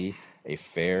to see a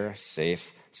fair,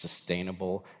 safe,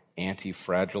 sustainable,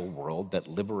 anti-fragile world that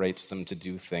liberates them to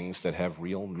do things that have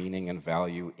real meaning and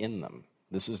value in them.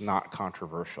 This is not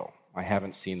controversial. I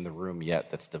haven't seen the room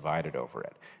yet that's divided over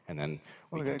it. And then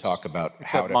we can talk about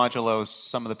how to... modulo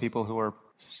some of the people who are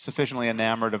sufficiently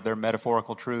enamored of their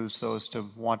metaphorical truths so as to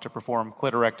want to perform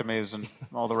clitorectomies and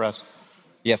all the rest.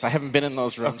 Yes, I haven't been in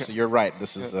those rooms, so you're right.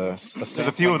 This is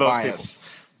a few of those bias.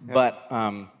 People.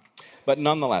 Yeah. But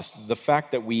nonetheless, the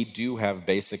fact that we do have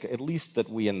basic, at least that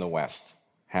we in the West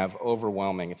have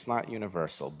overwhelming, it's not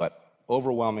universal, but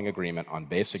overwhelming agreement on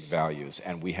basic values,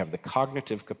 and we have the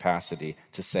cognitive capacity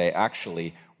to say,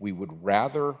 actually, we would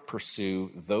rather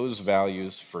pursue those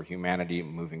values for humanity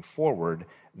moving forward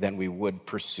than we would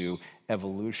pursue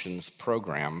evolution's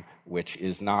program, which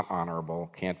is not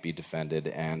honorable, can't be defended,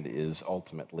 and is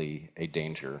ultimately a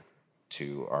danger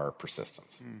to our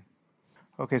persistence.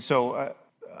 Okay, so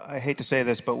I hate to say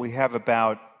this, but we have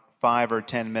about 5 or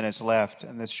 10 minutes left,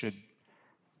 and this should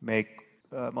make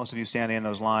most of you standing in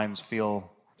those lines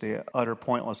feel the utter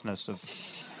pointlessness of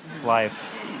life.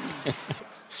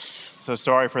 So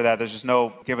sorry for that. There's just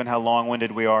no, given how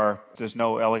long-winded we are, there's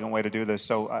no elegant way to do this.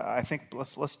 So I think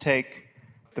let's take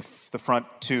the front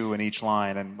two in each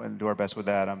line and do our best with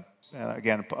that.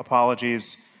 Again,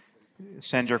 apologies.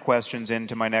 Send your questions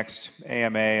into my next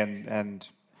AMA, and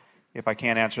if I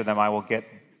can't answer them, I will get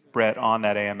Brett on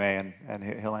that AMA, and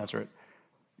he'll answer it.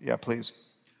 Yeah, please.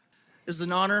 It's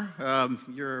an honor.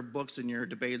 Your books and your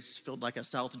debates filled like a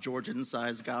South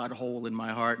Georgian-sized God hole in my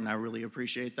heart, and I really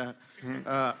appreciate that.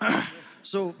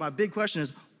 So my big question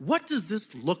is, what does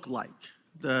this look like?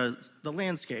 The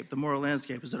landscape, the moral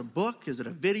landscape. Is it a book? Is it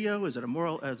a video? Is it a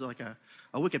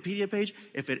Wikipedia page?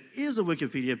 If it is a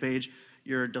Wikipedia page,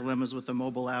 your dilemmas with the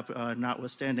mobile app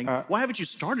notwithstanding, why haven't you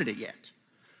started it yet?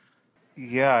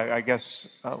 Yeah, I guess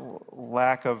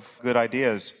lack of good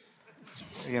ideas.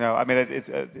 I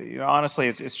mean, honestly,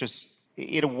 it's just,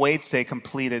 it awaits a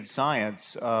completed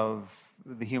science of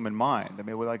the human mind. I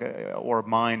mean, or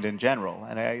mind in general.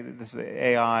 And this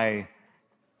AI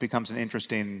becomes an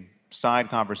interesting side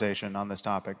conversation on this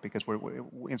topic, because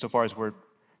insofar as we're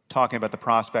talking about the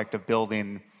prospect of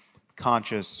building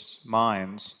conscious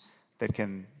minds that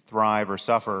can thrive or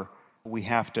suffer, we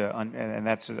have to, and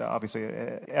that's obviously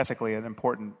ethically an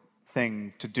important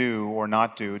thing to do or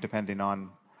not do, depending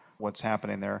on what's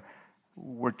happening there.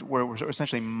 We're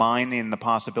essentially mining the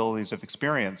possibilities of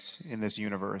experience in this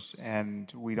universe,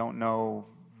 and we don't know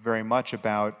very much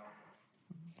about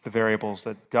the variables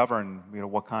that govern,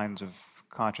 what kinds of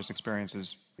conscious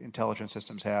experiences intelligent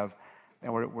systems have,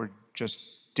 and we're just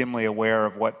dimly aware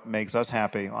of what makes us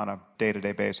happy on a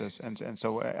day-to-day basis, and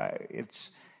so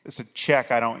it's a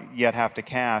check I don't yet have to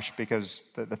cash because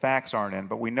the facts aren't in.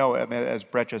 But we know, I mean, as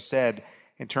Brett just said,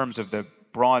 in terms of the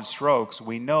broad strokes,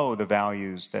 we know the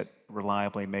values that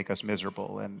reliably make us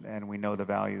miserable, and we know the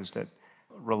values that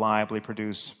reliably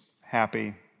produce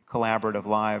happy, collaborative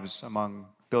lives among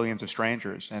billions of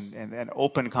strangers. And an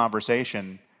open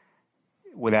conversation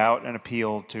without an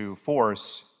appeal to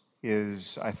force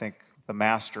is, I think, the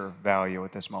master value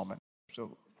at this moment.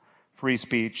 So free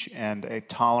speech and a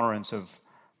tolerance of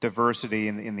diversity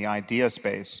in the idea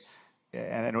space,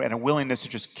 and a willingness to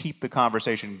just keep the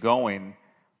conversation going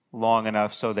long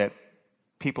enough so that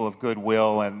people of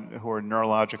goodwill and who are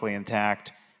neurologically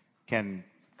intact can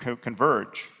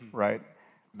converge, right?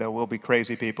 There will be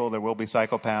crazy people, there will be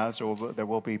psychopaths, there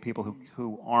will be people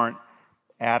who aren't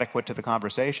adequate to the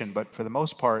conversation, but for the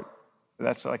most part,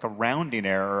 that's like a rounding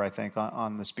error, I think,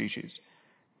 on the species.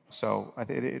 So I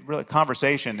think it really,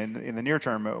 conversation, in the near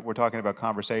term, we're talking about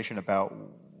conversation about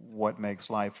what makes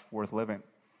life worth living.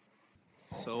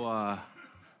 So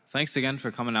thanks again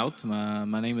for coming out.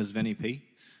 My name is Vinny P.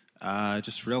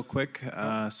 Just real quick,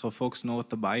 so folks know what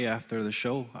to buy after the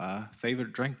show.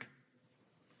 Favorite drink?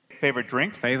 Favorite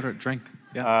drink? Favorite drink,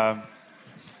 yeah.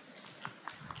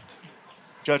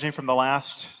 Judging from the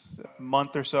last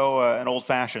month or so, an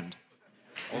old-fashioned.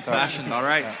 Old-fashioned, all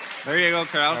right. There you go,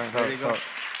 crowd. There you go.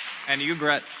 And you,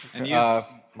 Brett. And you?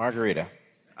 Margarita.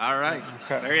 All right.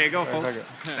 There you go, folks.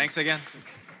 Thanks again.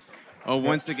 Oh,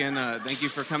 once again, thank you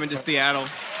for coming to Seattle.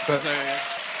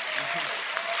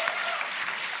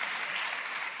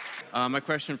 My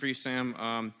question for you,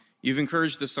 Sam. You've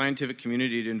encouraged the scientific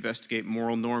community to investigate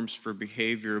moral norms for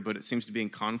behavior, but it seems to be in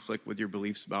conflict with your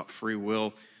beliefs about free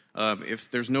will.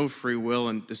 If there's no free will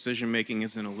and decision-making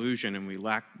is an illusion and we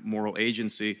lack moral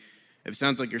agency, it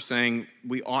sounds like you're saying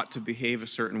we ought to behave a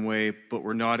certain way, but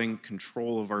we're not in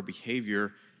control of our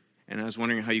behavior. And I was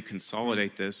wondering how you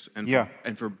consolidate this.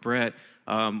 And for Brett,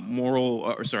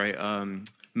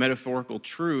 metaphorical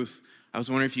truth, I was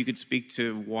wondering if you could speak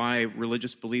to why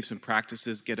religious beliefs and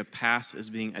practices get a pass as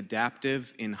being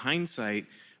adaptive in hindsight,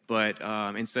 but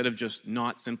instead of just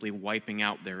not simply wiping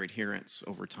out their adherents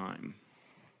over time.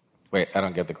 Wait, I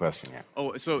don't get the question yet.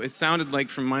 Oh, so it sounded like,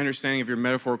 from my understanding of your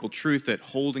metaphorical truth, that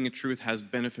holding a truth has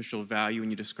beneficial value,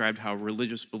 and you described how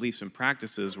religious beliefs and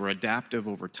practices were adaptive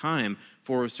over time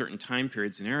for certain time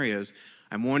periods and areas.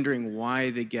 I'm wondering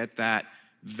why they get that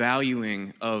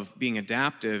valuing of being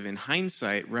adaptive in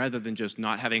hindsight rather than just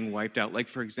not having wiped out. Like,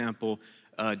 for example,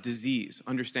 disease,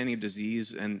 understanding of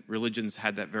disease, and religions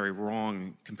had that very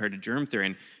wrong compared to germ theory.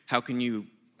 And how can you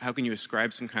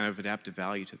ascribe some kind of adaptive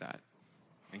value to that?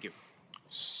 Thank you.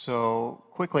 So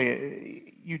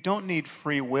quickly, you don't need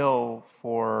free will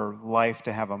for life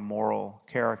to have a moral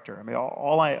character. I mean,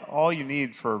 all you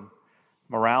need for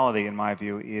morality, in my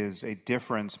view, is a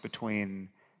difference between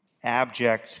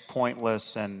abject,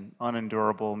 pointless, and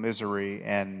unendurable misery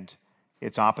and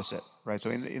its opposite, right?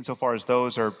 So insofar as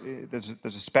those are, there's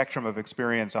a spectrum of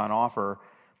experience on offer,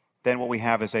 then what we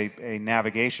have is a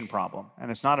navigation problem. And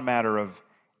it's not a matter of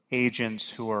agents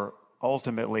who are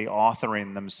ultimately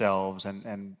authoring themselves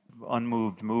and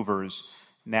unmoved movers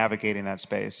navigating that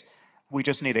space. We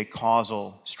just need a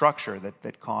causal structure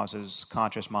that causes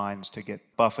conscious minds to get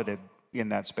buffeted in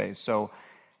that space. So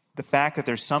the fact that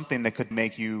there's something that could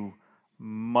make you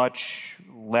much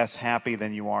less happy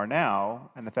than you are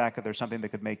now, and the fact that there's something that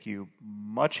could make you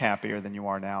much happier than you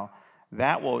are now,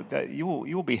 you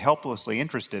will be helplessly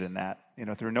interested in that,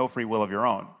 through no free will of your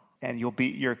own, and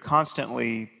you're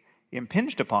constantly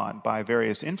impinged upon by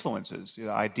various influences,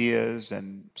 ideas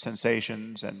and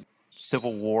sensations and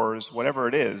civil wars, whatever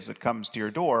it is that comes to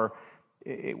your door.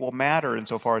 It will matter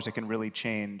insofar as it can really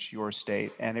change your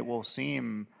state, and it will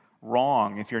seem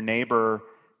wrong if your neighbor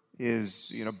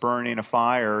is burning a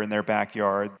fire in their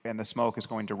backyard and the smoke is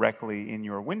going directly in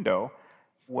your window.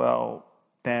 Well,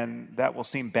 then that will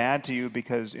seem bad to you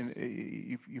because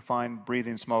you find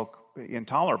breathing smoke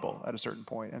intolerable at a certain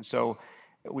point. And so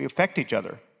we affect each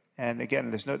other. And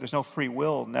again, there's no free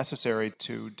will necessary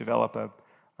to develop a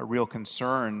real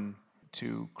concern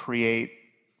to create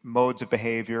modes of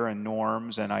behavior and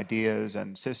norms and ideas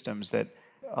and systems that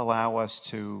allow us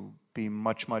to be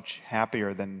much, much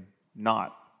happier than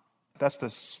not. That's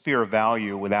the sphere of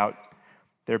value without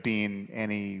there being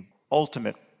any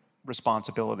ultimate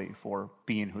responsibility for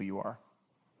being who you are.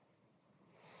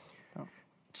 At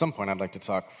some point, I'd like to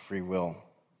talk free will.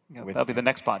 That'll be the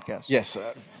next podcast. Yes,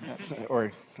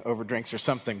 or over drinks or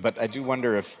something. But I do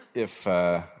wonder if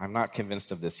I'm not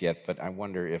convinced of this yet, but I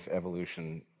wonder if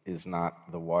evolution is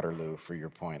not the Waterloo for your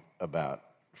point about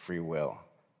free will,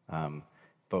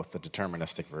 both the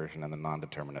deterministic version and the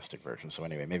non-deterministic version. So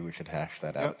anyway, maybe we should hash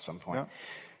that out at some point.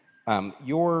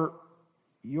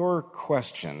 Your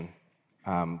question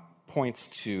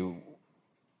points to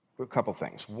a couple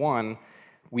things. One,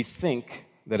 we think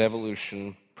that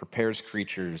evolution prepares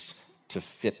creatures to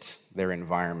fit their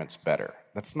environments better.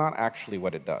 That's not actually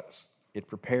what it does. It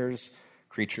prepares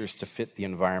creatures to fit the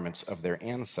environments of their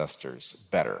ancestors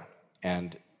better.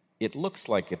 And it looks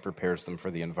like it prepares them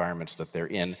for the environments that they're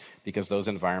in because those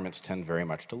environments tend very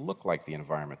much to look like the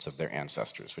environments of their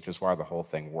ancestors, which is why the whole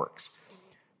thing works.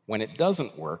 When it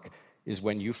doesn't work is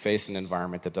when you face an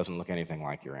environment that doesn't look anything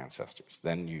like your ancestors.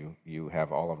 Then you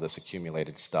have all of this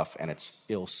accumulated stuff and it's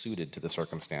ill-suited to the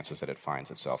circumstances that it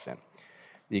finds itself in.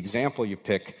 The example you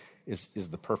pick is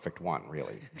the perfect one,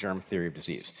 really, germ theory of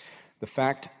disease. The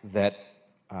fact that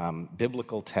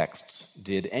biblical texts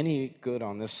did any good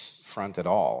on this front at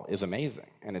all is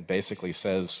amazing. And it basically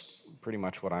says pretty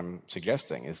much what I'm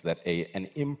suggesting, is that an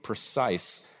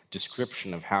imprecise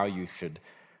description of how you should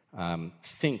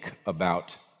think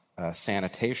about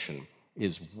sanitation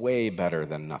is way better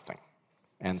than nothing.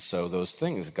 And so those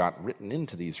things got written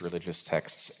into these religious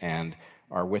texts and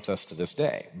are with us to this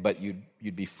day. But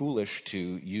you'd be foolish to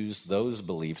use those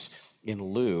beliefs in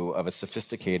lieu of a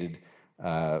sophisticated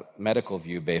medical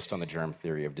view based on the germ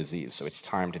theory of disease. So it's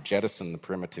time to jettison the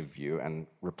primitive view and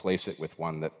replace it with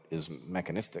one that is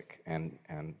mechanistic and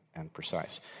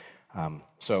precise.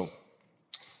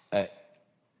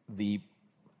 The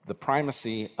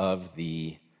primacy of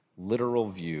the literal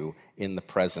view in the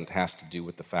present has to do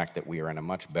with the fact that we are in a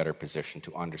much better position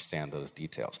to understand those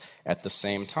details. At the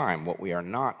same time, what we are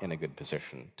not in a good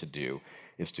position to do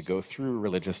is to go through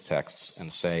religious texts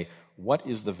and say, what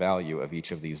is the value of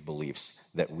each of these beliefs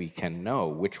that we can know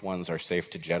which ones are safe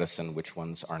to jettison, which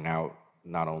ones are now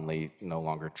not only no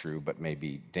longer true, but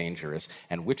maybe dangerous,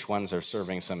 and which ones are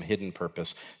serving some hidden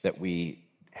purpose that we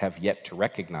have yet to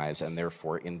recognize, and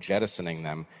therefore in jettisoning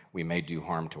them, we may do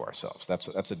harm to ourselves.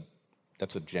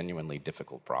 That's a genuinely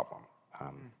difficult problem,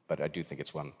 but I do think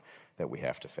it's one that we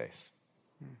have to face.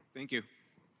 Thank you.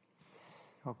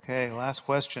 Okay, last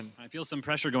question. I feel some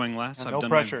pressure going last, so no I've done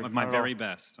pressure. my very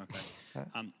best. Okay.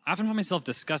 I often find myself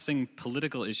discussing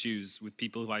political issues with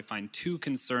people who I find too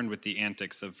concerned with the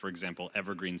antics of, for example,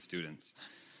 evergreen students.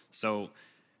 So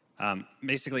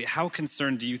basically, how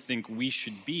concerned do you think we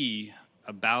should be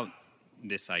about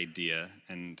this idea,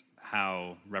 and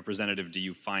how representative do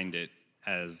you find it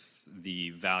as the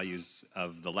values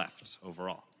of the left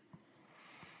overall?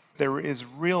 There is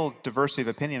real diversity of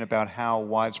opinion about how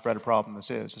widespread a problem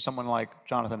this is. Someone like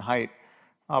Jonathan Haidt,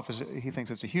 obviously, he thinks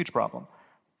it's a huge problem,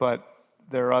 but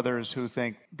there are others who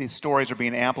think these stories are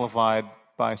being amplified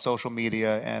by social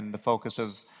media and the focus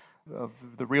of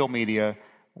the real media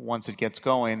once it gets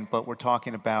going, but we're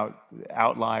talking about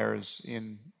outliers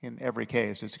in every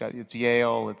case. It's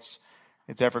Yale, it's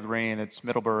Evergreen, it's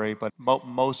Middlebury, but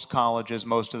most colleges,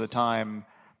 most of the time,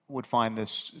 would find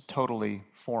this totally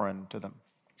foreign to them.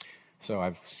 So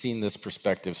I've seen this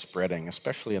perspective spreading,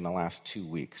 especially in the last 2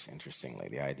 weeks, interestingly,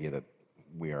 the idea that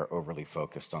we are overly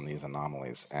focused on these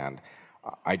anomalies. And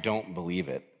I don't believe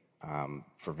it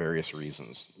for various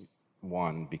reasons.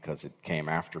 One, because it came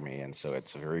after me, and so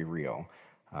it's very real.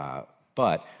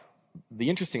 But the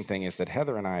interesting thing is that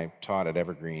Heather and I taught at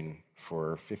Evergreen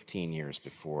for 15 years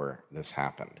before this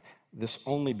happened. This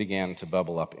only began to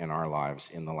bubble up in our lives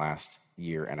in the last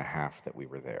year and a half that we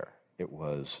were there. It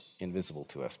was invisible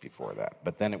to us before that.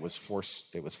 But then it was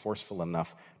forceful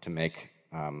enough to make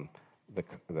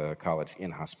the college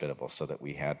inhospitable so that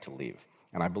we had to leave.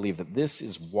 And I believe that this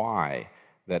is why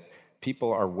that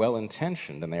people are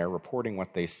well-intentioned and they are reporting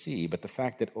what they see, but the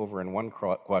fact that over in one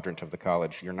quadrant of the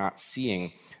college you're not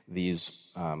seeing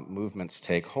these movements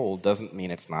take hold doesn't mean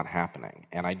it's not happening.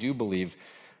 And I do believe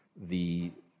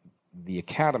the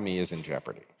academy is in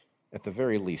jeopardy. At the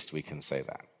very least, we can say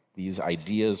that. These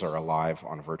ideas are alive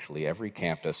on virtually every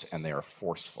campus, and they are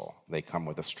forceful. They come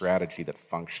with a strategy that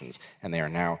functions, and they are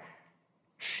now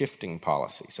shifting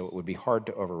policy. So it would be hard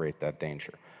to overrate that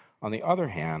danger. On the other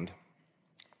hand,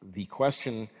 the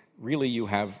question, really you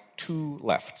have two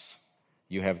lefts.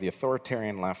 You have the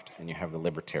authoritarian left and you have the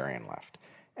libertarian left.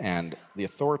 And the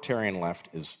authoritarian left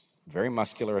is very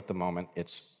muscular at the moment.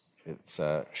 It's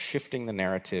shifting the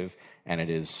narrative, and it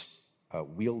is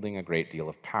wielding a great deal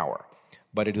of power.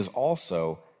 But it is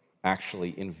also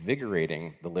actually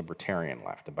invigorating the libertarian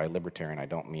left. And by libertarian, I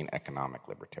don't mean economic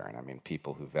libertarian. I mean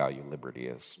people who value liberty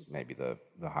as maybe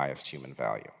the highest human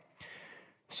value.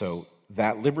 So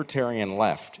that libertarian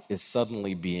left is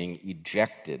suddenly being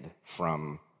ejected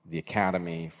from the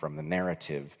academy, from the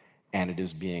narrative, and it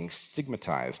is being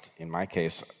stigmatized. In my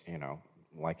case,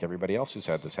 like everybody else who's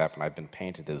had this happen, I've been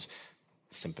painted as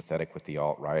sympathetic with the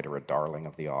alt-right or a darling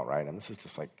of the alt-right, and this is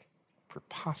just like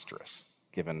preposterous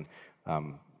given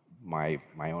my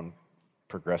own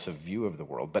progressive view of the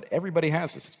world. But everybody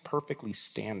has this. It's perfectly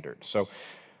standard. So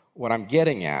what I'm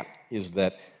getting at is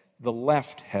that the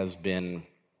left has been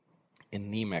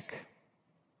anemic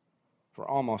for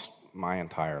almost my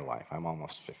entire life. I'm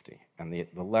almost 50. And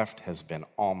the left has been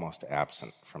almost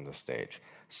absent from the stage.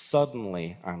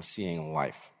 Suddenly, I'm seeing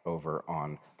life over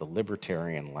on the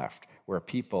libertarian left, where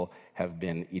people have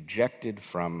been ejected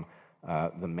from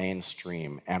the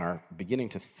mainstream and are beginning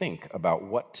to think about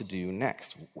what to do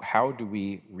next. How do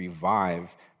we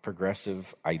revive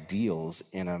progressive ideals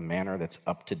in a manner that's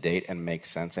up to date and makes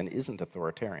sense and isn't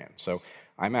authoritarian? So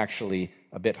I'm actually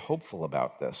a bit hopeful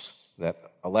about this,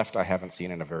 that a left I haven't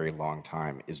seen in a very long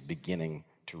time is beginning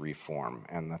to reform,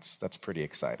 and that's pretty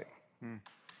exciting.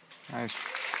 Nice.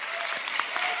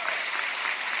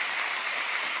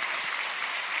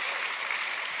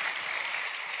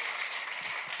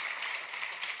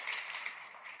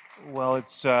 Well,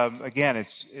 it's again,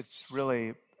 it's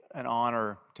really an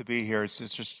honor to be here. It's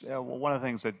just one of the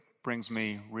things that brings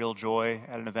me real joy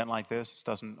at an event like this. This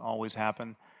doesn't always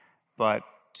happen, but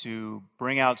to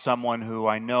bring out someone who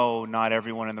I know not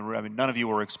everyone in the room, I mean, none of you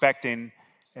were expecting,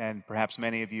 and perhaps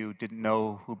many of you didn't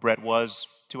know who Brett was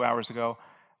 2 hours ago,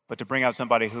 but to bring out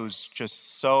somebody who's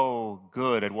just so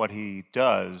good at what he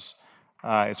does,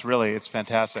 it's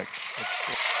fantastic.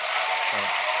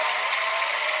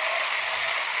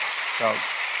 So,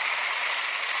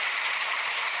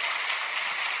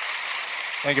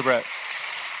 thank you, Brett.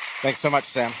 Thanks so much,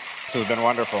 Sam. This has been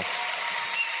wonderful.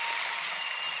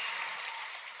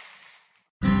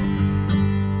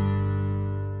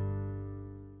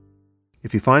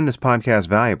 If you find this podcast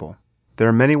valuable, there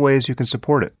are many ways you can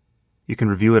support it. You can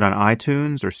review it on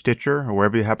iTunes or Stitcher or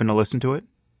wherever you happen to listen to it.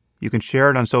 You can share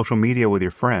it on social media with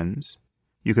your friends.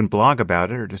 You can blog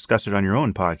about it or discuss it on your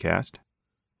own podcast.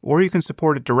 Or you can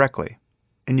support it directly.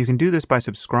 And you can do this by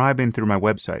subscribing through my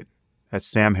website at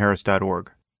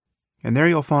samharris.org. And there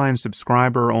you'll find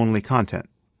subscriber-only content,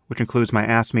 which includes my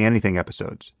Ask Me Anything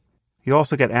episodes. You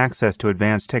also get access to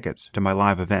advance tickets to my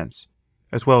live events,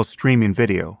 as well as streaming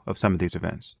video of some of these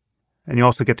events. And you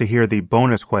also get to hear the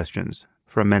bonus questions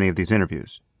from many of these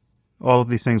interviews. All of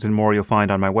these things and more you'll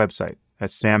find on my website at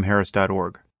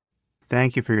samharris.org.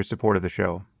 Thank you for your support of the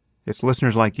show. It's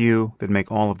listeners like you that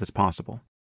make all of this possible.